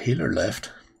delightful healer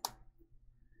left.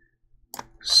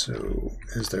 So,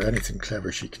 is there anything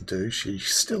clever she can do? She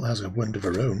still has a wound of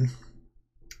her own.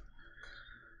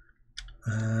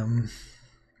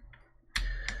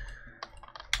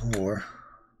 Or,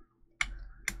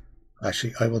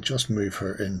 actually, I will just move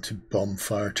her into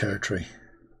bonfire territory.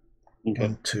 Okay.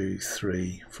 1, 2,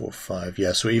 3, 4, 5.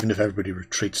 Yeah, so even if everybody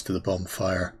retreats to the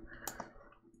bonfire,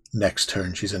 next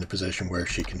turn she's in a position where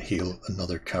she can heal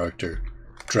another character.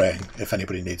 Drang, if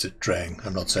anybody needs it, Drang.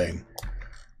 I'm not saying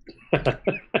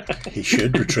he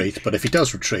should retreat, but if he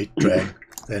does retreat, Drang,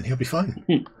 then he'll be fine.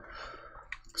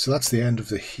 So that's the end of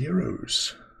the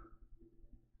heroes.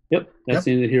 Yep, that's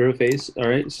the end of the hero phase. All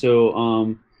right,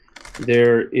 so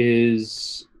there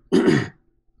is...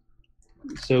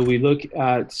 So we look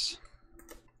at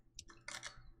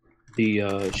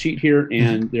the sheet here,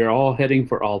 and they're all heading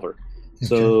for Oliver.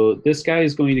 So this guy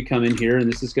is going to come in here,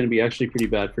 and this is going to be actually pretty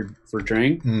bad for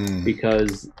Drang,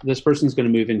 because this person's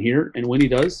going to move in here, and when he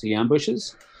does, he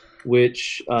ambushes,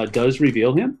 which does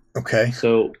reveal him. Okay.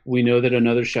 So we know that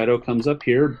another shadow comes up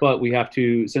here, but we have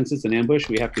to, since it's an ambush,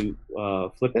 we have to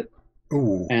flip it.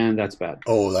 Ooh. And that's bad.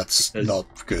 Oh, that's not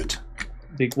good.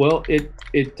 Well, it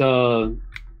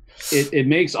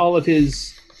makes all of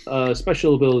his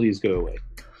special abilities go away.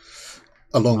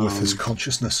 Along with his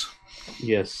consciousness.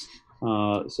 Yes.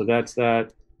 So that's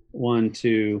that. 1,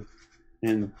 2,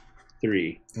 and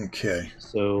 3. Okay.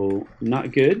 So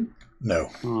not good. No.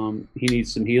 He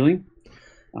needs some healing.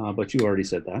 But you already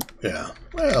said that. Yeah.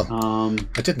 Well,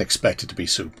 I didn't expect it to be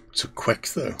so quick,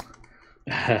 though.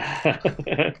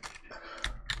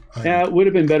 Yeah, it would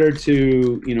have been better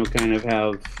to, kind of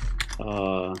have...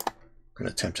 I'm going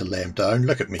to attempt to lay him down.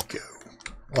 Look at me go.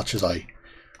 Watch as I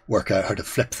work out how to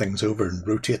flip things over and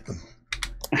rotate them.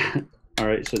 All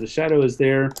right, so the shadow is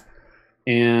there.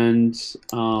 And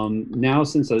now,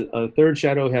 since a third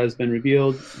shadow has been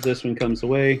revealed, this one comes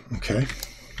away. Okay.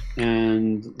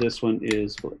 And this one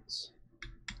is flips.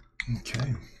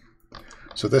 Okay.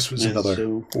 So this was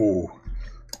another...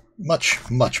 much,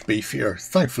 much beefier.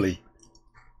 Thankfully,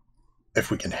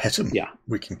 if we can hit him, Yeah.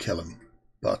 we can kill him.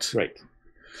 But Right.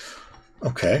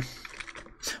 okay.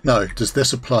 Now, does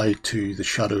this apply to the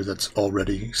shadow that's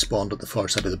already spawned at the far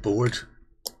side of the board,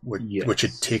 which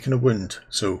had taken a wound?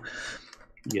 So,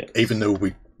 even though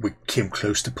we came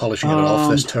close to polishing it off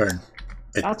this turn,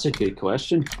 that's a good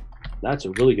question. That's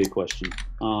a really good question.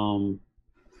 All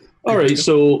right.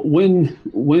 So when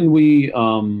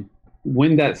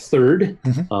that third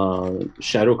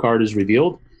shadow card is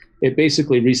revealed, it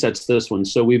basically resets this one.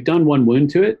 So we've done one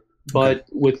wound to it, but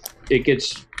it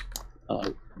gets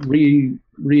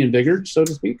reinvigorated, so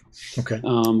to speak. Okay.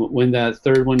 When that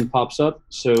third one pops up,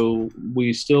 so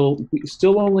we still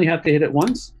only have to hit it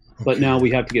once, but now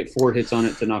we have to get 4 hits on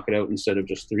it to knock it out instead of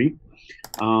just 3.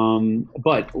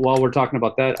 But while we're talking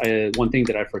about that, one thing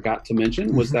that I forgot to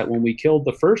mention was that when we killed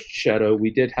the first shadow, we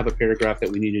did have a paragraph that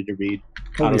we needed to read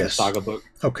out of the saga book.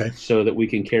 Okay. So that we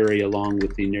can carry along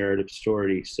with the narrative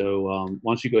story. So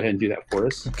why don't you go ahead and do that for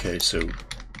us? Okay, so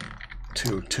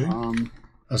 202.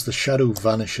 As the shadow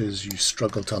vanishes, you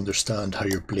struggle to understand how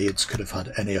your blades could have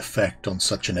had any effect on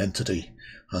such an entity,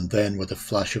 and then with a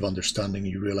flash of understanding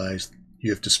you realise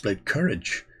you have displayed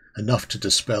courage, enough to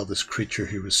dispel this creature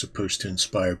who was supposed to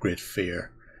inspire great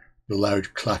fear. The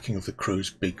loud clacking of the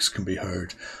crow's beaks can be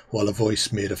heard, while a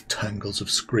voice made of tangles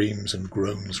of screams and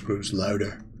groans grows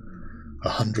louder.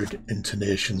 100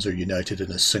 intonations are united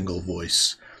in a single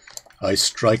voice. I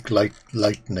strike like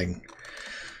lightning.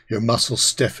 Your muscles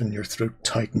stiffen, your throat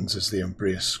tightens as the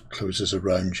embrace closes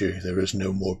around you. There is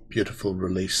no more beautiful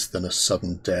release than a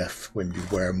sudden death when you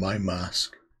wear my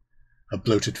mask. A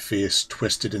bloated face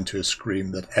twisted into a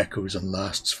scream that echoes and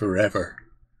lasts forever.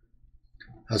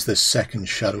 As this second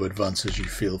shadow advances, you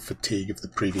feel fatigue of the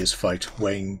previous fight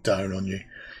weighing down on you.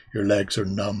 Your legs are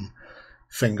numb,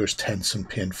 fingers tense and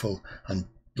painful, and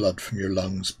blood from your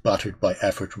lungs, battered by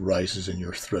effort, rises in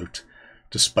your throat.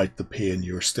 Despite the pain,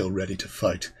 you are still ready to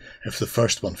fight. If the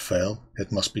first one fell,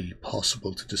 it must be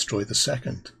possible to destroy the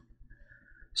second.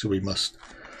 So we must...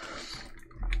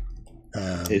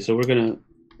 okay, so we're gonna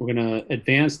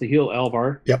advance the heal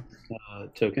Alvar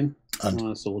token.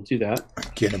 So we'll do that.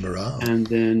 Gain a morale. And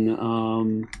then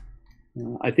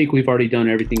I think we've already done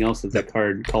everything else that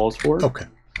card calls for. Okay.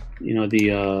 You know,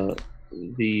 the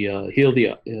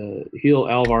heal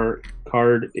Alvar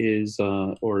card is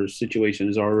or situation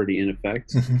is already in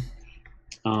effect.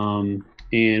 And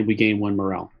we gain 1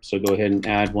 morale. So go ahead and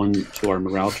add 1 to our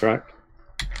morale track,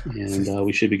 and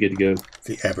we should be good to go.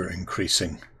 The ever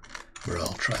increasing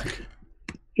morale track.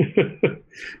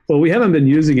 Well, we haven't been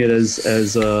using it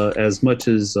as much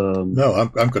as. No,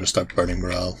 I'm going to start burning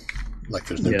morale like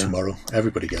there's no tomorrow.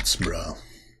 Everybody gets morale.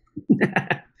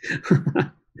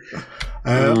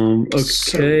 Okay,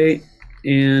 so,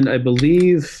 and I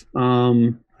believe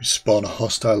we spawn a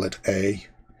hostile at A,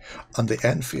 and the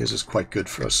end phase is quite good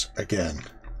for us again.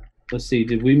 Let's see.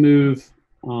 Did we move?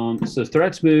 So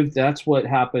threats moved. That's what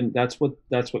happened. That's what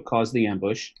caused the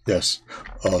ambush. Yes.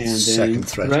 And second then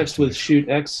threat. Threats with shoot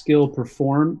X skill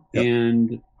perform,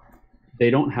 and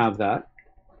they don't have that.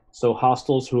 So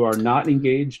hostiles who are not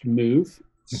engaged move.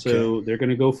 So they're going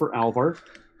to go for Alvar,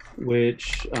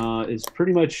 which is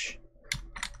pretty much.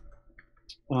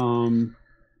 I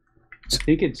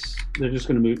think they're just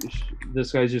going to move.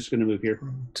 This guy's just going to move here.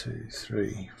 1, 2,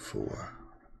 3, 4.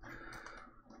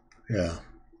 Yeah.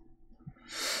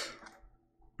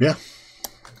 Yeah.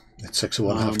 It's 6 of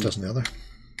one, half dozen the other.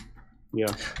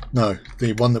 Yeah. Now,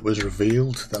 the one that was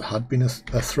revealed that had been a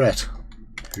threat,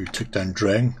 who took down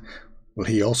Dreng, will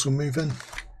he also move in?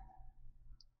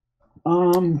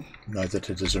 Now that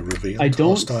it is a revealed I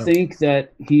don't hostile? think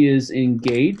that he is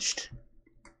engaged.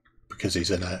 Because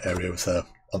he's in an area with a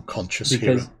unconscious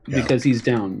hero. Because he's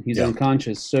down. He's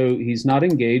unconscious. So he's not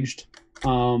engaged.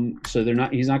 So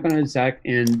he's not going to attack,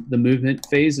 and the movement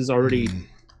phase has already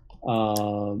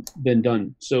been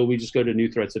done. So we just go to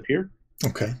new threats up here.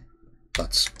 Okay.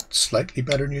 That's slightly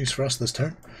better news for us this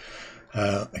turn.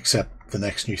 Except the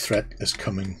next new threat is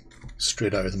coming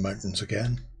straight out of the mountains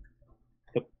again.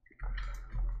 Yep.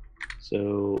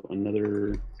 So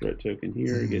another threat token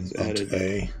here gets added.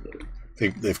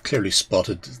 They've clearly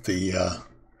spotted the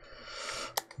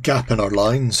gap in our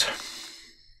lines.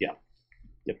 Yeah.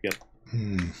 Yep.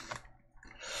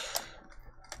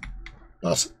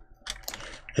 But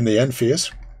in the end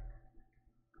phase,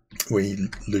 we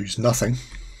lose nothing.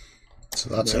 So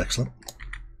that's excellent.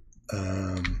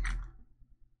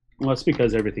 Well, that's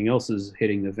because everything else is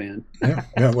hitting the van. Yeah,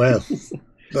 well, a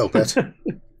little bit. A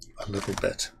little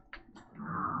bit.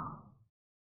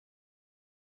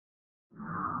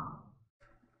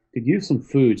 Could use some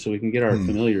food so we can get our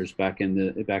familiars back in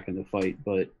the fight,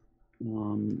 but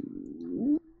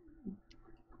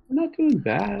we're not doing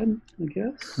bad, I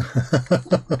guess.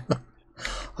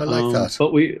 I like that.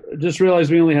 But we just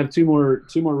realized we only have two more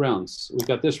rounds. We've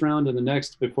got this round and the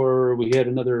next before we hit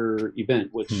another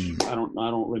event, which I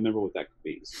don't remember what that could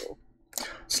be. So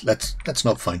let's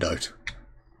not find out.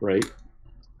 Right.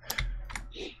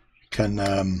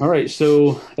 All right,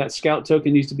 so that scout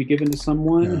token needs to be given to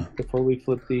someone before we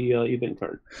flip the event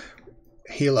card.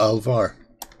 Heal Alvar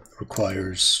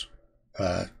requires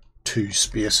 2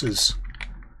 spaces.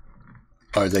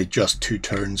 Are they just 2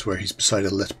 turns where he's beside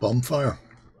a lit bonfire?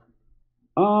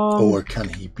 Or can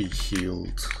he be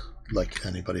healed like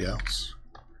anybody else?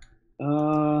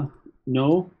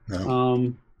 No.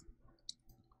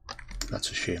 That's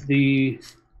a shame.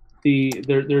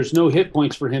 There's no hit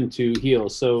points for him to heal.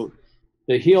 So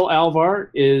the heal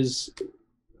Alvar is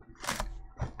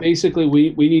basically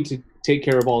we need to take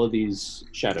care of all of these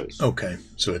shadows. Okay,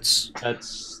 so that's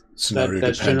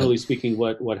generally speaking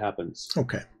what happens.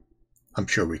 Okay. I'm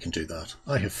sure we can do that.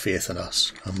 I have faith in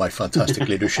us and my fantastic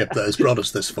leadership that has brought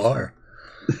us this far.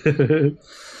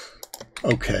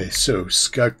 Okay, so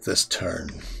scout this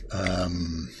turn.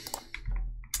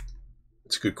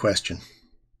 It's a good question.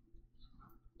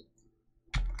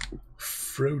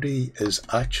 Frody is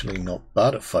actually not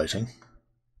bad at fighting.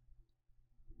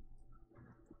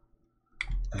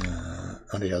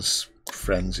 And he has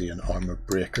Frenzy and Armor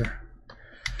Breaker.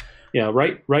 Yeah,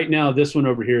 right now this one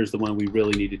over here is the one we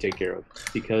really need to take care of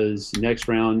because next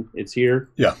round it's here.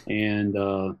 Yeah. And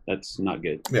that's not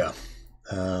good. Yeah.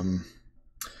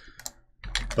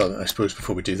 But I suppose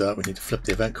before we do that, we need to flip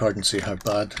the event card and see how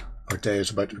bad our day is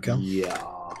about to become. Yeah.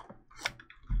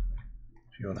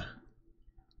 If you want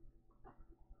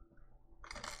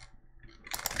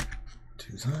to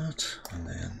do that, and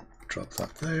then drop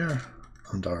that there.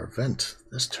 And our event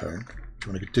this turn. Do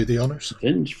you want to do the honors?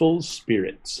 Vengeful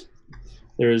Spirits.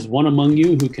 There is one among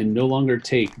you who can no longer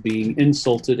take being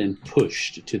insulted and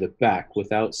pushed to the back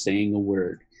without saying a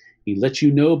word. He lets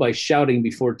you know by shouting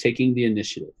before taking the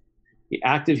initiative. The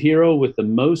active hero with the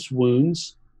most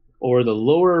wounds or the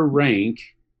lower rank,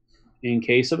 in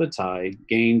case of a tie,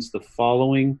 gains the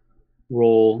following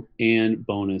roll and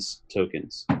bonus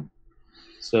tokens.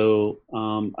 So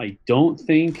I don't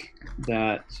think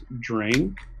that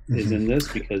Drang is in this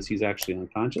because he's actually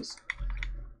unconscious.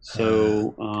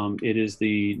 So it is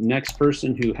the next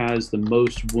person who has the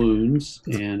most wounds,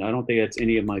 and I don't think that's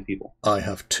any of my people. I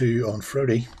have 2 on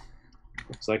Frody.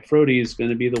 Looks like Frody is going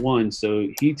to be the one. So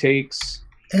he takes...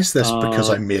 Is this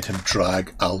because I made him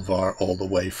drag Alvar all the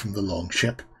way from the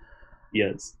longship?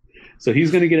 Yes. So he's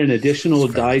going to get an additional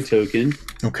die token,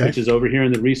 which is over here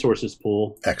in the resources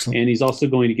pool. Excellent. And he's also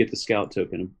going to get the scout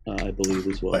token, I believe,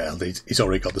 as well. Well, he's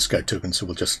already got the scout token, so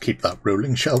we'll just keep that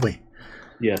rolling, shall we?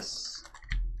 Yes.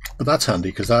 But that's handy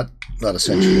because that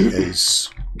essentially is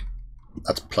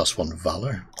that's +1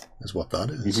 valor is what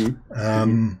that is.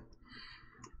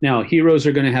 Now heroes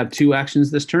are going to have 2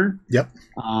 actions this turn. Yep.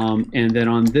 And then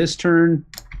on this turn,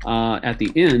 at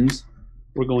the end,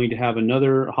 we're going to have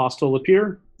another hostile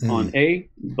appear on A,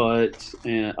 but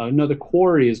another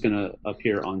quarry is going to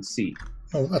appear on C.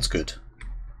 Oh, that's good.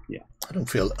 Yeah. I don't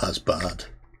feel as bad.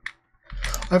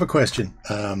 I have a question.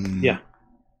 Yeah.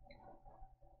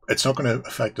 It's not going to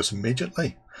affect us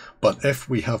immediately, but if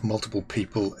we have multiple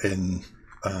people in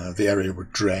the area where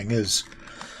Drang is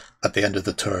at the end of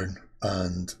the turn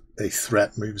and a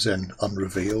threat moves in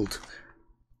unrevealed,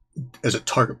 is it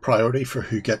target priority for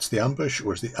who gets the ambush,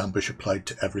 or is the ambush applied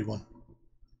to everyone?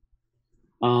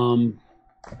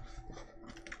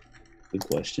 Good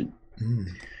question.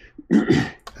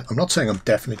 I'm not saying I'm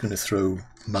definitely going to throw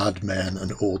madmen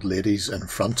and old ladies in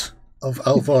front of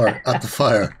Alvar at the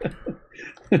fire.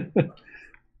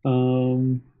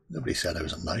 Nobody said I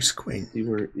was a nice queen. See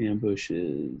where ambush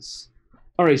is.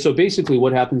 All right, so basically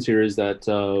what happens here is that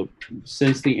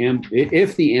since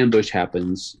if the ambush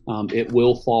happens, it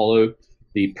will follow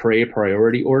the prey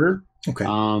priority order. Okay.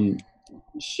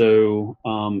 So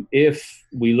if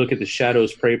we look at the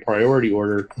Shadows prey priority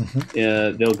order,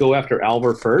 they'll go after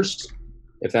Alvar first,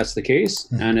 if that's the case.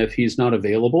 And if he's not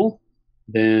available,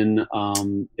 then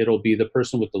it'll be the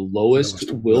person with the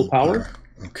lowest willpower.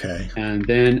 Okay. And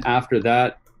then after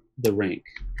that, the rank,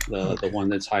 the one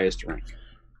that's highest rank.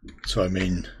 So I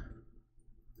mean,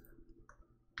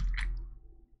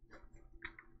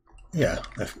 yeah,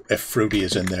 if Frody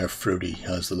is in there, Frody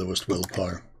has the lowest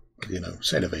willpower. You know,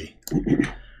 c'est la vie.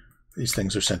 These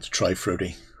things are sent to try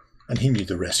Frody, and he knew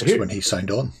the risks when he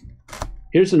signed on.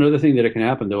 Here's another thing that can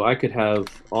happen, though. I could have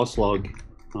Oslog.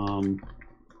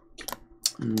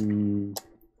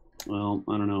 Well,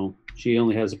 I don't know. She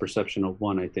only has a perception of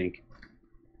 1, I think.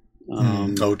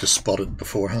 To spot it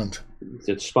beforehand.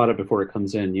 to spot it before it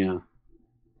comes in. Yeah.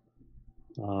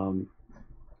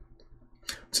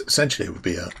 Essentially, it would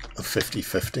be a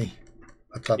 50-50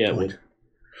 at that point.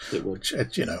 It would. Which,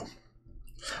 you know,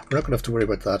 we're not going to have to worry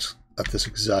about that at this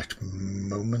exact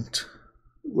moment.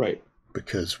 Right.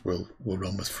 Because we'll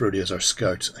run with Fruity as our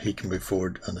scout. He can move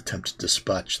forward and attempt to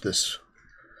dispatch this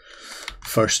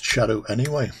first shadow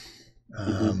anyway.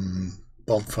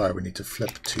 Bonfire, we need to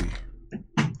flip to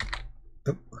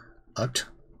out.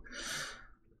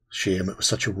 Shame, it was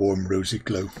such a warm, rosy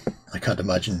glow. I can't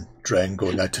imagine Dren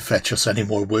going out to fetch us any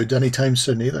more wood anytime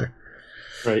soon either.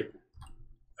 Right.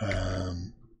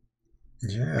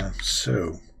 Yeah,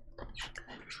 so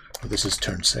this is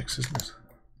turn 6, isn't it?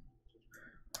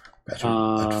 Better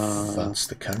advance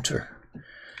the counter.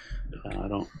 I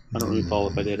don't recall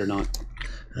if I did or not.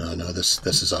 No, this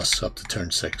is us up to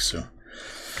turn 6. So,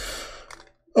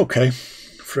 okay,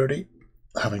 Fruity,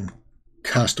 having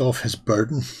cast off his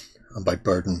burden, and by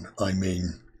burden I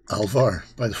mean Alvar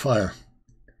by the fire,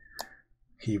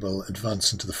 he will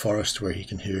advance into the forest where he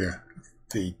can hear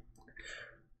the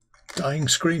dying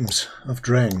screams of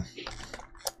Drang.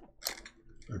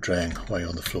 Drang, why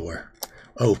on the floor?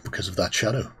 Oh, because of that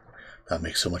shadow. That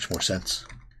makes so much more sense.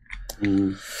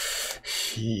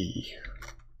 He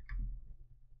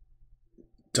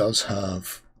does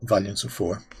have Valiance of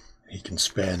 4. He can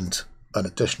spend an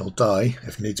additional die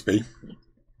if needs be.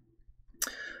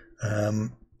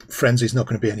 Frenzy's not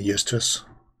going to be any use to us,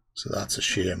 so that's a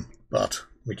shame, but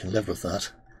we can live with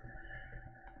that.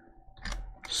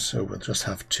 So we'll just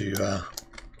have to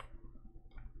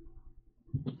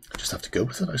go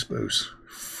with it, I suppose.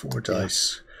 4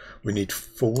 dice. We need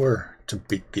 4 to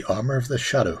beat the armor of this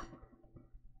shadow,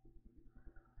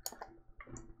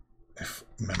 if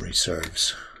memory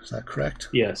serves. Is that correct?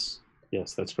 Yes,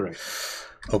 that's correct.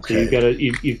 Okay. So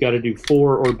you've got to do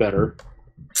 4 or better.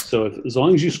 So as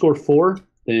long as you score 4,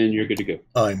 then you're good to go.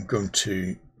 I'm going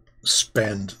to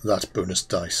spend that bonus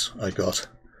dice I got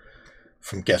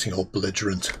from getting all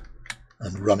belligerent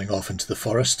and running off into the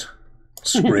forest,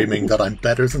 screaming that I'm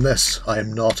better than this. I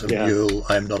am not a mule.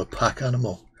 I am not a pack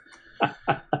animal.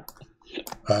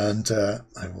 And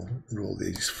I will roll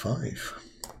these 5.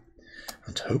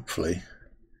 And hopefully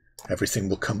everything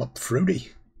will come up fruity.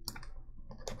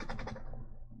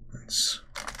 Let's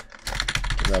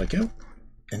give that a go.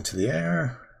 Into the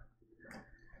air.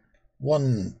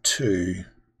 1, 2.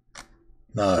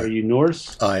 Now, are you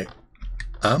Norse? I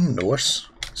am Norse.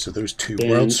 So those 2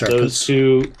 world serpents.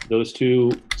 Those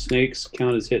two snakes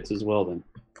count as hits as well. Then.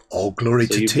 All glory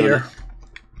to Tyr.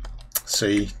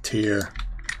 See, Tyr.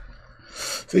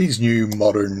 These new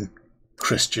modern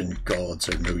Christian gods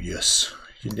are no use.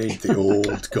 You need the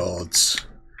old gods.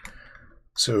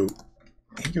 So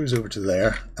he goes over to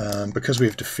there. Because we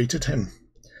have defeated him,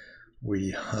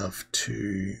 we have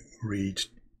to read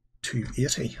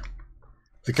 280.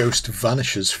 The ghost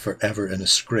vanishes forever in a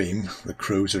scream. The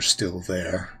crows are still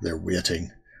there. They're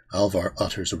waiting. Alvar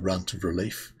utters a rant of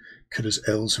relief. Could his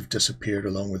ills have disappeared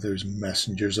along with those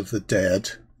messengers of the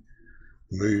dead?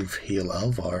 Move, heal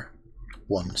Alvar.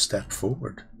 1 step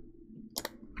forward.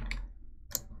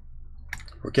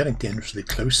 We're getting dangerously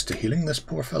close to healing this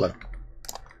poor fellow.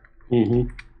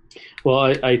 Well,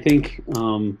 I think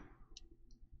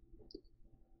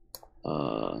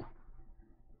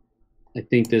I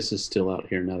think this is still out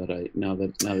here now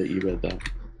that you read that.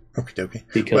 Okie dokie.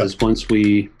 Because once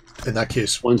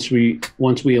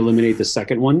we eliminate the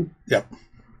second one,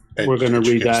 we're going to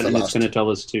read that and it's going to tell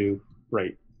us to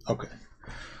right. Okay.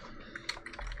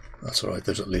 That's all right.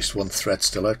 There's at least 1 threat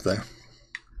still out there.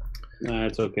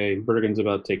 It's okay. Bergen's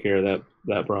about to take care of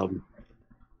that problem.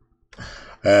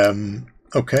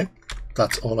 Okay.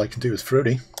 That's all I can do with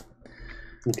Fruity.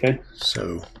 Okay.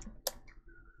 So,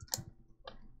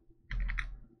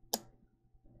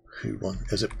 who won?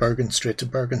 Is it Bergen? Straight to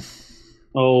Bergen?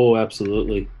 Oh,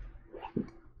 absolutely.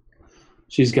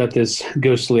 She's got this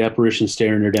ghostly apparition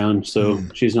staring her down, so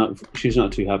she's not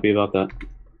too happy about that.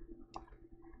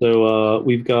 So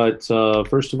we've got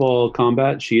first of all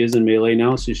combat. She is in melee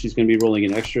now, so she's going to be rolling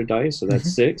an extra dice, so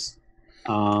that's 6.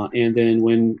 And then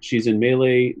when she's in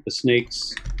melee, the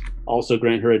snakes also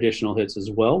grant her additional hits as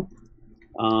well.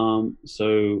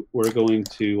 So we're going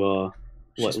to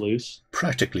let loose.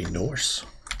 Practically Norse.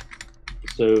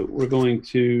 So we're going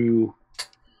to.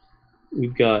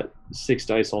 We've got 6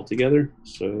 dice altogether.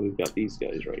 So we've got these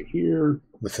guys right here.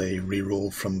 With a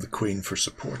reroll from the Queen for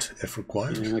support, if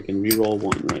required. And I can reroll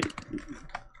 1, right?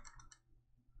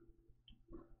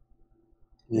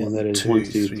 And that is 1,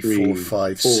 2, 3,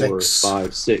 4,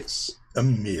 5, 6.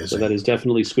 Amazing. So that is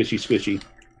definitely squishy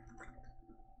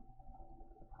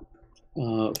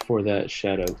for that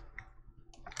shadow.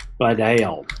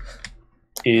 Badale.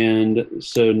 And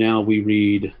so now we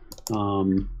read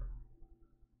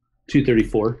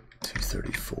 234.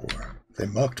 234. They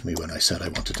mocked me when I said I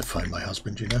wanted to find my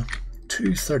husband, you know.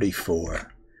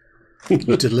 234.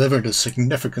 You delivered a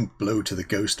significant blow to the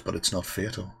ghost, but it's not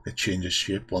fatal. It changes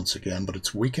shape once again, but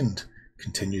it's weakened.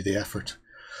 Continue the effort.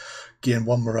 Gain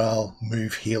 1 morale,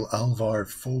 move heal Alvar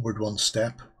forward 1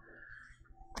 step,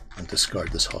 and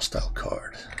discard this hostile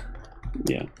card.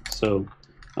 Yeah, so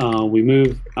we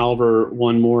move Alvar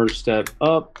 1 more step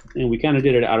up, and we kind of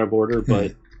did it out of order,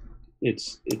 but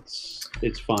it's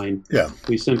fine. Yeah.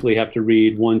 We simply have to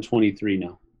read 123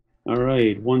 now. All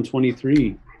right,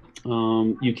 123.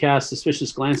 You cast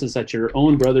suspicious glances at your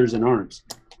own brothers in arms.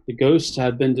 The ghosts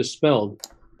have been dispelled,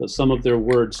 but some of their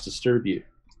words disturb you.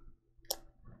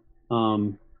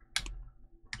 The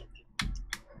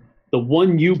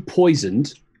one you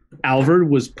poisoned, Alvar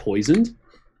was poisoned?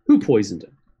 Who poisoned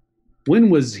him? When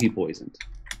was he poisoned?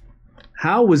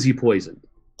 How was he poisoned?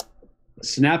 A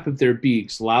snap of their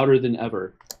beaks, louder than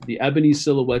ever. The ebony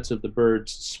silhouettes of the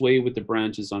birds sway with the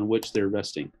branches on which they're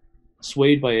resting,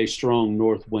 swayed by a strong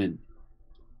north wind.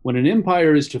 When an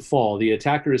empire is to fall, the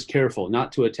attacker is careful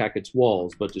not to attack its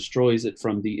walls, but destroys it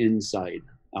from the inside,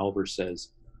 Alvar says,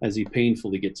 as he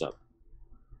painfully gets up.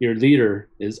 Your leader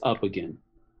is up again.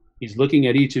 He's looking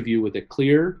at each of you with a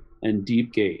clear and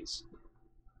deep gaze.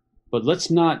 But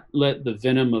let's not let the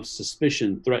venom of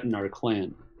suspicion threaten our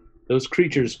clan. Those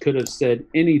creatures could have said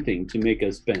anything to make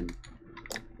us bend.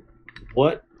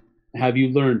 What have you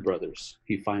learned, brothers?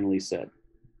 He finally said.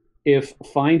 If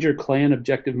find your clan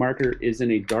objective marker is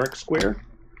in a dark square,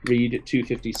 read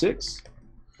 256.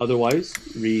 Otherwise,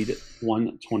 read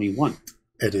 121.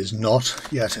 It is not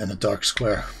yet in a dark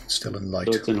square, it's still in light.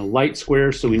 So it's in a light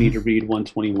square, so we need to read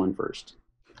 121 first.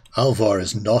 Alvar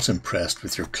is not impressed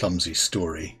with your clumsy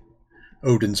story.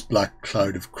 Odin's black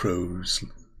cloud of crows,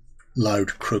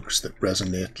 loud crooks that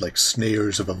resonate like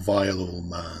sneers of a vile old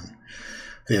man.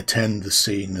 They attend the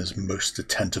scene as most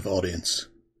attentive audience.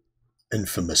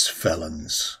 Infamous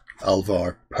felons.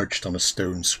 Alvar, perched on a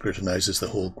stone, scrutinizes the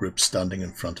whole group standing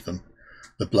in front of him.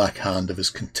 The black hand of his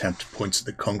contempt points at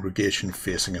the congregation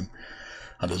facing him,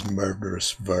 and his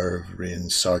murderous verve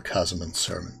rains sarcasm in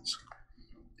sermons.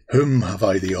 Whom have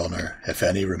I the honour, if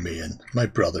any remain, my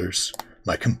brothers,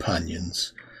 my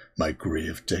companions, my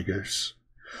grave diggers?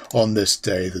 On this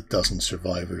day, the dozen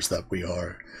survivors that we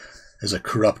are is a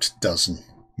corrupt dozen.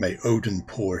 May Odin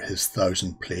pour his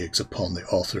 1,000 plagues upon the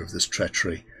author of this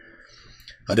treachery.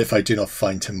 And if I do not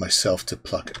find him myself to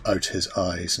pluck out his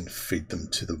eyes and feed them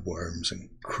to the worms and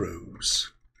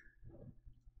crows.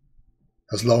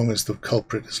 As long as the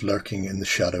culprit is lurking in the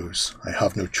shadows, I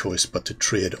have no choice but to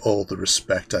trade all the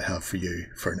respect I have for you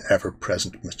for an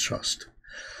ever-present mistrust.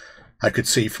 I could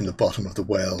see from the bottom of the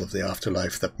well of the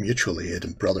afterlife that mutual aid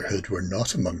and brotherhood were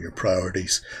not among your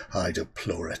priorities. I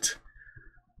deplore it.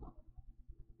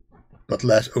 But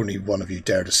let only one of you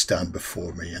dare to stand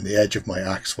before me, and the edge of my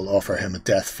axe will offer him a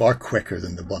death far quicker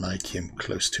than the one I came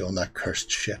close to on that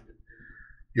cursed ship.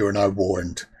 You are now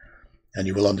warned, and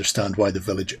you will understand why the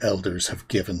village elders have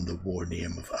given the war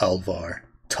name of Alvar,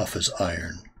 tough as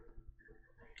iron.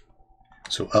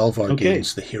 So Alvar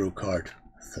gains the hero card,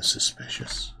 the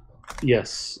suspicious.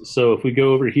 Yes, so if we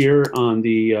go over here on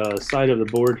the side of the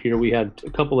board here, we have a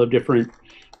couple of different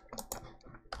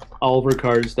Alvar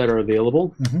cards that are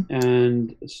available,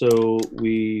 and so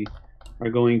we are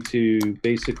going to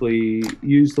basically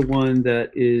use the one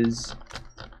that is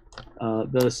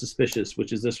the suspicious,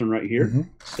 which is this one right here.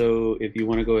 So if you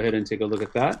want to go ahead and take a look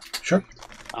at that. Sure.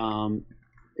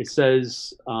 It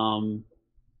says, so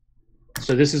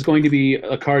this is going to be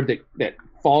a card that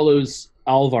follows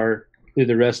Alvar through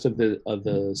the rest of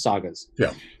the sagas.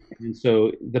 Yeah. And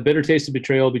so the bitter taste of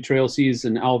betrayal sees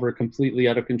an Alvar completely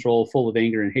out of control, full of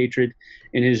anger and hatred.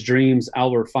 In his dreams,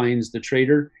 Alvar finds the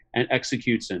traitor and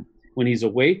executes him. When he's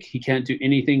awake, he can't do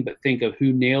anything but think of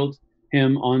who nailed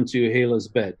him onto Hela's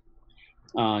bed.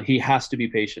 He has to be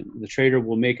patient. The traitor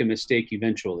will make a mistake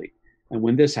eventually. And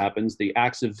when this happens, the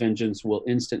axe of vengeance will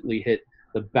instantly hit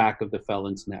the back of the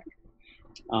felon's neck.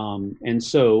 And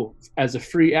so, as a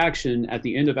free action, at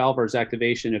the end of Alvar's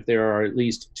activation, if there are at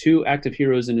least 2 active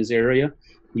heroes in his area,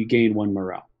 you gain 1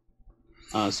 morale.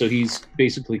 So he's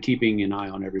basically keeping an eye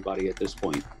on everybody at this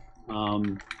point.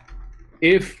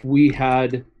 If we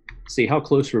had, see, how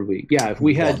close were we? Yeah, if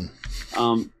we had,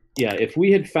 if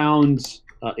we had found,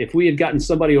 if we had gotten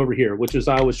somebody over here, which is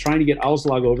I was trying to get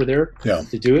Auslag over there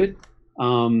to do it.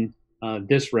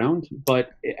 This round,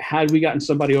 but had we gotten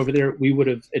somebody over there, we would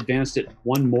have advanced it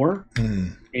 1 more,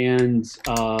 and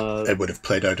it would have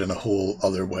played out in a whole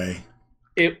other way.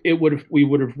 we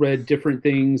would have read different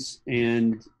things,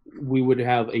 and we would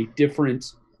have a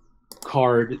different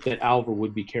card that Alvar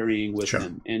would be carrying with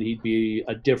him, and he'd be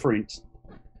a different,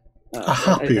 a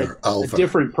happier Alvar, a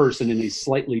different person in a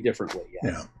slightly different way.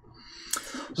 Yeah.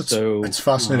 So it's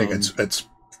fascinating. It's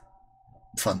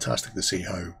fantastic to see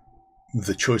how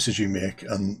the choices you make,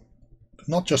 and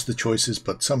not just the choices,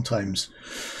 but sometimes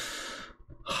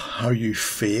how you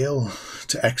fail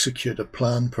to execute a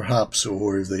plan, perhaps,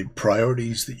 or the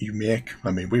priorities that you make.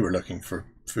 I mean, we were looking for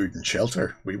food and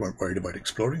shelter. We weren't worried about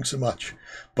exploring so much,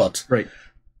 but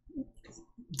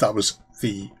that was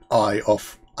the eye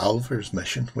of Alvar's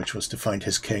mission, which was to find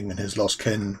his king and his lost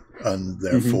kin, and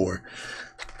therefore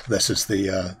this is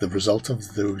the result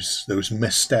of those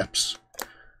missteps.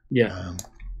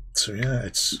 So yeah,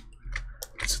 it's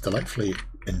a delightfully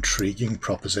intriguing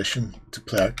proposition to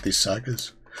play out these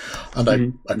sagas. And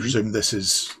I presume this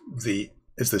is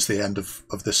this the end of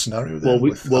this scenario then?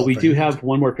 We do have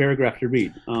one more paragraph to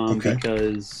read,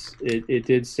 because it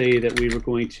did say that we were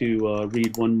going to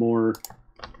read one more.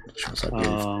 Which was, I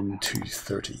believe,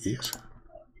 238,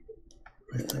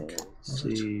 I think. Let's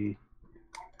see.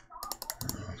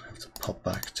 I'll have to pop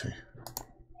back to.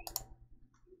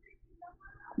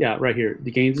 Yeah, right here.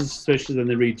 The gains is suspicious, and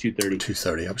then read 230.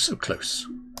 230. I was so close.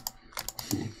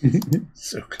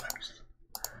 So close.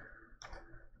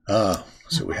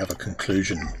 So we have a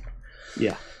conclusion.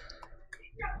 Yeah.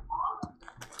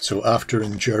 So after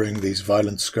enduring these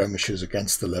violent skirmishes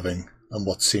against the living, and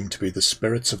what seemed to be the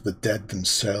spirits of the dead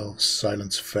themselves,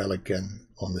 silence fell again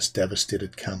on this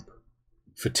devastated camp.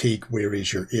 Fatigue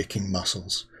wearies your aching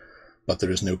muscles, but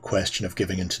there is no question of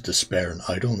giving in to despair and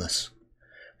idleness.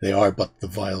 They are but the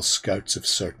vile scouts of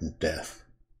certain death.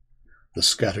 The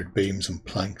scattered beams and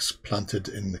planks planted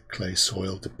in the clay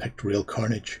soil depict real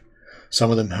carnage.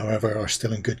 Some of them, however, are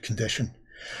still in good condition,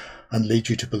 and lead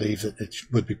you to believe that it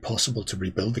would be possible to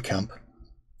rebuild the camp.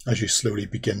 As you slowly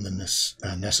begin the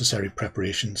necessary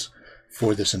preparations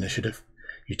for this initiative,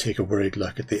 you take a worried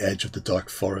look at the edge of the dark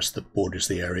forest that borders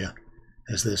the area.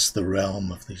 Is this the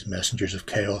realm of these messengers of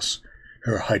chaos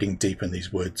who are hiding deep in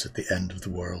these woods at the end of the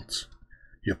worlds?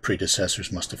 Your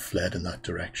predecessors must have fled in that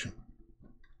direction.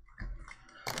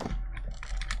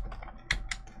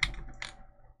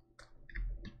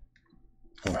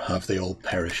 Or have they all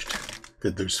perished?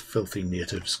 Did those filthy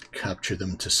natives capture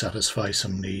them to satisfy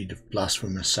some need of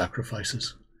blasphemous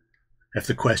sacrifices? If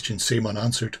the questions seem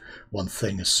unanswered, one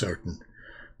thing is certain.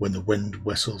 When the wind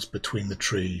whistles between the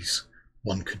trees,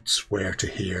 one could swear to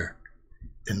hear,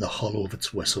 in the hollow of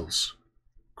its whistles,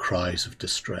 cries of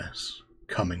distress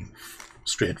coming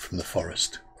straight from the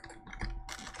forest.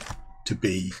 To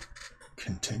be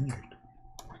continued.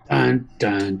 Dun,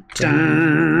 dun,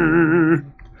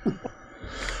 dun.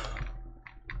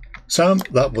 Sam,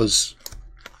 that was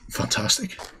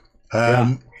fantastic.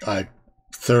 I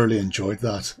thoroughly enjoyed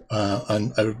that,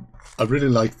 and I really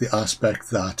like the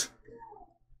aspect that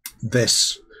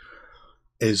this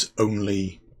is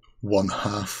only one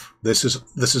half. This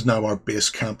is now our base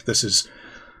camp. This is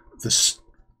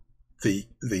the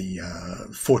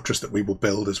fortress that we will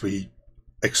build as we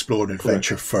explore and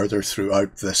adventure further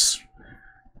throughout this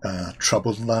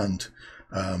troubled land.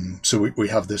 So we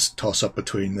have this toss-up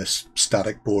between this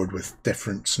static board with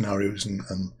different scenarios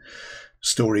and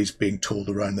stories being told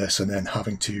around this, and then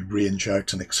having to range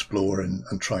out and explore and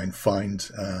try and find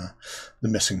the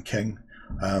missing king.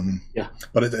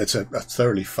 But it's a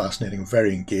thoroughly fascinating,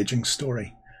 very engaging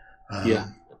story.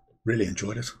 Really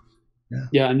enjoyed it.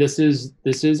 And this is,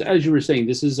 as you were saying,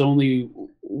 this is only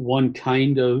one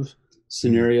kind of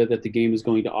scenario that the game is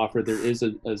going to offer. There is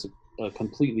a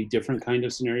completely different kind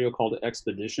of scenario called an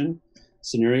expedition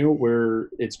scenario, where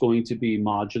it's going to be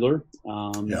modular.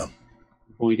 You're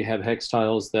going to have hex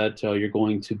tiles that you're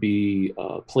going to be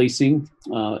placing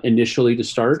initially to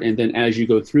start, and then as you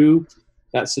go through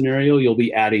that scenario, you'll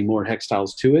be adding more hex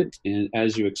tiles to it, and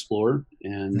as you explore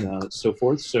and so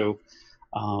forth. So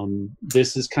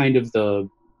this is kind of the,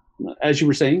 as you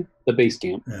were saying, the base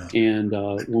camp. And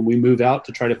when we move out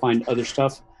to try to find other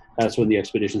stuff, that's when the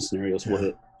expedition scenarios will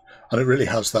hit. And it really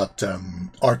has that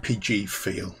RPG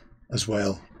feel as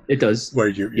well. It does. Where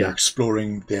you're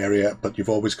exploring the area, but you've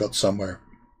always got somewhere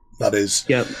that is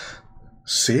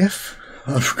safe,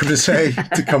 I'm going to say,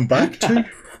 to come back to.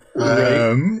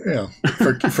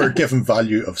 For a given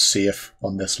value of safe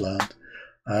on this land.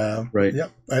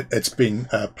 It's been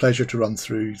a pleasure to run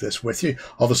through this with you.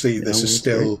 Obviously, this is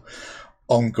still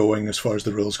ongoing as far as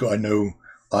the rules go. I know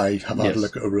I have had a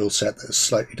look at a rule set that is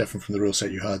slightly different from the rule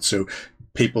set you had. So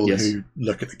people who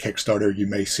look at the Kickstarter, you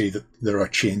may see that there are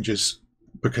changes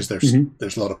because there's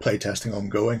a lot of playtesting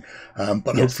ongoing.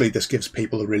 But hopefully this gives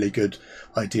people a really good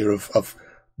idea of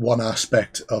one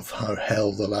aspect of how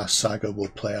Hell the Last Saga will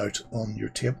play out on your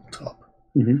tabletop.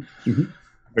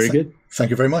 Very good. Thank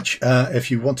you very much. If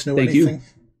you want to know anything,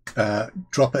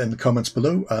 drop it in the comments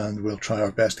below, and we'll try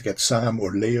our best to get Sam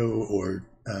or Leo or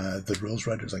the rules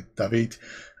writers like David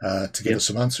to give us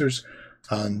some answers,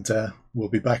 and we'll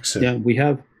be back soon.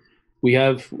 Yeah,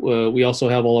 we also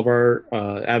have all of our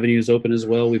avenues open as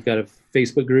well. We've got a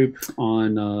Facebook group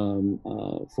on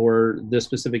for this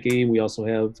specific game. We also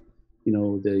have,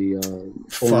 the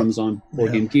forums on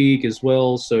Board Game Geek as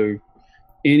well. So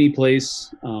any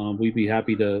place, we'd be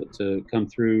happy to come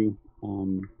through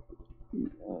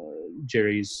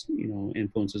Gerry's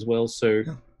influence as well. So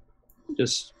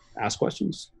just ask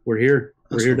questions. We're here.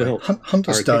 We're here to help. Hunt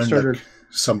us down like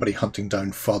somebody hunting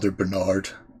down Father Bernard.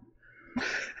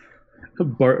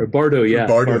 Bardo, yeah.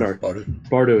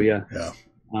 Bardo, yeah. Yeah.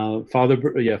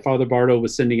 Father Bardo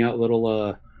was sending out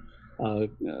little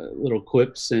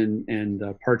quips and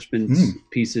parchment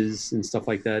pieces and stuff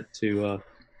like that to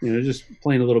just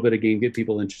playing a little bit of game, get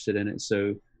people interested in it.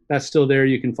 So that's still there.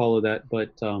 You can follow that,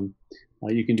 but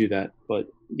you can do that. But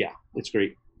yeah, it's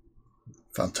great.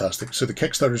 Fantastic. So the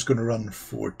Kickstarter is going to run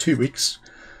for 2 weeks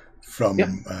from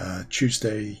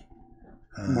Tuesday,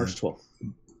 March 12th.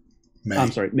 May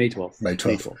 12th. May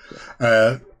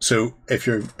 12th. So if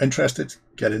you're interested,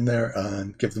 get in there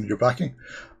and give them your backing.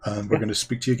 And we're going to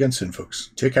speak to you again soon,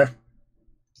 folks. Take care.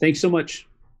 Thanks so much.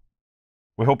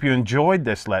 We hope you enjoyed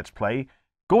this Let's Play.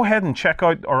 Go ahead and check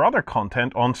out our other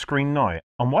content on screen now.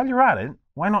 And while you're at it,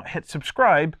 why not hit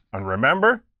subscribe and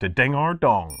remember to ding our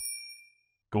dong.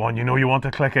 Go on, you know you want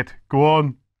to click it. Go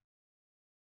on.